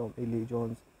Jr., Tommy Lee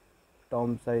Jones,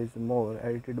 Tom Sizemore,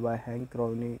 edited by Hank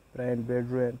Crowley, Brian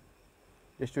Bedrian.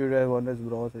 Distributed by Warner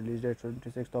Bros. Released date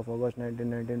 26th of August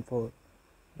 1994.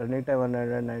 Running time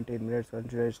 119 minutes.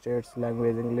 Country states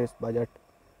language English. Budget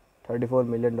 $34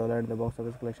 million and the box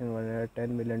office collection $110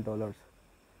 million.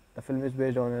 The film is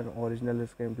based on an original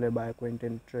screenplay by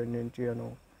Quentin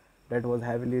Tarantino that was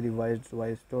heavily revised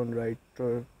by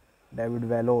screenwriter David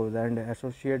Vallows and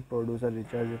associate producer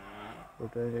Richard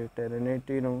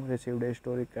Tarantino received a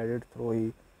story credit, though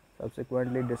he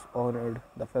subsequently dishonored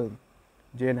the film.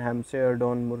 Jane Hampshire,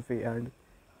 Don Murphy, and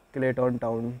Clayton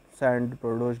Townsend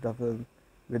produced the film,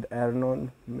 with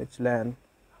Arnon Michelin,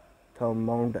 Thumb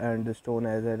Mount, and Stone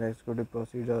as an executive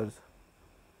producers.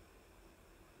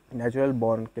 Natural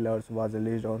Born Killers was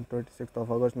released on 26th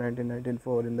of August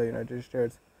 1994 in the United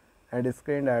States and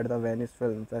screened at the Venice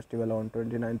Film Festival on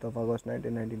 29th of August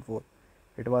 1994.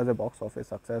 It was a box office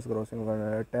success, grossing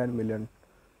 $110 million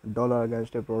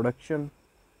against a production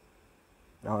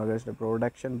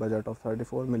budget of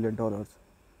 $34 million,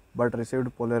 but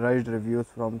received polarized reviews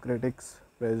from critics,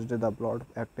 praised the plot,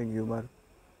 acting, humor,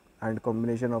 and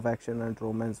combination of action and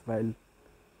romance, while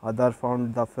others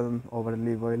found the film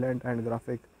overly violent and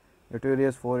graphic,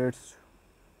 notorious for its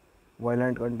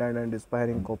violent content and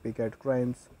inspiring copycat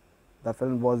crimes. The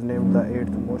film was named the eighth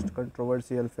most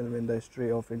controversial film in the history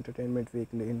of Entertainment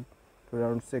Weekly in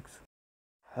 2006.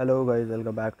 Hello guys,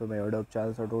 welcome back to my YouTube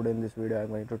channel. So today in this video I am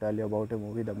going to tell you about a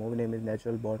movie. The movie name is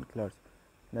Natural Born Killers.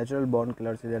 Natural Born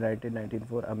Killers is a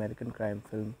 1994 American crime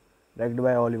film directed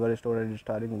by Oliver Stone and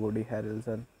starring Woody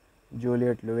Harrelson,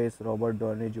 Juliette Lewis, Robert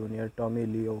Downey Jr., Tommy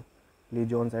Lee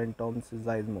Jones, and Tom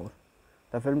Sizemore.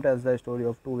 The film tells the story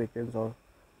of two victims of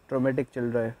traumatic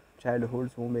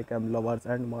childhoods who become lovers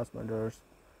and mass murderers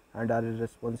and are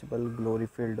irresponsible, glory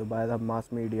filled by the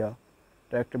mass media.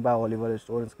 Directed by Oliver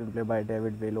Stone, screenplay by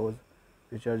David Vallows,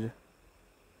 Richard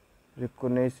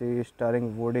Ripconese,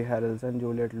 starring Woody Harrelson,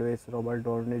 Juliette Lewis, Robert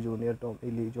Downey Jr.,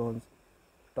 Tommy Lee Jones,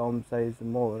 Tom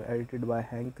Sizemore, edited by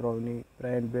Hank Crowley,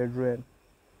 Brian Bedrian.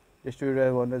 Distributed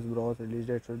by Warner Bros. Released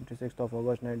date 26th of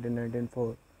August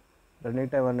 1994. Running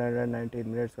time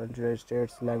 119 minutes. Country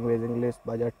states language English.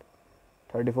 Budget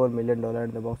 $34 million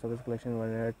and the box office collection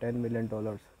 $110 million.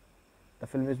 The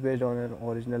film is based on an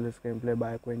original screenplay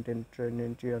by Quentin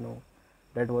Tarantino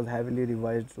that was heavily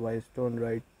revised by Stone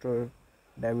writer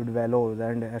David Vallows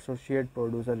and associate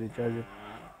producer Richard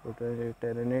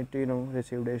Tarantino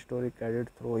received a story credit,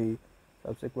 though he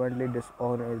subsequently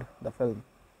dishonored the film.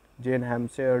 Jane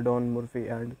Hampshire, Don Murphy,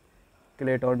 and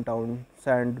Clayton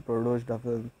Townsend produced the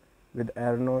film, with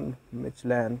Arnon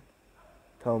Michelin,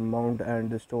 Thumb Mount,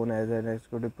 and Stone as an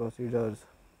executive producers.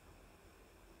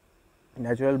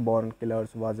 Natural Born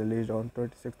Killers was released on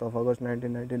 26th of August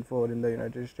 1994 in the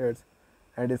United States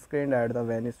and screened at the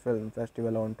Venice Film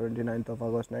Festival on 29th of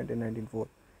August 1994.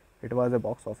 It was a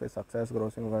box office success,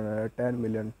 grossing $110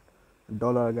 million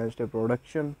against a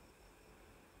production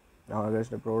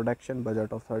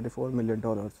budget of $34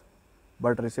 million,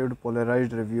 but received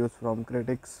polarized reviews from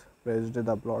critics, praised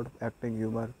the plot, acting,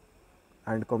 humor,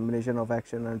 and combination of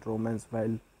action and romance,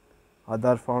 while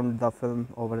others found the film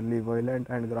overly violent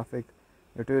and graphic,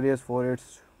 notorious for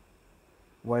its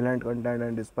violent content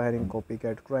and inspiring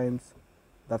copycat crimes.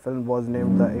 The film was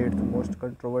named the eighth most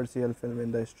controversial film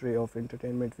in the history of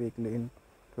Entertainment Weekly in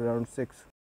 2006.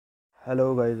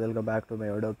 Hello guys, welcome back to my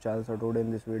YouTube channel. So today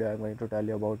in this video I am going to tell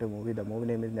you about a movie. The movie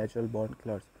name is Natural Born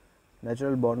Killers.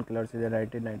 Natural Born Killers is a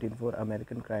 1994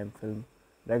 American crime film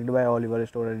directed by Oliver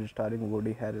Stone and starring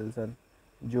Woody Harrelson,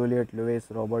 Juliette Lewis,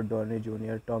 Robert Downey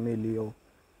Jr., Tommy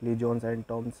Lee Jones, and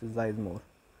Tom Sizemore.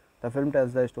 The film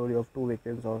tells the story of two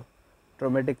victims of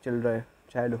traumatic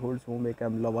childhoods who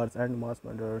become lovers and mass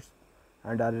murderers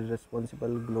and are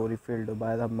irresponsible, glory filled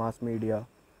by the mass media.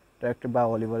 Directed by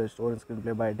Oliver Stone,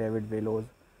 screenplay by David Vallows,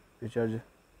 Richard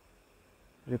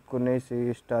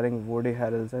Ripconese, starring Woody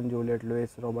Harrelson, Juliette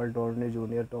Lewis, Robert Downey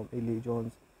Jr., Tommy Lee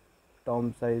Jones,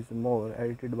 Tom Sizemore,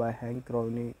 edited by Hank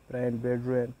Crowley, Brian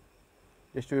Bedrian.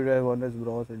 Distributed by Warner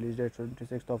Bros. Released date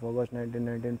 26th of August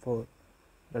 1994.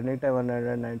 Running time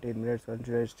 119 minutes.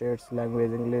 Country states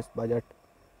language English. Budget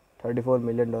 $34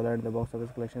 million and the box office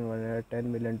collection $110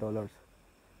 million.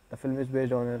 The film is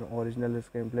based on an original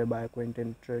screenplay by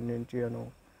Quentin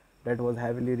Tarantino that was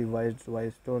heavily revised by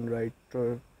Stone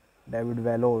writer David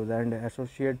Vallows and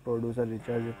associate producer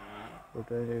Richard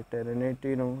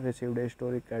Tarantino received a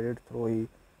story credit, though he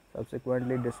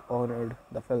subsequently dishonored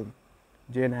the film.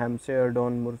 Jane Hampshire,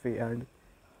 Don Murphy, and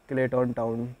Clayton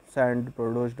Townsend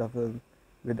produced the film,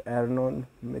 with Arnon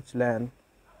Michelin,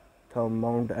 Thumb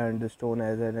Mount, and Stone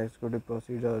as an executive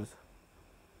producers.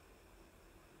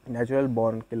 Natural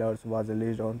Born Killers was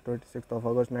released on 26th of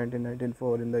August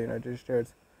 1994 in the United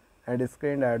States and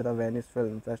screened at the Venice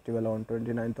Film Festival on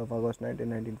 29th of August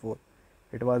 1994.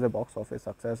 It was a box office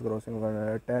success, grossing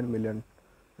 $110 million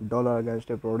against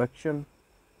a production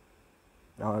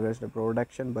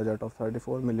budget of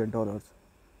 $34 million,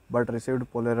 but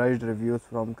received polarized reviews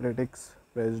from critics,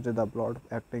 praised the plot,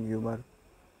 acting, humor,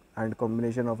 and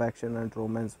combination of action and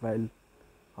romance, while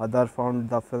Others found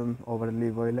the film overly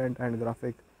violent and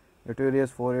graphic,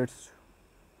 notorious for its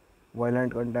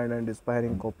violent content and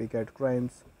inspiring copycat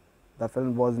crimes. The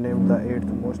film was named the eighth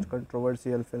most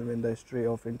controversial film in the history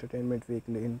of Entertainment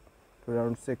Weekly in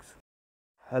 2006.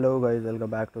 Hello guys, welcome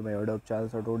back to my YouTube channel.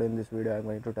 So today in this video I am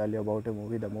going to tell you about a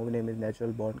movie. The movie name is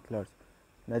Natural Born Killers.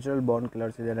 Natural Born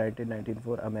Killers is a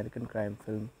 1994 American crime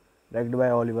film directed by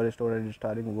Oliver Stone and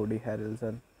starring Woody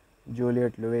Harrelson,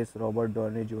 Juliette Lewis, Robert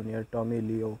Downey Jr., Tommy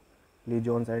Lee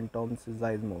Jones and Tom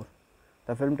Sizemore.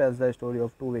 The film tells the story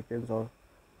of two victims of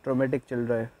traumatic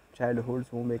childhoods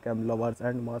who become lovers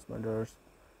and mass murderers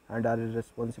and are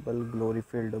irresponsible glory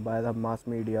filled by the mass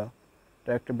media.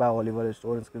 Directed by Oliver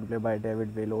Stone, screenplay by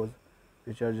David Wells,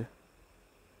 features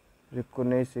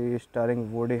Rickonesi,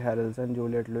 starring Woody Harrelson,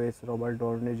 Juliette Lewis, Robert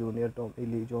Downey Jr., Tommy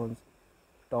Lee Jones,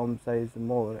 Tom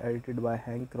Sizemore, edited by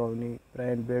Hank Rowney,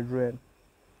 Brian Bedrian.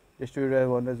 Distributed by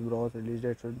Warner Bros. Released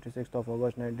date 26th of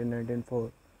August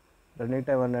 1994. Running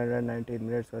time 119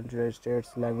 minutes. Country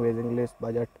States language English.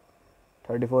 Budget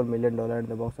 $34 million and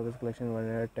the box office collection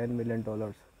 $110 million.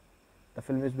 The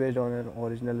film is based on an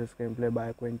original screenplay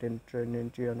by Quentin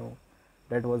Tarantino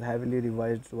that was heavily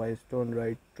revised by Stone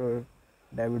writer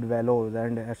David Wells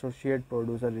and associate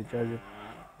producer Richard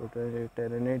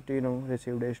Tarantino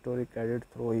received a story credit,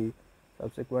 though he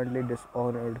subsequently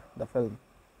dishonored the film.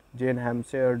 Jane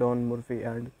Hampshire, Don Murphy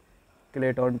and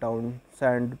Clayton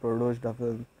Townsend produced the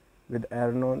film, with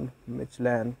Arnon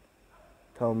Michelin,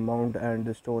 Mount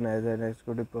and Stone as an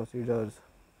executive producers.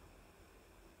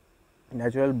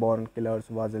 Natural Born Killers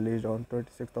was released on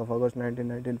 26th of August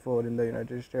 1994 in the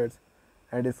United States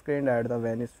and screened at the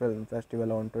Venice Film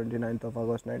Festival on 29th of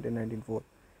August 1994.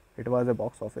 It was a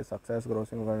box office success,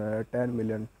 grossing $110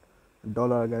 million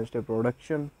against a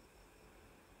production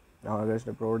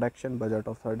budget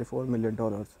of $34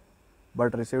 million,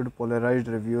 but received polarized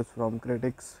reviews from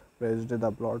critics, praised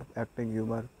the plot, acting,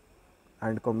 humor,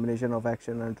 and combination of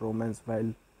action and romance,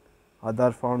 while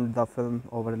others found the film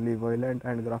overly violent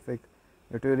and graphic,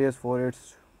 notorious for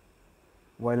its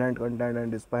violent content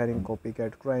and inspiring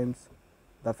copycat crimes.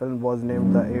 The film was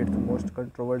named the eighth most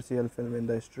controversial film in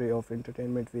the history of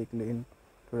Entertainment Weekly in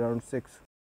 2006.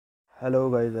 Hello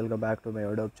guys, welcome back to my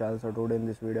YouTube channel. So today in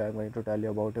this video I am going to tell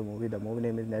you about a movie. The movie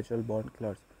name is Natural Born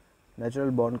Killers. Natural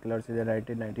Born Killers is a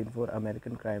 1994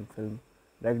 American crime film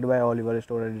directed by Oliver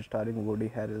Stone and starring Woody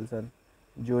Harrelson,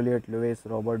 Juliette Lewis,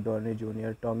 Robert Downey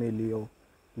Jr., Tommy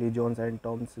Lee Jones and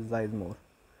Tom Sizemore.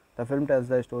 The film tells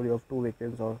the story of two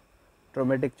victims of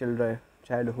traumatic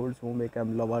childhoods who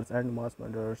become lovers and mass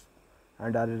murderers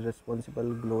and are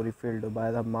irresponsible glory filled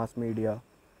by the mass media.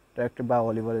 Directed by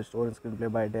Oliver Stone,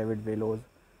 screenplay by David Wells,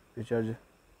 features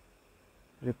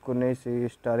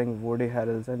Rickonesi, starring Woody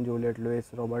Harrelson, Juliette Lewis,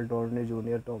 Robert Downey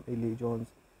Jr., Tommy Lee Jones,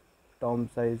 Tom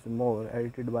Sizemore,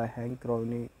 edited by Hank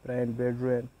Rowney, Brian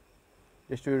Bedrian.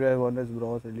 Distributed by Warner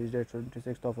Bros. Released date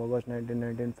 26th of August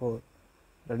 1994.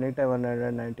 Running time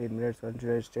 119 minutes.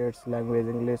 Country States language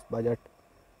English. Budget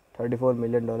 $34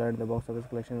 million and the box office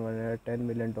collection $110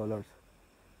 million.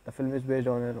 The film is based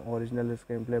on an original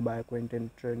screenplay by Quentin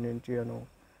Tarantino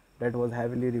that was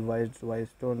heavily revised by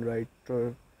Stone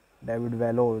writer David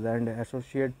Wells and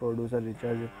associate producer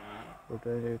Richard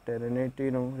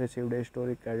Tarantino received a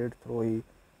story credit, though he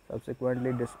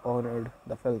subsequently dishonored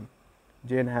the film.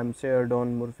 Jane Hampshire,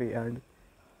 Don Murphy and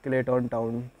Clayton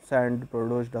Townsend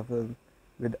produced the film,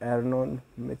 with Arnon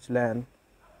Michelin,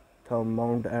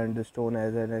 Mount and Stone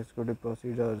as an executive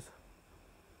producers.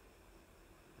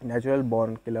 Natural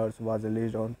Born Killers was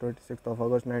released on 26th of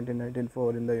August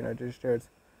 1994 in the United States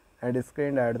and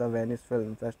screened at the Venice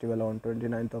Film Festival on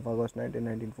 29th of August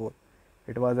 1994.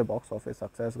 It was a box office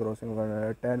success, grossing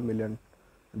 $110 million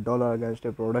against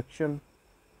a production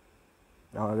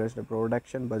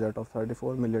budget of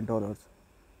 $34 million,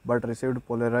 but received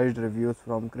polarized reviews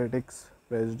from critics,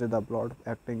 praised the plot,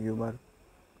 acting, humor,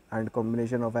 and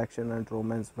combination of action and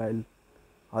romance, while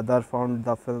others found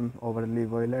the film overly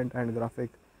violent and graphic,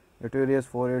 notorious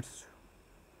for its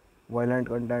violent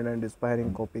content and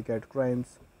inspiring copycat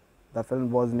crimes. The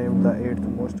film was named the eighth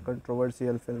most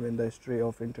controversial film in the history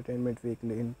of Entertainment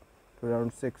Weekly in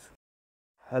 2006.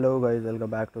 Hello guys, welcome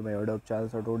back to my YouTube channel.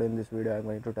 So today in this video I am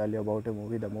going to tell you about a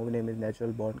movie. The movie name is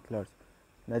Natural Born Killers.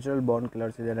 Natural Born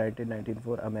Killers is a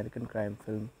 1994 American crime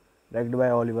film directed by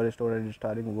Oliver Stone and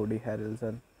starring Woody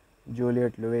Harrelson,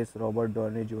 Juliette Lewis, Robert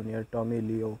Downey Jr., Tommy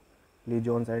Lee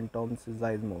Jones and Tom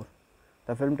Sizemore.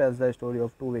 The film tells the story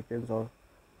of two victims of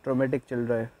traumatic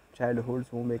childhoods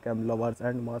who become lovers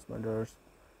and mass murderers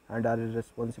and are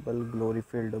irresponsible glory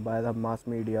filled by the mass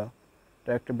media.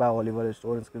 Directed by Oliver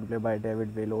Stone, screenplay by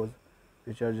David Wells,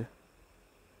 features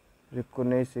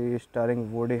Reconnaissance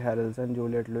starring Woody Harrelson,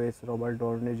 Juliette Lewis, Robert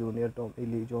Downey Jr., Tommy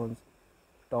Lee Jones,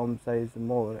 Tom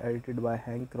Sizemore, edited by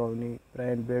Hank Crowley,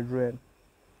 Brian Bedrian.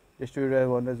 Distributed by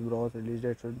Warner Bros. Released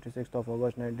date 26th of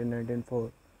August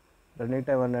 1994. Running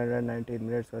time 119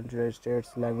 minutes. Country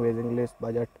States language English.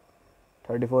 Budget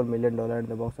 $34 million and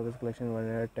the box office collection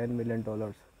 $110 million.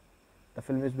 The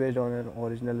film is based on an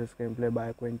original screenplay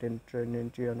by Quentin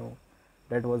Tarantino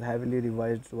that was heavily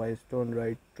revised by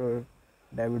screenwriter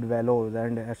David Wells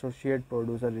and associate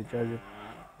producer Richard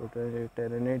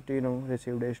Tarantino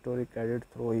received a story credit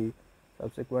though he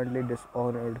subsequently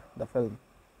dishonored the film.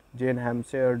 Jane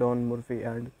Hampshire, Don Murphy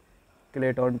and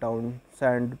Clayton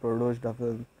Townsend produced the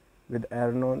film with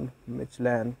Arnon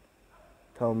Michelin,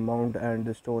 Thumb Mount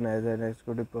and Stone as an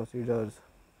executive producers.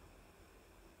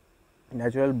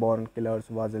 Natural Born Killers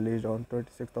was released on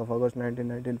 26th of August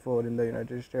 1994 in the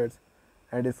United States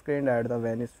and screened at the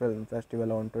Venice Film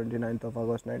Festival on 29th of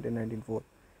August 1994.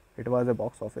 It was a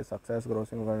box office success,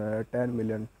 grossing $110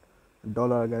 million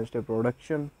against a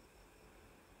production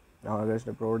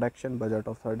budget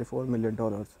of $34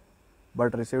 million,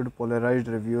 but received polarized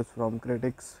reviews from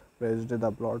critics, praised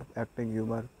the plot, acting,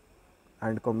 humor,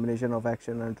 and combination of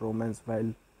action and romance,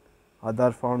 while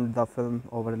others found the film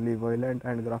overly violent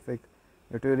and graphic,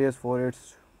 notorious for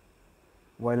its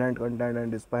violent content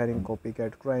and inspiring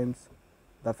copycat crimes.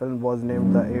 The film was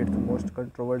named the eighth most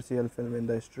controversial film in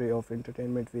the history of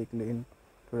Entertainment Weekly in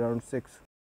 2006.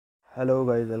 Hello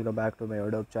guys, welcome back to my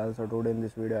YouTube channel. So today in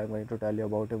this video I am going to tell you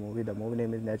about a movie. The movie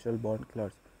name is Natural Born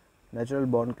Killers. Natural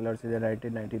Born Killers is a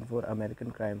 1994 American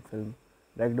crime film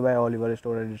directed by Oliver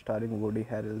Stone and starring Woody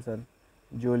Harrelson,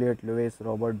 Juliette Lewis,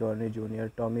 Robert Downey Jr.,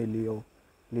 Tommy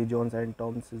Lee Jones and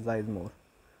Tom Sizemore.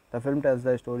 The film tells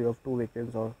the story of two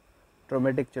victims of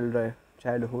traumatic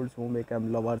childhoods who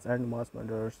become lovers and mass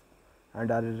murderers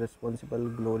and are irresponsible,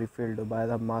 glory filled by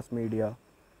the mass media.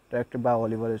 Directed by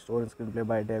Oliver Stone, screenplay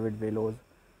by David Wells,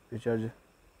 Richard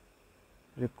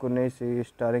Reconnaissance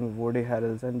starring Woody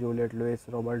Harrelson, Juliette Lewis,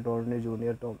 Robert Downey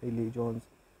Jr., Tommy Lee Jones,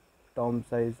 Tom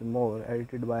Sizemore,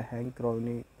 edited by Hank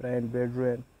Crowley, Brian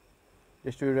Bedrian.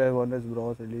 Distributed by Warner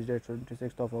Bros. Released date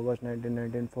 26th of August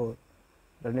 1994.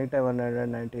 Running time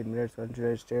 119 minutes.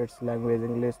 Country States language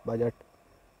English. Budget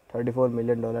 $34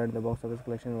 million and the box office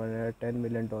collection $110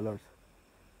 million.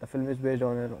 The film is based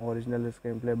on an original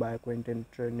screenplay by Quentin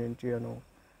Tarantino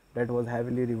that was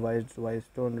heavily revised by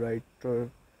screenwriter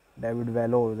David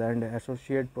Wells and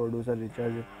associate producer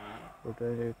Richard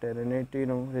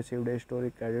Tarantino received a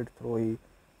story credit though he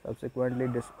subsequently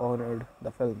dishonored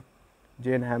the film.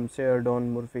 Jane Hampshire,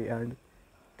 Don Murphy and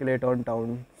Clayton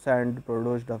Townsend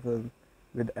produced the film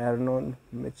with Arnon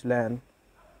Michelin,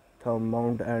 Thumb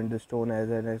Mount and Stone as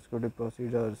an executive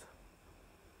producers.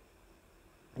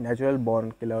 Natural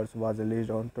Born Killers was released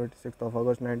on 26th of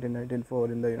August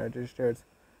 1994 in the United States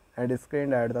and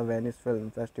screened at the Venice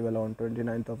Film Festival on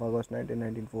 29th of August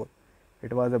 1994.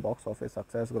 It was a box office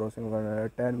success, grossing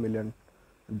 $110 million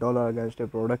against a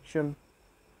production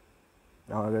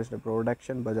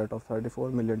budget of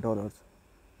 $34 million,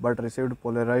 but received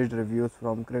polarized reviews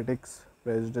from critics,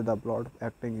 praised the plot,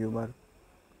 acting, humor,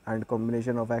 and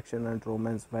combination of action and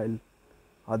romance, while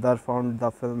others found the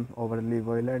film overly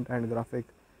violent and graphic,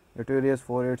 notorious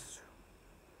for its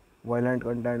violent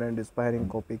content and inspiring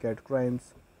copycat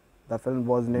crimes. The film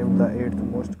was named the eighth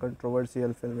most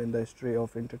controversial film in the history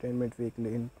of Entertainment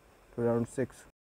Weekly in 2006.